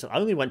visitor. I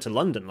only went to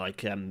London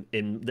like in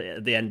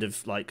the end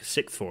of like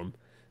sixth form,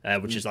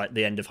 which is like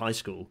the end of high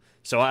school.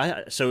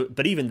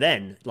 But even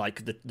then,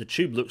 like the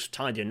tube looks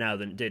tidier now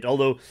than it did.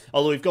 Although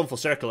we've gone full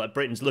circle, like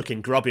Britain's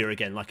looking grubbier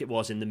again, like it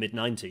was in the mid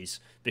 90s,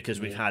 because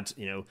we've had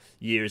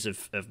years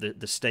of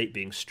the state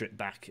being stripped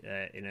back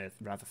in a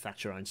rather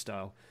Thatcherine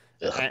style.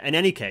 In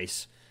any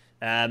case.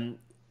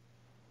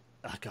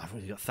 Oh God, I've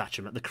really got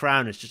Thatcher. The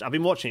Crown is just. I've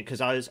been watching it because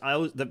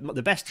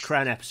the best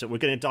Crown episode. We're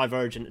going to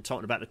diverge into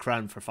talking about the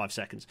Crown for 5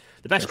 seconds.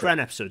 The best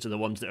Crown episodes are the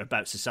ones that are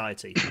about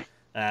society.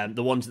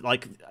 The ones that I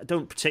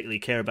don't particularly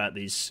care about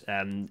these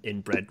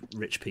inbred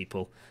rich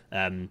people.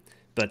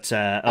 But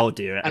oh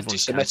dear,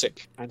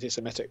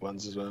 anti-Semitic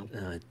ones as well.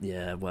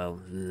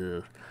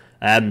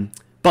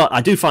 But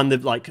I do find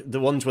that the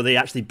ones where they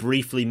actually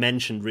briefly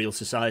mentioned real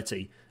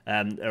society.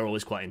 Are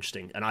always quite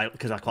interesting, and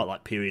because I quite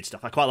like period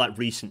stuff. I quite like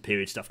recent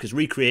period stuff, because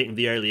recreating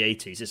the early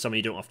 80s is something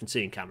you don't often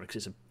see in camera,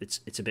 because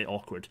it's a bit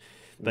awkward.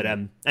 But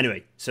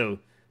anyway, so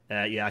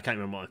I can't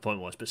remember what my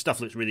point was, but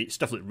stuff looked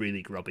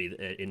really grubby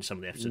in some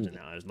of the episodes, and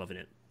I was loving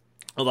it.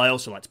 Although I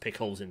also like to pick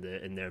holes in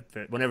their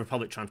whenever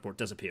public transport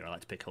does appear, I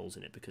like to pick holes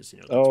in it, because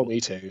me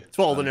too. It's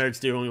what all the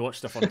nerds do when we watch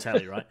stuff on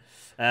telly, right?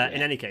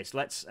 In any case,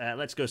 let's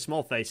go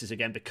small faces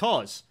again,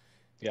 because.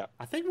 Yeah,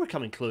 I think we're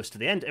coming close to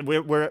the end, and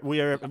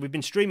we've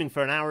been streaming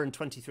for an hour and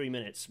 23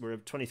 minutes. We're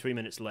 23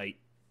 minutes late.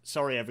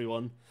 Sorry,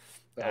 everyone.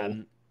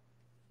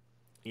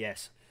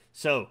 Yes.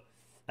 So,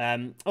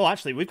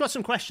 actually, we've got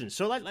some questions.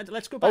 So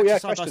let's go back to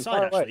side by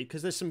side, actually,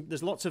 because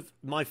there's lots of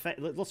my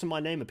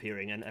name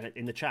appearing and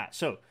in the chat.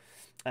 So,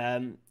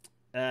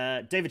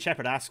 David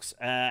Shepard asks,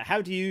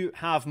 how do you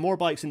have more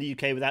bikes in the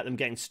UK without them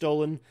getting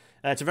stolen?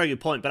 It's a very good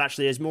point, but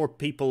actually as more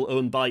people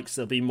own bikes,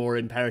 there'll be more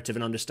imperative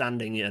and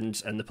understanding,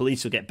 and the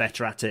police will get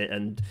better at it,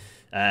 and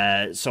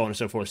so on and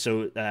so forth.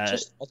 So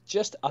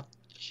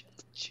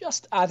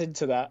just adding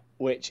to that,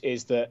 which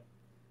is that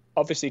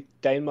obviously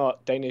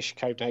Danish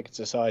Copenhagen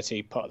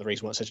society, part of the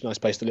reason why it's such a nice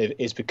place to live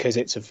is because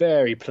it's a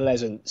very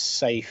pleasant,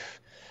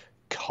 safe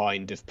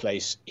kind of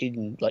place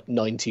in like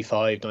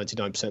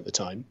 99% of the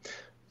time.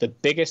 The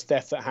biggest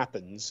theft that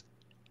happens,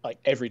 like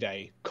every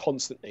day,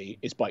 constantly,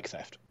 is bike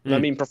theft. And I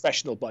mean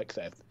professional bike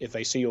theft. If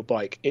they see your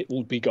bike, it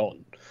will be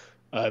gone.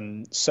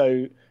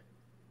 So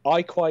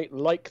I quite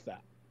like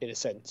that, in a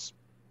sense.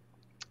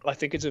 I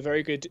think it's a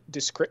very good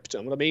descriptor.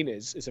 And what I mean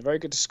is, it's a very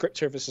good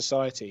descriptor of a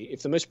society.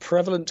 If the most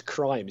prevalent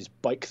crime is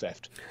bike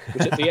theft,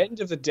 which at the end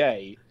of the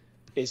day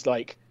is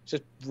like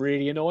just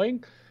really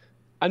annoying.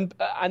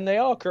 And they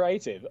are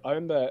creative. I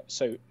remember,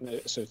 some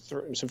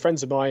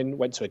friends of mine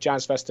went to a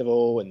jazz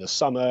festival in the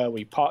summer.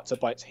 We parked the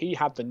bikes. He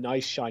had the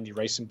nice shiny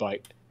racing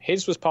bike.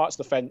 His was parked to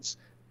the fence.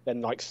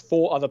 Then like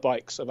 4 other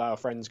bikes of our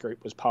friends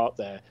group was parked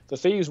there. The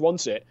thieves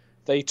wanted it.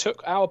 They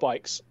took our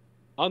bikes,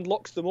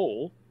 unlocked them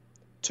all,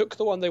 took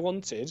the one they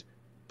wanted,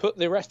 put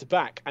the rest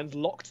back, and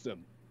locked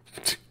them.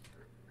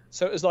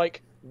 So it was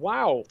like,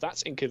 wow,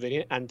 that's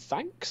inconvenient. And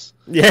thanks.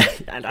 Yeah,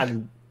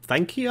 and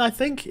thank you, I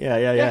think.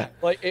 Yeah.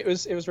 Like it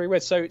was really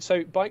weird. So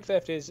bike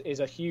theft is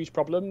a huge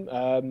problem.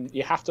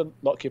 You have to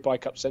lock your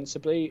bike up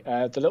sensibly.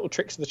 The little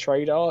tricks of the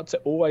trade are to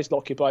always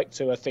lock your bike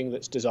to a thing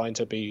that's designed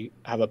to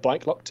have a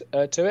bike locked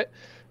to it.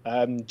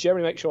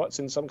 Generally make sure it's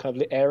in some kind of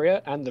lit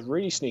area. And the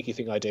really sneaky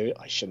thing I do,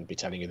 I shouldn't be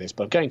telling you this,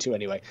 but I'm going to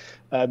anyway,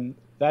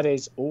 that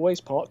is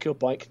always park your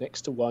bike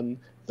next to one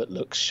that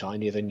looks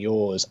shinier than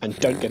yours and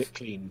don't get it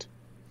cleaned.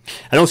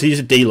 And also use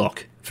a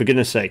D-lock, for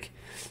goodness sake.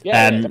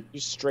 Yeah, don't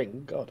use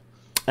string, God.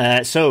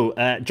 So,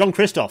 John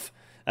Christoph,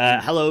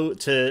 hello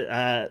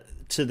to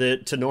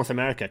North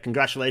America.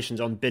 Congratulations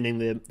on binning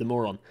the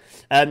moron.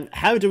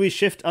 How do we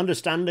shift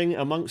understanding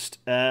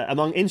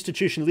among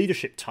institution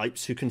leadership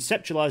types who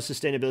conceptualize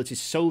sustainability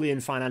solely in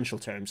financial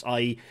terms,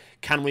 i.e.,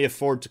 can we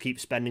afford to keep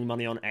spending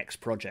money on X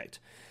project?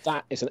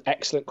 That is an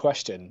excellent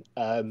question.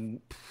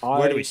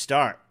 Where do we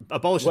start?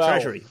 Abolish the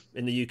Treasury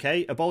in the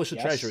UK. Abolish the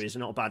Treasury is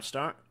not a bad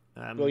start.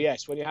 Well,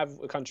 yes, when you have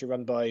a country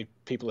run by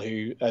people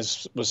who,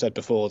 as was said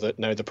before, that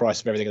know the price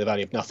of everything and the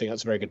value of nothing,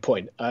 that's a very good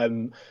point.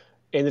 In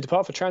the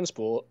Department for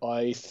Transport,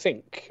 I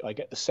think I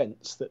get the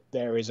sense that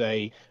there is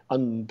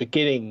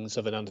beginnings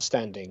of an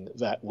understanding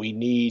that we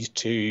need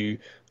to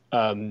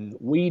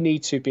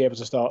be able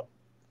to start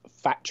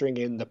factoring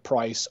in the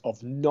price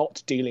of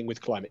not dealing with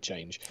climate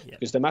change. Yeah.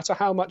 Because no matter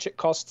how much it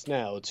costs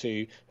now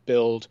to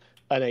build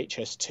an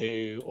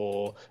HS2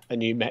 or a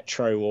new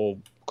metro or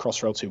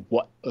Crossrail to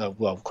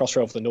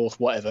Crossrail for the North,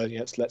 whatever.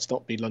 Let's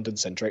not be London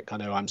centric. I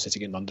know I'm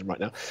sitting in London right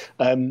now.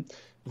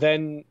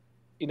 Then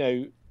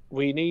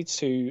we need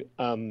to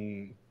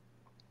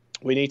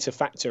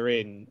factor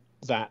in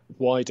that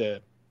wider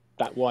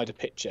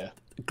picture.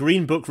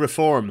 Green Book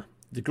reform.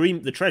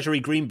 The Treasury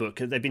Green Book.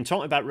 They've been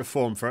talking about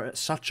reform for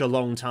such a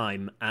long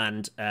time,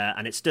 and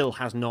it still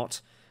has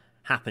not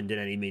happened in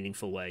any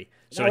meaningful way.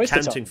 So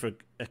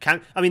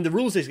the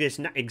rules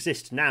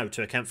exist now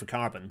to account for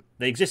carbon.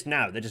 They exist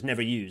now. They're just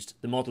never used.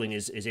 The modelling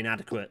is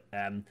inadequate.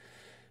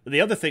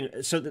 The other thing,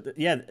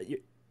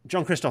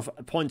 John Christoph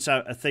points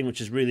out a thing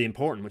which is really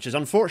important, which is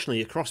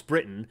unfortunately across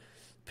Britain,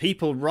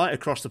 people right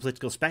across the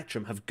political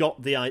spectrum have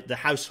got the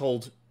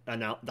household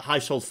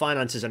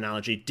finances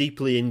analogy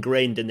deeply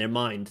ingrained in their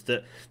mind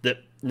that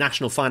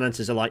national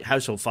finances are like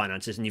household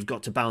finances and you've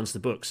got to balance the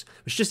books,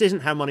 which just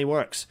isn't how money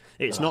works.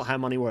 It's not how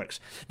money works.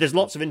 There's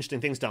lots of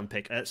interesting things to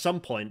unpick. At some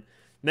point,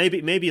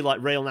 maybe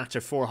like Rail Natter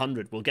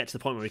 400, we'll get to the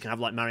point where we can have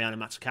like Mariana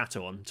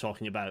Mazzucato on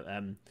talking about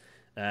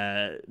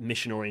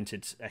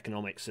mission-oriented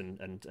economics and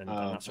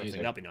that sort of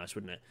thing. That'd be nice,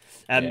 wouldn't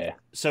it?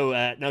 So,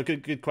 now,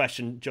 good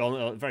question,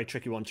 John. A very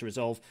tricky one to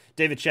resolve.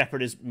 David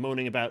Shepherd is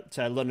moaning about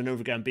London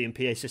Overground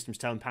BMPA systems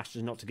telling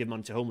passengers not to give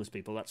money to homeless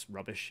people. That's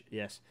rubbish,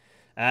 yes.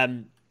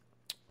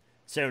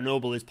 Sarah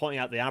Noble is pointing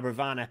out the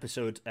Abervan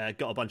episode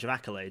got a bunch of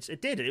accolades. It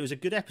did. It was a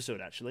good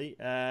episode, actually.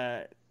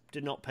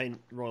 Did not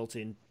paint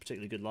royalty in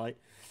particularly good light.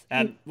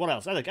 What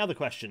else? Other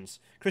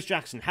questions. Chris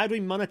Jackson, how do we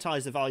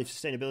monetize the value of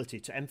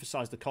sustainability to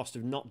emphasize the cost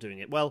of not doing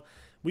it? Well,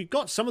 we've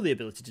got some of the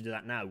ability to do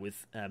that now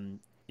with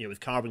with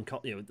carbon,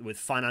 with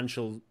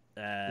financial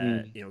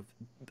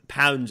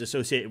pounds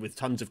associated with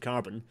tons of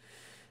carbon.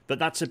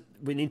 But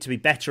we need to be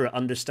better at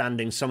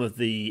understanding some of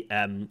the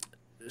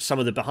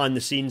behind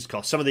the scenes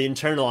costs, some of the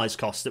internalized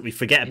costs that we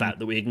forget about,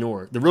 that we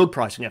ignore. The road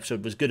pricing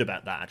episode was good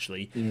about that,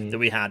 actually, that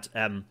we had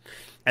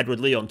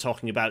Edward Leon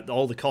talking about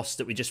all the costs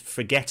that we just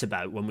forget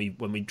about when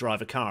we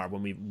drive a car,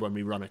 when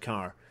we run a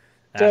car.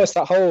 Yes,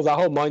 that whole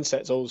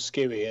mindset's all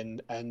skewy,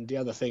 and the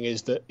other thing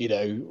is that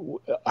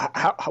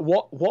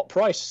what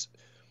price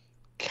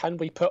can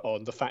we put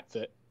on the fact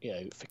that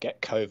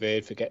forget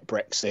COVID, forget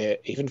Brexit,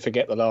 even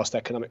forget the last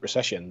economic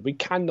recession, we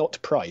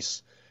cannot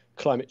price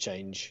climate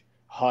change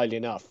highly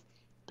enough.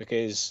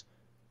 Because,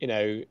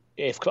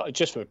 if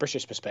just from a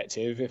British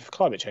perspective, if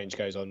climate change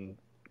goes on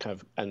kind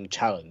of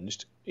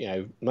unchallenged,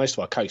 most of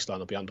our coastline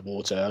will be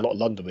underwater, a lot of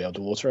London will be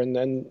underwater, and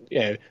then,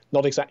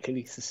 not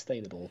exactly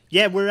sustainable.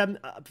 Yeah, we're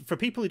for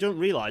people who don't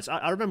realise,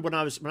 I remember when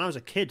I was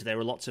a kid, there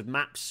were lots of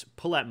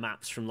pull-out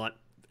maps from like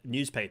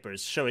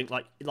newspapers showing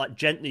like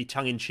gently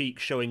tongue-in-cheek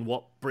showing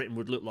what Britain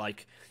would look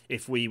like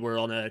if we were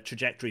on a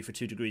trajectory for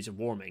 2 degrees of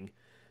warming.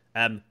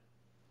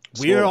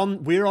 We're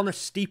on a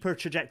steeper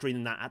trajectory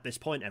than that at this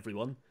point,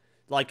 everyone.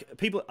 Like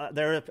people,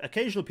 there are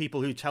occasional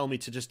people who tell me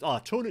to just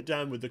tone it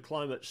down with the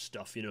climate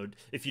stuff.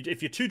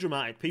 If you're too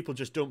dramatic, people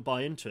just don't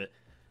buy into it.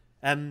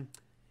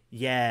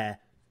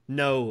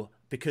 No,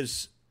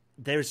 because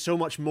there's so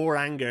much more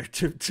anger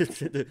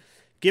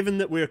given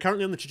that we're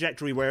currently on the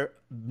trajectory where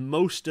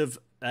most of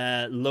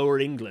Lower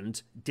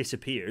England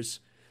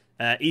disappears,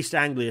 East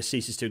Anglia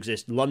ceases to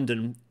exist,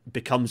 London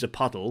becomes a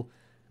puddle.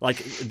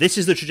 Like, this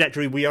is the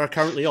trajectory we are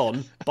currently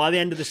on. By the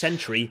end of the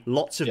century,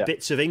 lots of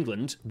bits of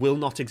England will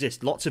not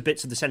exist. Lots of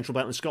bits of the central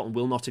belt in Scotland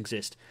will not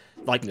exist.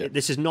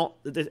 This is not...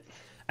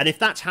 And if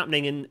that's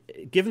happening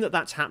given that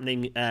that's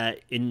happening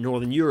in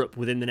Northern Europe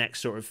within the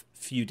next sort of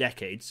few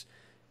decades,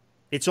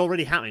 it's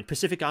already happening.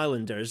 Pacific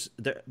Islanders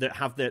that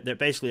have they're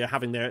basically are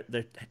having their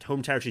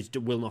home territories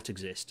will not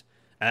exist.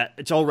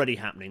 It's already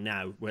happening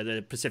now, where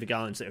the Pacific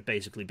Islands that are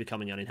basically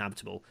becoming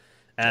uninhabitable.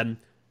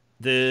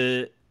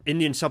 The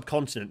Indian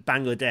subcontinent,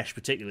 Bangladesh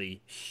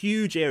particularly,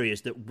 huge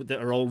areas that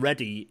are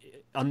already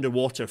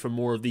underwater for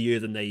more of the year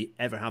than they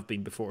ever have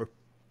been before.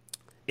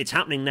 It's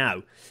happening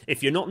now.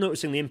 If you're not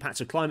noticing the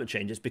impacts of climate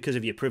change, it's because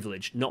of your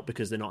privilege, not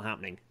because they're not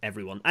happening.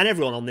 Everyone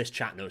on this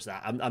chat knows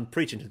that. I'm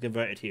preaching to the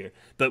converted here,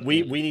 but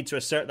we need to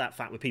assert that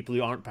fact with people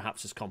who aren't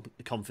perhaps as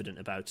confident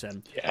about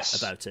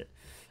it.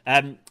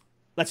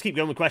 Let's keep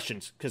going with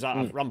questions because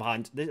I've run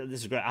behind.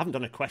 This is great. I haven't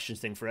done a questions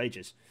thing for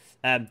ages.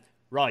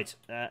 Right.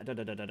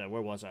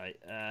 Where was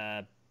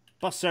I?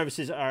 Bus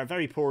services are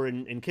very poor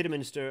in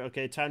Kidderminster.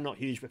 Okay, town not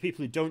huge, but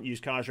people who don't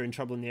use cars are in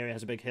trouble in the area.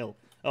 Has a big hill.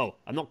 Oh,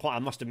 I'm not quite. I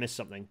must have missed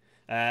something.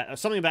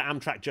 Something about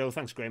Amtrak Joe.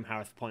 Thanks, Graham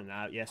Harris, for pointing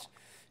that out. Yes,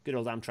 good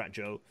old Amtrak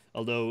Joe.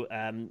 Although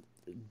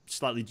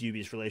slightly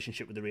dubious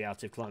relationship with the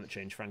reality of climate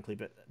change, frankly,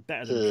 but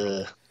better than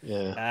Trump.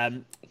 Yeah.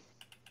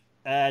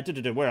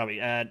 Where are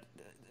we?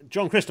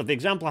 John Christoph, the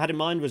example I had in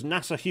mind was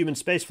NASA human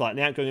spaceflight in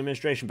the outgoing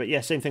administration. But yeah,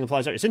 same thing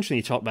applies out. It's interesting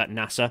you talk about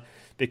NASA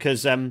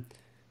because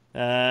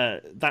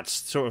that's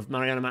sort of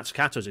Mariana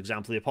Mazzucato's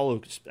example. The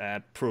Apollo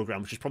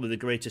program, which is probably the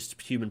greatest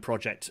human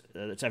project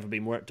that's ever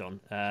been worked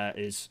on,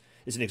 is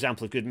an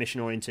example of good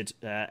mission-oriented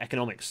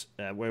economics,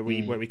 where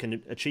we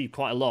can achieve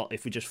quite a lot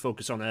if we just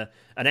focus on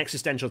an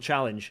existential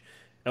challenge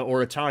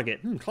or a target.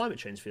 Climate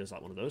change feels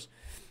like one of those.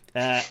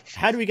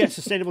 How do we get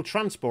sustainable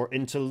transport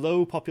into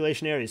low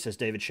population areas, says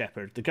David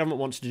Shepherd. The government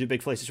wants to do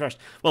big places first.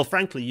 Well,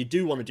 frankly, you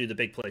do want to do the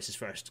big places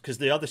first because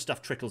the other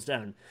stuff trickles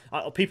down.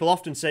 People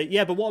often say,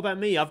 yeah, but what about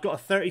me? I've got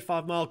a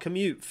 35-mile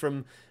commute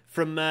from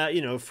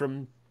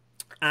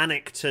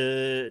Alnwick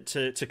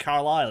to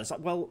Carlisle. It's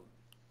like, well,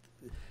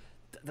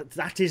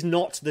 that is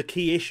not the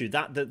key issue.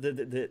 That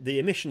the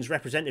emissions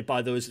represented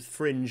by those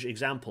fringe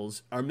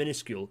examples are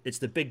minuscule. It's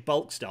the big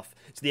bulk stuff.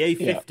 It's the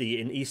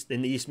A50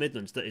 in the East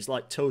Midlands that is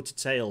like nose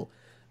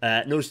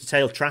to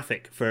tail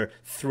traffic for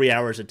 3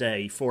 hours a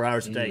day, 4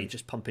 hours a day,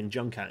 just pumping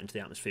junk out into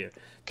the atmosphere.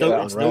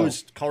 It's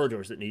those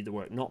corridors that need the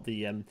work, not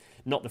the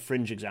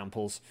fringe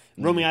examples.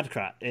 Romy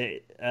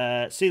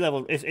Adkrat, sea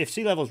level. If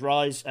sea levels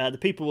rise, the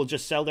people will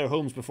just sell their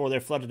homes before they're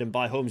flooded and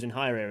buy homes in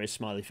higher areas.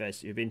 Smiley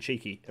face. You're being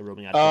cheeky,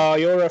 Romy Adkrat. Oh,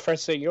 you're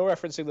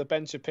referencing the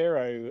Ben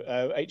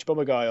Shapiro H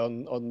Bomber guy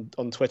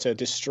on Twitter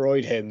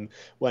destroyed him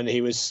when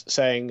he was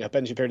saying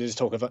Ben Shapiro did his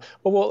talk of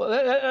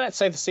let's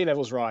say the sea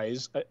levels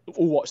rise.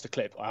 All watch the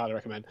clip. I highly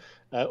recommend.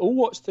 All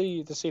watch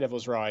the sea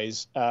levels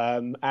rise,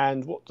 and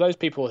those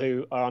people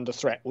who are under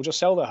threat will just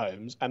sell their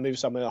homes and move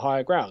somewhere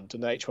higher ground.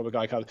 And the H Bomber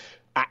guy kind of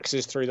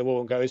axes through the wall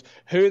and goes,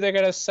 "Who are they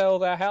going to sell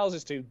their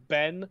houses to?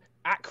 Ben,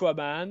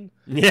 Aquaman."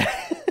 Yeah.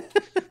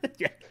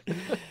 Yeah.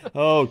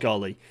 Oh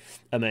golly,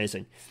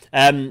 amazing.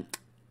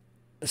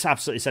 It's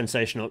absolutely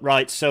sensational.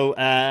 Right, so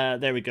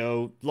there we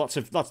go. Lots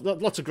of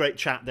great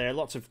chat there.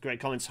 Lots of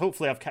great comments.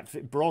 Hopefully, I've kept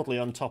it broadly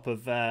on top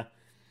of.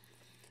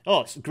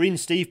 Green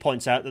Steve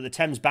points out that the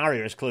Thames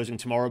Barrier is closing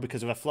tomorrow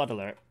because of a flood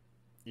alert.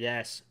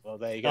 Yes. Well,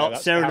 there you go.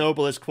 Sarah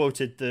Noble has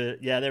quoted the.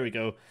 Yeah, there we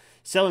go.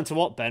 Selling to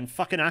what, Ben?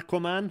 Fucking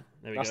Aquaman.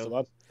 There we That's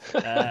go.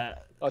 The one.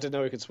 I didn't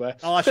know we could swear.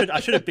 I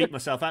should have beat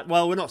myself out.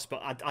 Well, we're not.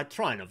 I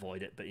try and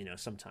avoid it, but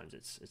sometimes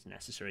it's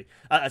necessary.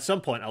 At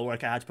some point, I'll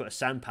work out how to put a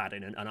sound pad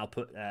in, and I'll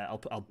be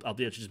able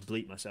to just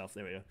bleep myself.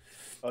 There we go.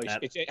 Oh,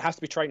 it has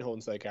to be train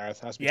horns though, Gareth.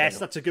 It has to be yes,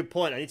 that's a good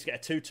point. I need to get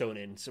a two-tone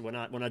in, so when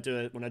I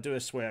do a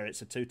swear,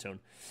 it's a two-tone.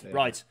 Yeah.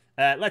 Right.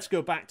 Let's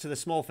go back to the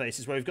small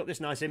faces where we've got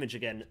this nice image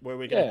again, where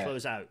we're going to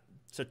close out.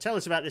 So tell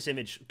us about this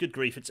image. Good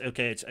grief! It's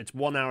okay. It's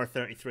 1 hour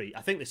 33.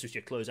 I think this was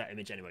your closeout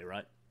image anyway,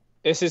 right?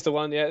 This is the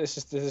one, yeah. This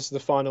is the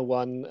final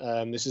one.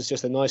 This is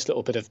just a nice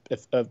little bit of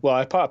well,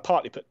 I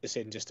partly put this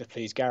in just to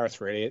please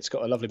Gareth. Really, it's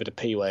got a lovely bit of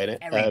P-way in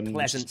it. Very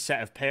pleasant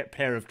set of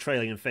pair of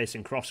trailing and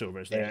facing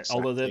crossovers there. Yeah,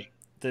 exactly.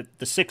 Although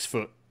the 6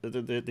 foot,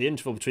 the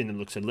interval between them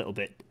looks a little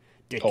bit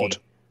dicky. Odd.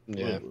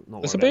 Yeah,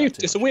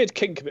 it's a weird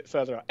kink a bit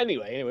further out.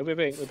 Anyway, we're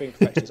being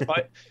perfectionists.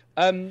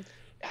 I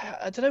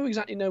don't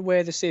exactly know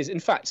where this is.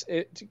 In fact,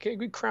 can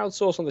we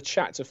crowdsource on the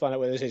chat to find out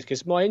where this is?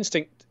 Because my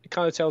instinct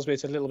kind of tells me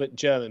it's a little bit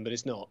German, but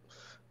it's not.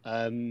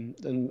 And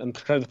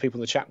other people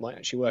in the chat might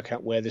actually work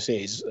out where this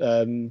is.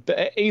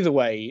 But either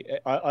way,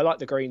 I like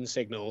the green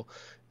signal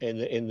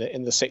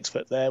in the 6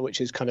 foot there,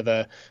 which is kind of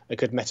a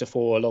good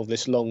metaphor along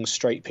this long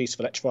straight piece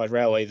of electrified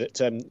railway.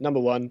 That number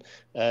one,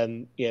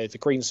 the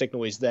green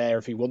signal is there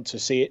if you want to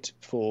see it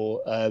for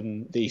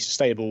the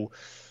sustainable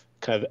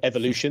kind of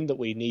evolution that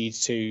we need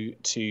to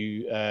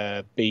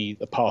be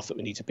the path that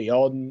we need to be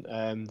on.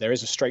 There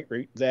is a straight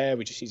route there.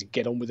 We just need to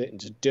get on with it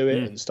and just do it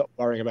and stop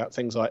worrying about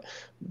things like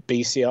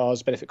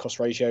BCRs, benefit cost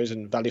ratios,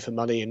 and value for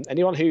money. And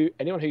anyone who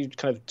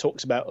kind of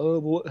talks about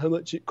how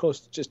much it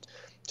costs, just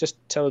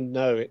tell them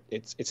no.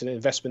 It's an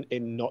investment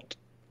in not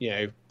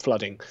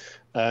flooding,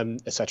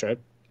 etc.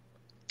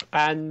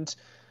 And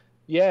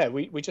yeah,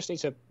 we just need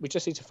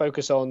to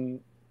focus on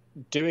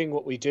doing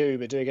what we do,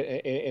 but doing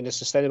it in a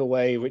sustainable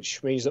way,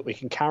 which means that we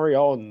can carry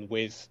on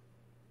with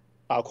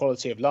our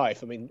quality of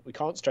life. I mean, we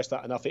can't stress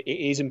that enough. It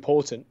is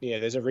important.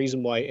 There's a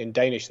reason why in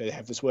Danish they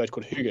have this word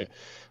called hygge,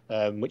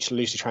 which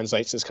loosely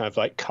translates as kind of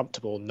like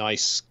comfortable,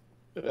 nice,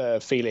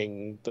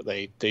 feeling that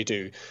they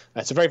do.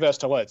 It's a very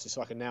versatile word. It's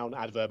like a noun,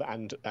 adverb,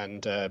 and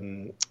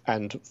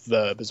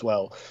verb as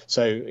well.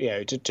 So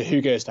to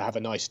who goes to have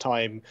a nice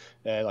time,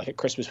 like at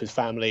Christmas with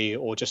family,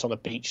 or just on a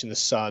beach in the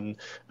sun,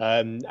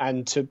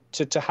 and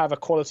to have a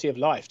quality of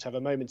life, to have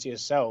a moment to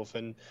yourself,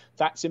 and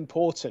that's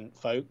important,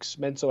 folks.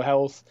 Mental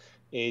health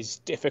is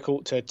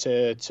difficult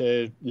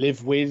to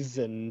live with,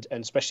 and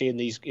especially in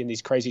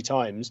these crazy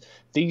times,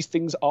 these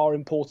things are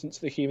important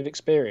to the human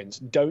experience.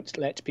 Don't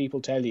let people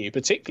tell you,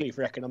 particularly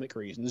for economic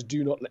reasons,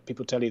 do not let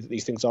people tell you that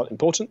these things aren't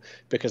important,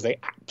 because they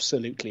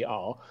absolutely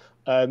are.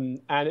 And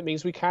it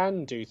means we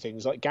can do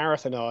things like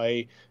Gareth and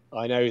I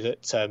know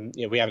that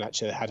we haven't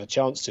actually had a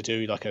chance to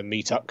do like a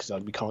meetup because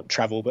we can't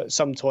travel, but at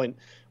some point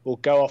we'll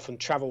go off and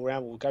travel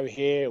around. We'll go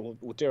here.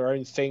 We'll do our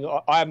own thing.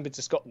 I haven't been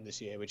to Scotland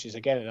this year, which is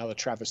again another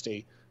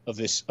travesty of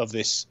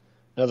this.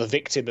 Another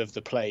victim of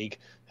the plague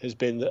has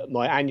been that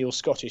my annual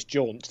Scottish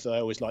jaunt that I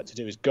always like to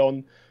do is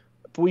gone.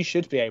 But we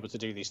should be able to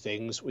do these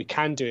things. We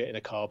can do it in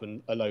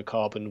a low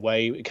carbon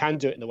way. We can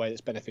do it in a way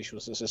that's beneficial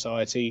to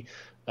society.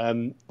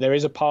 There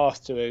is a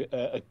path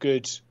to a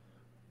good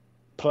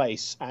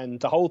place, and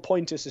the whole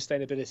point of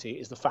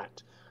sustainability is the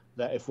fact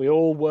that if we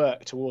all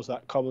work towards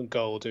that common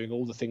goal, doing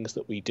all the things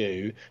that we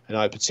do, and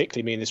I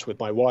particularly mean this with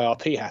my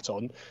YRP hat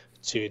on,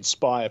 to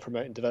inspire,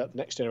 promote and develop the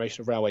next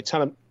generation of railway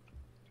talent,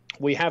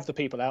 we have the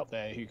people out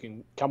there who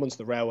can come onto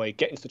the railway,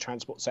 get into the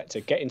transport sector,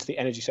 get into the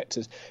energy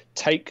sectors,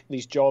 take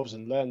these jobs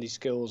and learn these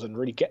skills and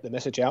really get the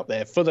message out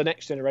there for the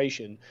next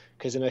generation.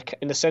 Because in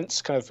a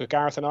sense, kind of for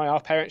Gareth and I,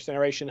 our parents'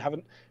 generation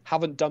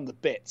haven't done the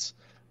bits,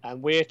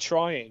 and we're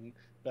trying.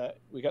 But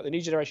we got the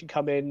new generation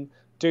come in,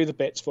 do the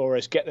bits for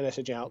us, get the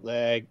message out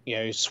there,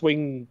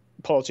 swing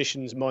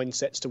politicians'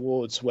 mindsets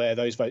towards where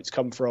those votes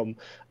come from,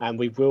 and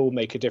we will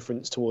make a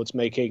difference towards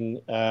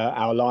making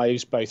our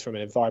lives, both from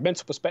an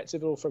environmental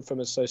perspective or from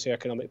a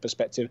socioeconomic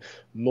perspective,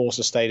 more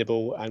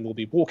sustainable. And we'll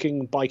be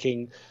walking,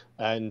 biking,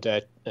 and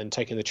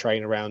taking the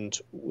train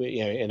around,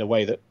 in a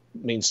way that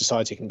means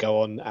society can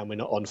go on, and we're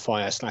not on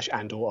fire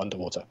 /and/or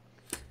underwater.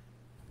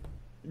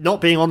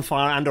 Not being on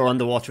fire and or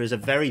underwater is a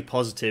very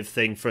positive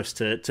thing for us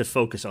to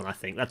focus on. I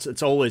think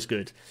it's always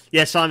good.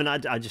 Yeah, Simon,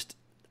 I just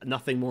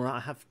nothing more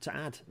I have to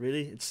add.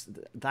 Really, it's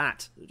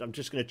that I'm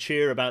just going to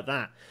cheer about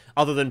that.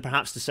 Other than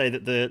perhaps to say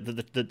that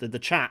the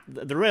chat,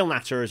 the rail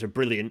natters are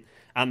brilliant,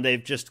 and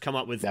they've just come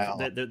up with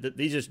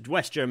these are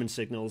West German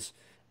signals.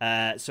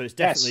 So it's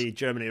definitely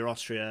Germany or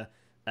Austria.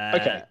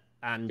 Okay.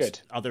 And good.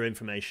 Other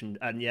information,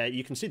 and yeah,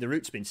 you can see the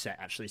route's been set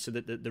actually, so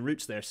that the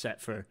route's there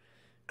set for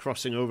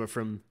crossing over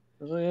from.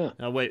 Oh yeah.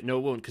 Oh wait, no,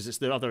 it won't, because it's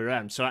the other way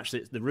around. So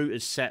actually, the route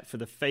is set for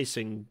the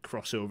facing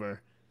crossover,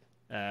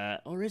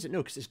 or is it? No,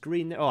 because it's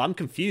green there. Oh, I'm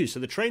confused. So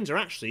the trains are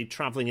actually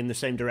travelling in the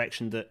same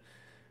direction that,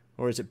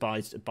 or is it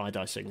by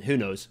signal? Who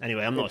knows?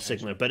 Anyway, I'm not a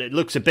signaller, but it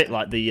looks a bit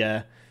like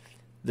the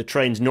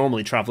trains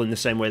normally travel in the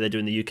same way they do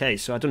in the UK.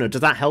 So I don't know. Does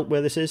that help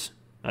where this is?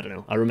 I don't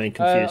know. I remain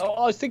confused.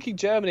 I was thinking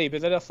Germany,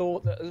 but then I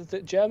thought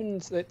that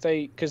Germans,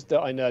 because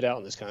I nerd out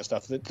on this kind of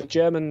stuff, the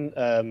German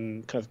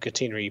kind of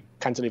catenary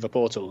cantilever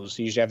portals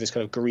usually have this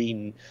kind of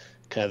green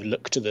kind of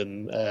look to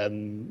them,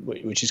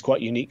 which is quite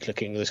unique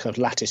looking, this kind of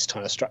lattice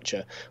kind of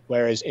structure.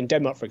 Whereas in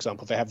Denmark, for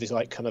example, they have this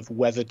like kind of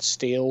weathered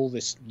steel,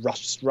 this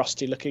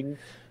rusty looking.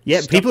 Yeah,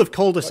 stuff. People have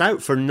called us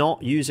out for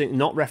not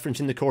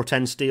referencing the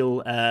Corten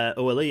steel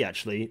OLE.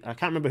 Actually, I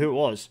can't remember who it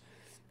was.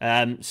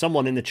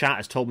 Someone in the chat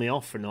has told me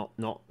off for not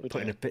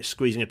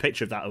squeezing a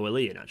picture of that OLE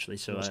in, actually.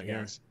 So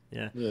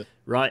yeah.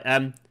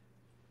 Right.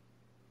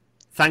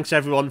 Thanks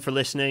everyone for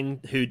listening.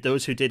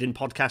 Those who did in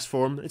podcast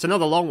form. It's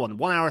another long one,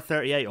 1 hour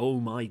 38. Oh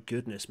my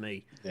goodness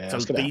me! Yeah,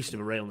 it's a beast of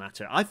a rail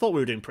natter. I thought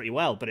we were doing pretty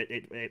well, but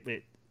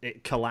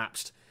it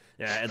collapsed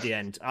at the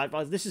end.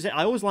 This is it.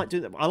 I always like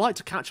doing that. I like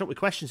to catch up with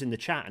questions in the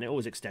chat, and it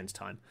always extends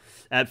time.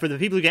 For the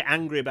people who get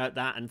angry about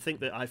that and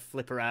think that I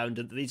flip around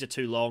and these are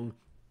too long.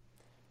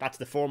 That's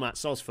the format,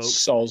 soz, folks.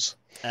 Soz.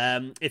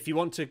 If you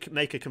want to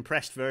make a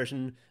compressed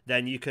version,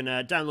 then you can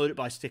download it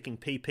by sticking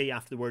PP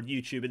after the word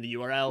YouTube in the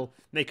URL.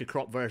 Make a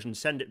crop version.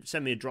 Send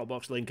me a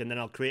Dropbox link, and then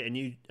I'll create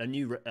a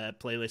new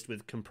playlist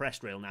with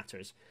compressed rail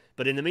natters.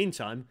 But in the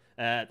meantime,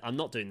 I'm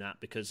not doing that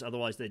because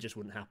otherwise they just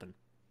wouldn't happen.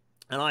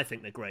 And I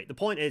think they're great. The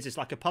point is, it's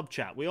like a pub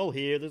chat. We all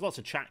hear. There's lots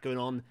of chat going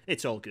on.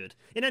 It's all good.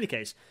 In any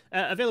case,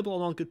 available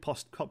on all good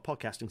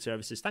podcasting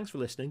services. Thanks for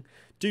listening.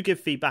 Do give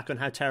feedback on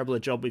how terrible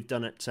a job we've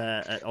done at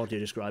audio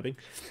describing.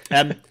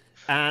 And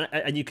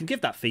you can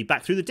give that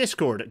feedback through the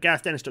Discord at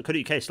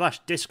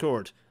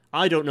garethdennis.co.uk/Discord.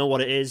 I don't know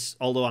what it is,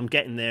 although I'm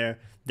getting there.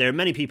 There are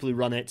many people who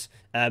run it.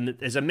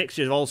 There's a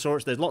mixture of all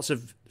sorts. There's lots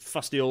of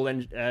fusty old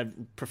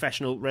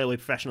railway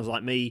professionals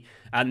like me,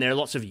 and there are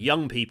lots of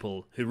young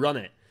people who run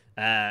it.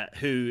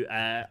 Who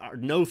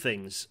know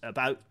things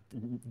about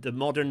the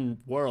modern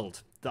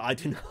world, that I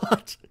do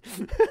not.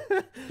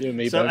 You and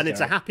me so, both, and it's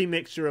a Gareth. happy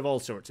mixture of all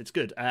sorts. It's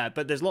good,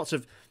 but there's lots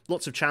of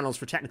channels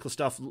for technical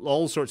stuff,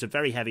 all sorts of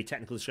very heavy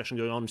technical discussion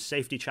going on.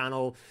 Safety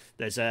channel,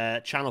 there's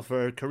a channel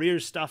for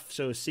careers stuff,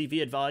 so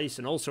CV advice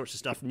and all sorts of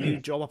stuff. New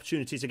job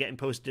opportunities are getting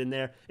posted in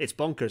there. It's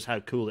bonkers how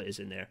cool it is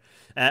in there.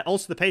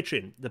 Also, the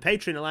Patreon. The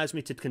Patreon allows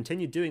me to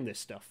continue doing this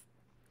stuff.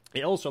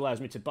 It also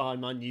allows me to buy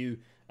my new.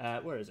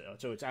 Where is it?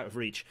 So it's out of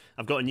reach.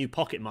 I've got a new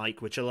pocket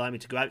mic, which will allow me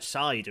to go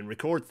outside and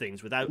record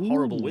things without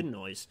horrible wind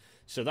noise.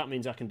 So that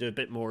means I can do a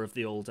bit more of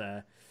the old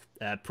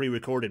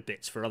pre-recorded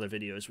bits for other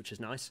videos, which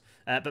is nice.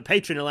 But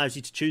Patreon allows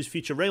you to choose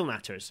future rail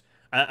matters,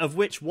 of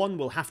which one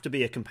will have to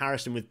be a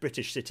comparison with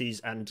British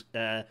cities and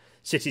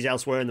cities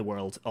elsewhere in the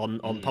world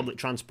on public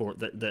transport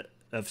that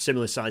of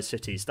similar sized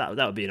cities. That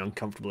would be an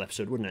uncomfortable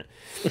episode, wouldn't it?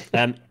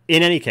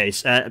 In any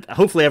case,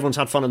 hopefully everyone's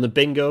had fun on the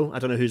bingo. I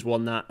don't know who's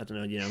won that. I don't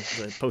know,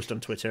 the post on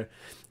Twitter.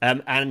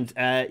 And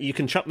you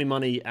can chuck me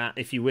money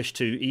if you wish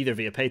to, either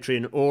via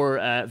Patreon or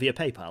via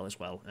PayPal as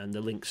well. And the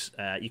links,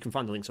 you can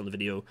find the links on the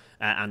video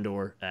and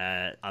or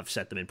I've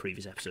said them in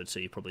previous episodes, so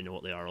you probably know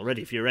what they are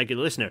already if you're a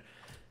regular listener.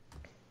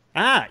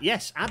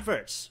 Yes,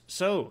 adverts.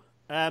 So,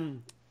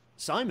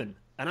 Simon,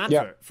 an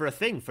advert for a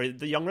thing for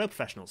the young rail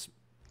professionals.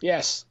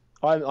 Yes,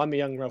 I'm a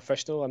young rail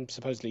professional. I'm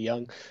supposedly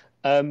young,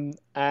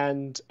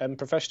 and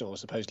professional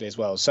supposedly as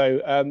well. So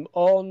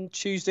on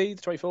Tuesday,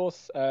 the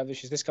 24th,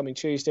 which is this coming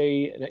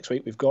Tuesday, next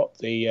week, we've got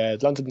the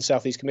London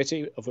South East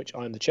Committee, of which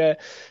I'm the chair,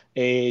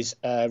 is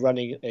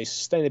running a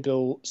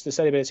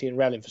sustainability and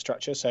rail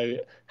infrastructure. So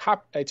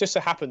it just so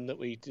happened that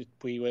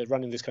we were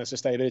running this kind of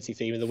sustainability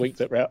theme in the week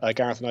that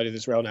Gareth and I did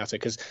this Rail Natter,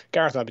 because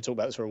Gareth and I have been talking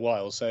about this for a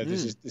while. So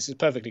this is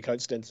perfectly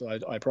coincidental,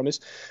 I promise.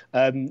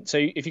 So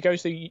if you go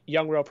to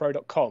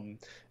youngrailpro.com,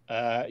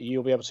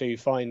 you'll be able to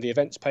find the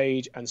events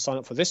page and sign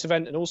up for this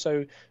event. And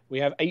also we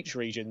have H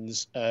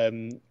regions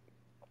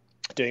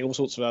doing all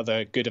sorts of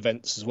other good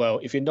events as well.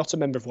 If you're not a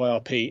member of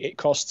YRP, it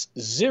costs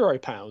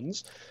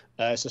 £0.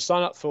 So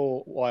sign up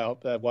for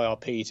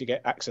YRP to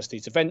get access to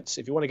these events.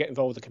 If you want to get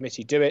involved with the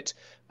committee, do it.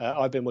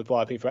 I've been with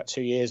YRP for about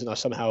 2 years and I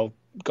somehow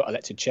got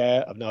elected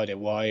chair. I've no idea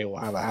why or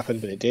how that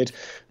happened, but it did.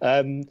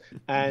 And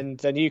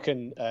then you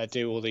can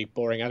do all the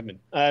boring admin.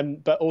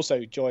 But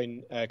also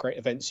join great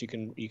events. You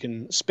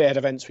can spearhead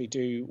events we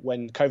do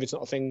when COVID's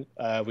not a thing.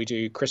 We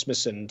do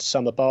Christmas and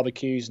summer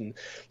barbecues and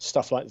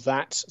stuff like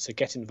that. So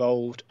get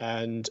involved.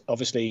 And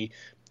obviously,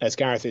 as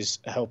Gareth is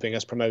helping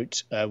us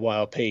promote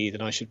YRP,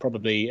 then I should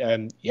probably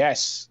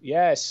yes,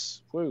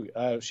 woo,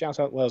 shout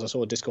out Wales. I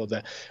saw a Discord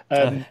there.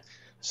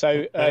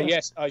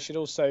 Yes, I should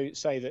also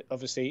say that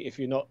obviously if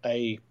you're not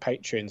a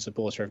Patreon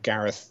supporter of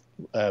Gareth,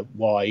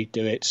 why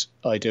do it?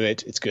 I do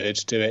it. It's good.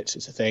 Do it.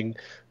 It's a thing.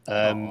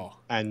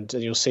 And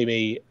you'll see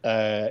me.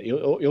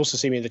 You'll also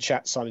see me in the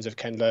chat, Simons of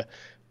Kendler,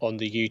 on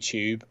the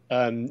YouTube.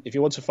 If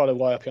you want to follow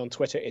YRP on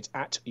Twitter, it's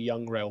at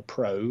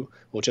YoungRailPro,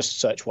 or just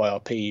search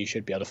YRP. You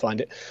should be able to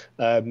find it.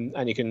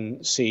 And you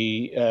can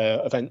see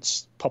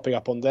events popping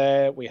up on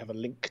there. We have a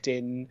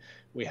LinkedIn.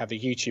 We have a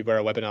YouTube where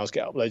our webinars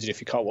get uploaded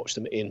if you can't watch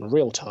them in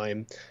real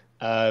time.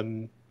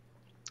 And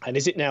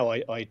is it now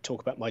I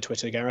talk about my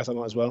Twitter, Gareth? I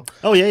might as well.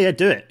 Oh, yeah,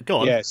 do it. Go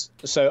on. Yes.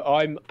 So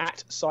I'm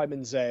at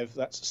Simon Zev.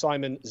 That's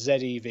Simon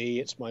Z-E-V.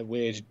 It's my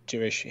weird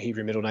Jewish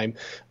Hebrew middle name.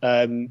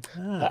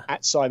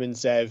 At Simon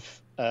Zev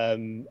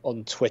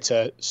on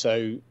Twitter.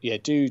 So, yeah,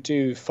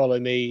 do follow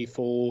me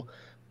for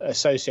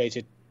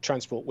associated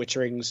transport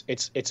witcherings.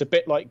 It's a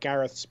bit like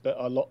Gareth's, but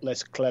a lot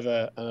less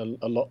clever and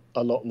a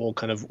lot more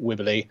kind of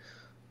wibbly,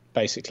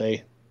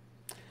 basically.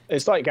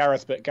 It's like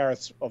Gareth, but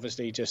Gareth's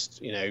obviously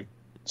just,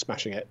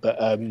 smashing it. But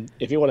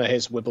if you want to hear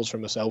some wibbles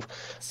from myself,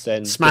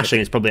 then smashing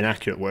is probably an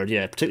accurate word.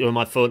 Yeah, particularly on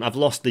my phone. I've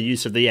lost the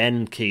use of the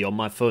N key on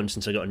my phone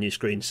since I got a new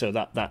screen, so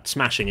that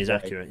smashing is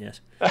accurate.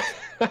 Yes.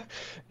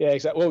 Yeah,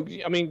 exactly. Well,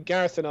 I mean,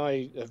 Gareth and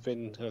I have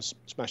been kind of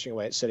smashing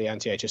away at silly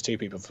anti-HS2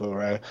 people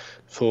for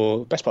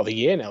the best part of a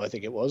year now, I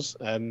think it was.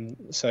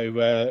 So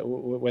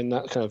when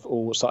that kind of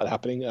all started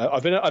happening,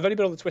 I've only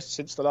been on the Twitter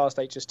since the last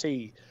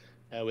HST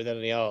with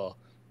LNER.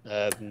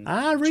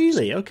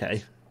 Really?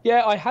 Okay.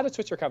 Yeah, I had a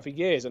Twitter account for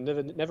years and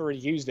never really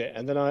used it.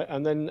 And then I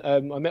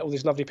met all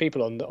these lovely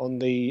people on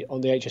the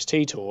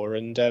HST tour,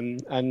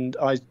 and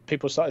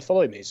people started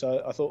following me.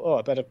 So I thought,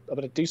 I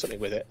better do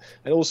something with it.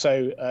 And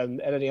also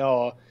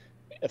LNER,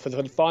 for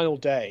the final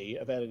day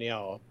of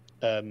LNER,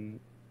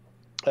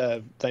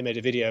 they made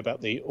a video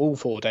about all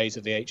 4 days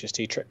of the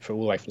HST trip for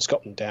all the way from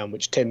Scotland down,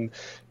 which Tim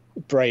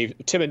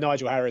and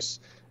Nigel Harris,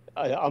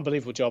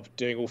 unbelievable job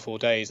doing all 4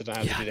 days. I don't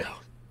know how they did it.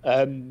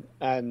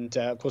 And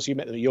of course you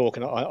met them at York,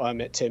 and I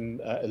met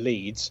Tim at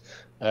Leeds,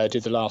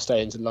 did the last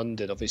day into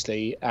London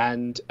obviously,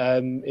 and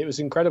it was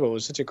incredible. It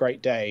was such a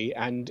great day,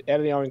 and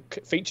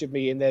LNR featured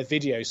me in their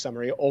video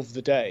summary of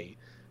the day,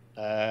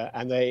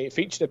 and they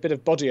featured a bit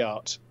of body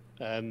art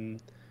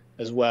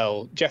as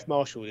well. Jeff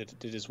Marshall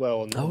did as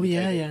well.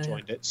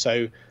 Joined it.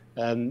 So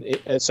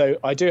so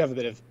I do have a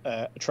bit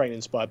of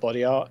train-inspired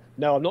body art.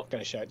 No, I'm not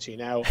going to show it to you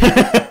now. Watch the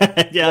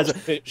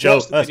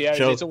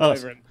videos, it's all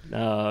over him.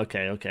 Oh,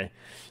 okay.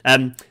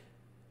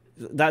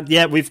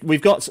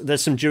 we've got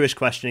there's some Jewish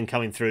questioning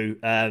coming through.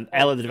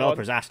 Ella, the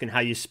developer, is asking how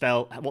you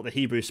spell what the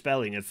Hebrew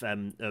spelling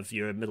of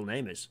your middle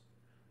name is.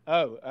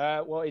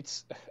 Well,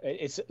 it's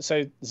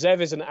so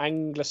Zev is an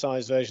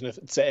anglicized version of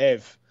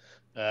Ze'ev.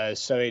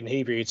 So in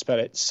Hebrew, you'd spell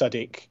it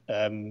Sadik,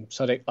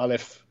 Sadik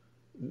Aleph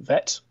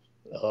Vet.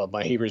 Oh,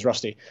 my Hebrew is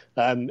rusty.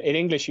 In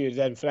English, you'd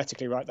then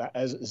phonetically write that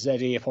as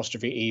Z-E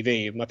apostrophe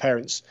E-V. My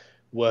parents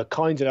were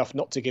kind enough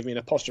not to give me an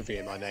apostrophe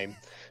in my name.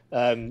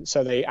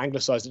 So they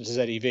anglicized it to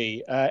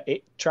Z-E-V.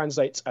 It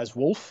translates as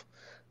wolf.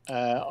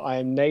 I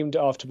am named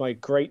after my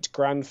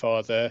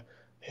great-grandfather,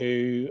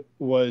 who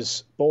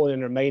was born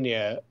in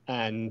Romania,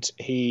 and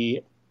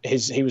he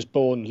was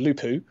born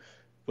Lupu,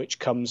 which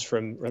comes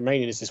from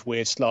Romanian is this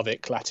weird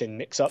Slavic Latin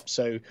mix-up.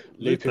 So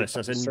Lupus,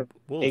 as in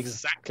wolf.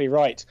 Exactly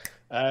right.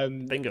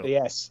 Bingo.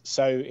 Yes.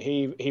 So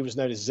he was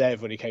known as Zev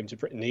when he came to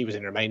Britain. He was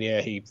in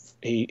Romania. He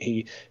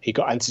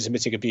got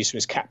anti-Semitic abuse from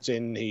his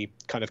captain. He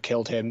kind of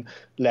killed him,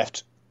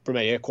 left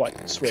Romania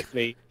quite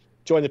swiftly,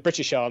 joined the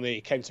British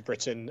Army, came to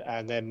Britain,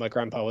 and then my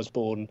grandpa was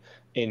born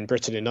in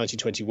Britain in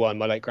 1921,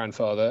 my late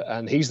grandfather,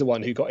 and he's the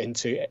one who got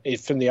into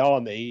from the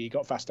army. He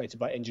got fascinated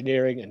by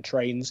engineering and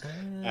trains.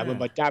 And when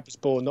my dad was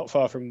born, not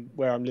far from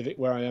where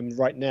I am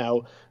right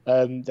now,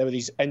 there were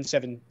these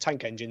N7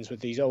 tank engines with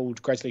these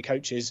old Gresley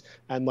coaches,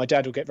 and my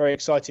dad would get very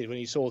excited when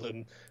he saw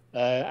them.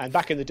 And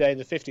back in the day, in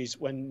the 50s,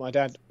 when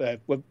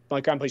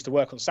my grandpa used to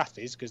work on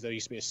Saturdays, because there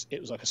used to be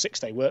it was like a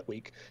 6-day work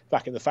week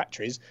back in the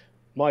factories,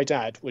 my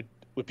dad would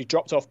be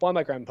dropped off by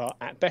my grandpa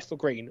at Bethnal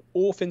Green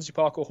or Finsbury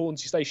Park or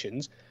Hornsey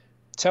stations,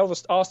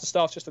 ask the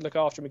staff just to look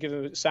after him and give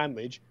him a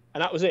sandwich,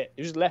 and that was it.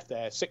 He was just left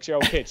there,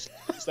 6-year-old kids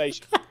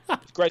station,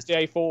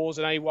 Gresley A4s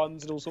and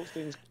A1s and all sorts of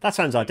things. That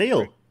sounds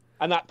ideal.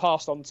 And that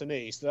passed on to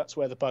me, so that's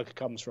where the bug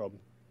comes from.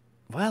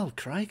 Well,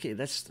 crikey,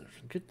 that's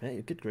good,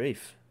 mate. Good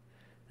grief.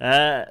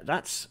 There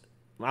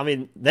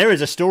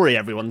is a story,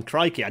 everyone.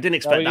 Crikey, I didn't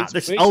expect that.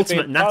 This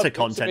ultimate natter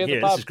content here.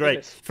 This is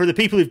great. For the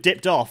people who've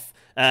dipped off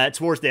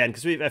towards the end,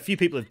 because a few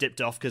people have dipped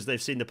off because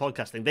they've seen the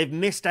podcast thing. They've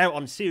missed out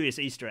on serious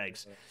Easter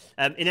eggs.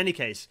 In any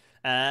case,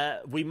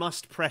 we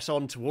must press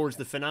on towards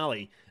the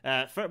finale,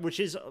 which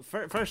is,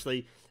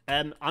 firstly,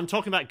 I'm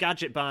talking about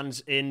gadget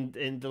bans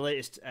in the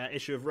latest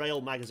issue of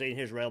Rail magazine.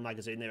 Here's Rail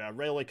magazine. There are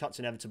railway cuts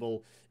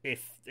inevitable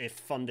if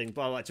funding,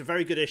 blah, blah. It's a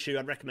very good issue.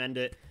 I'd recommend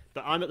it.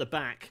 But I'm at the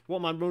back. What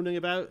am I moaning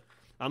about?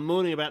 I'm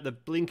moaning about the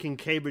blinking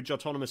Cambridge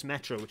Autonomous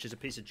Metro, which is a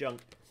piece of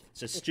junk.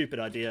 It's a stupid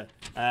idea.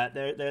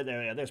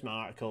 There's my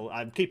article.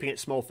 I'm keeping it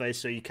small face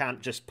so you can't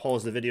just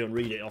pause the video and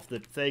read it off the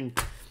thing.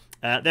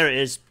 There it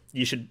is.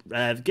 You should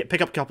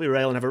pick up a copy of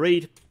Rail and have a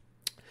read.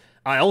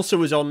 I also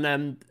was on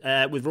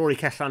with Rory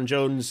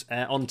Kethlan-Jones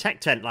on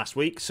Tech Tent last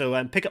week,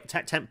 so pick up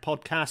Tech Tent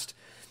podcast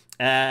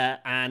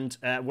and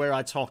where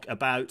I talk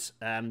about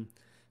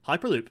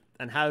Hyperloop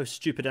and how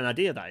stupid an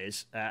idea that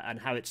is, and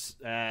how it's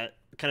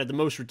kind of the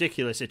most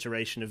ridiculous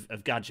iteration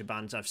of gadget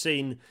bans I've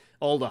seen,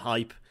 all the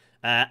hype,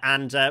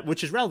 and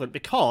which is relevant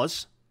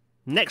because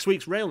next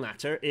week's Rail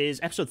Natter is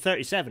episode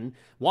 37.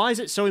 Why is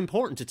it so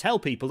important to tell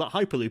people that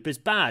Hyperloop is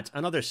bad,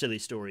 and other silly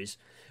stories,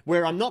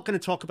 where I'm not going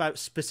to talk about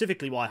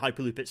specifically why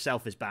Hyperloop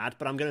itself is bad,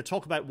 but I'm going to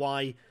talk about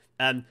why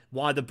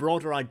the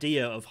broader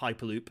idea of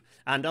Hyperloop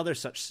and other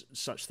such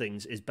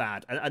things is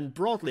bad. And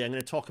broadly, I'm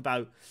going to talk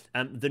about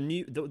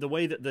the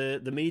way that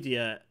the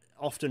media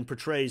often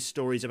portrays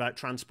stories about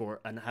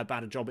transport and how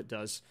bad a job it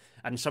does,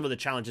 and some of the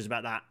challenges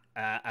about that.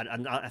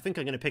 And I think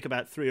I'm going to pick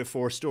about 3 or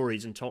 4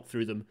 stories and talk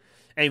through them.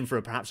 Aim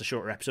for perhaps a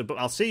shorter episode, but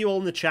I'll see you all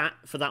in the chat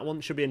for that one.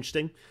 It should be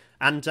interesting.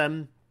 And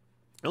it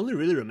only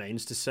really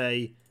remains to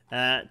say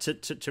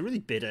to really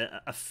bid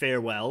a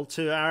farewell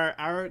to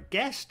our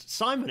guest,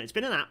 Simon. It's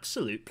been an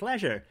absolute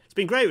pleasure. It's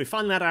been great. We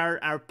finally had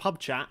our pub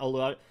chat,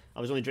 although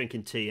I was only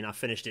drinking tea and I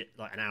finished it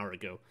like an hour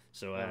ago.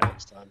 So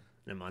next time.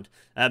 Never mind.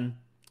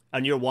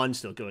 And your wine's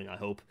still going, I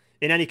hope.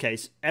 In any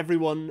case,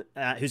 everyone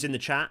who's in the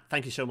chat,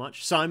 thank you so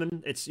much.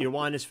 Simon, your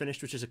wine is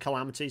finished, which is a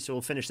calamity, so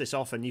we'll finish this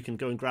off and you can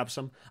go and grab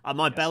some.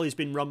 My belly's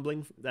been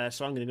rumbling,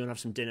 so I'm going to go and have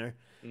some dinner.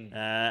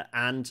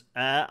 And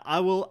I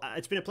will.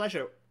 It's been a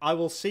pleasure. I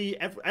will see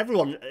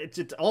everyone.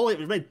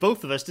 It made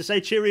both of us to say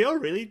cheerio,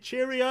 really.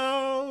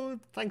 Cheerio.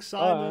 Thanks,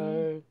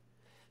 Simon. Bye.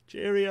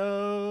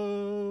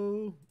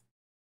 Cheerio.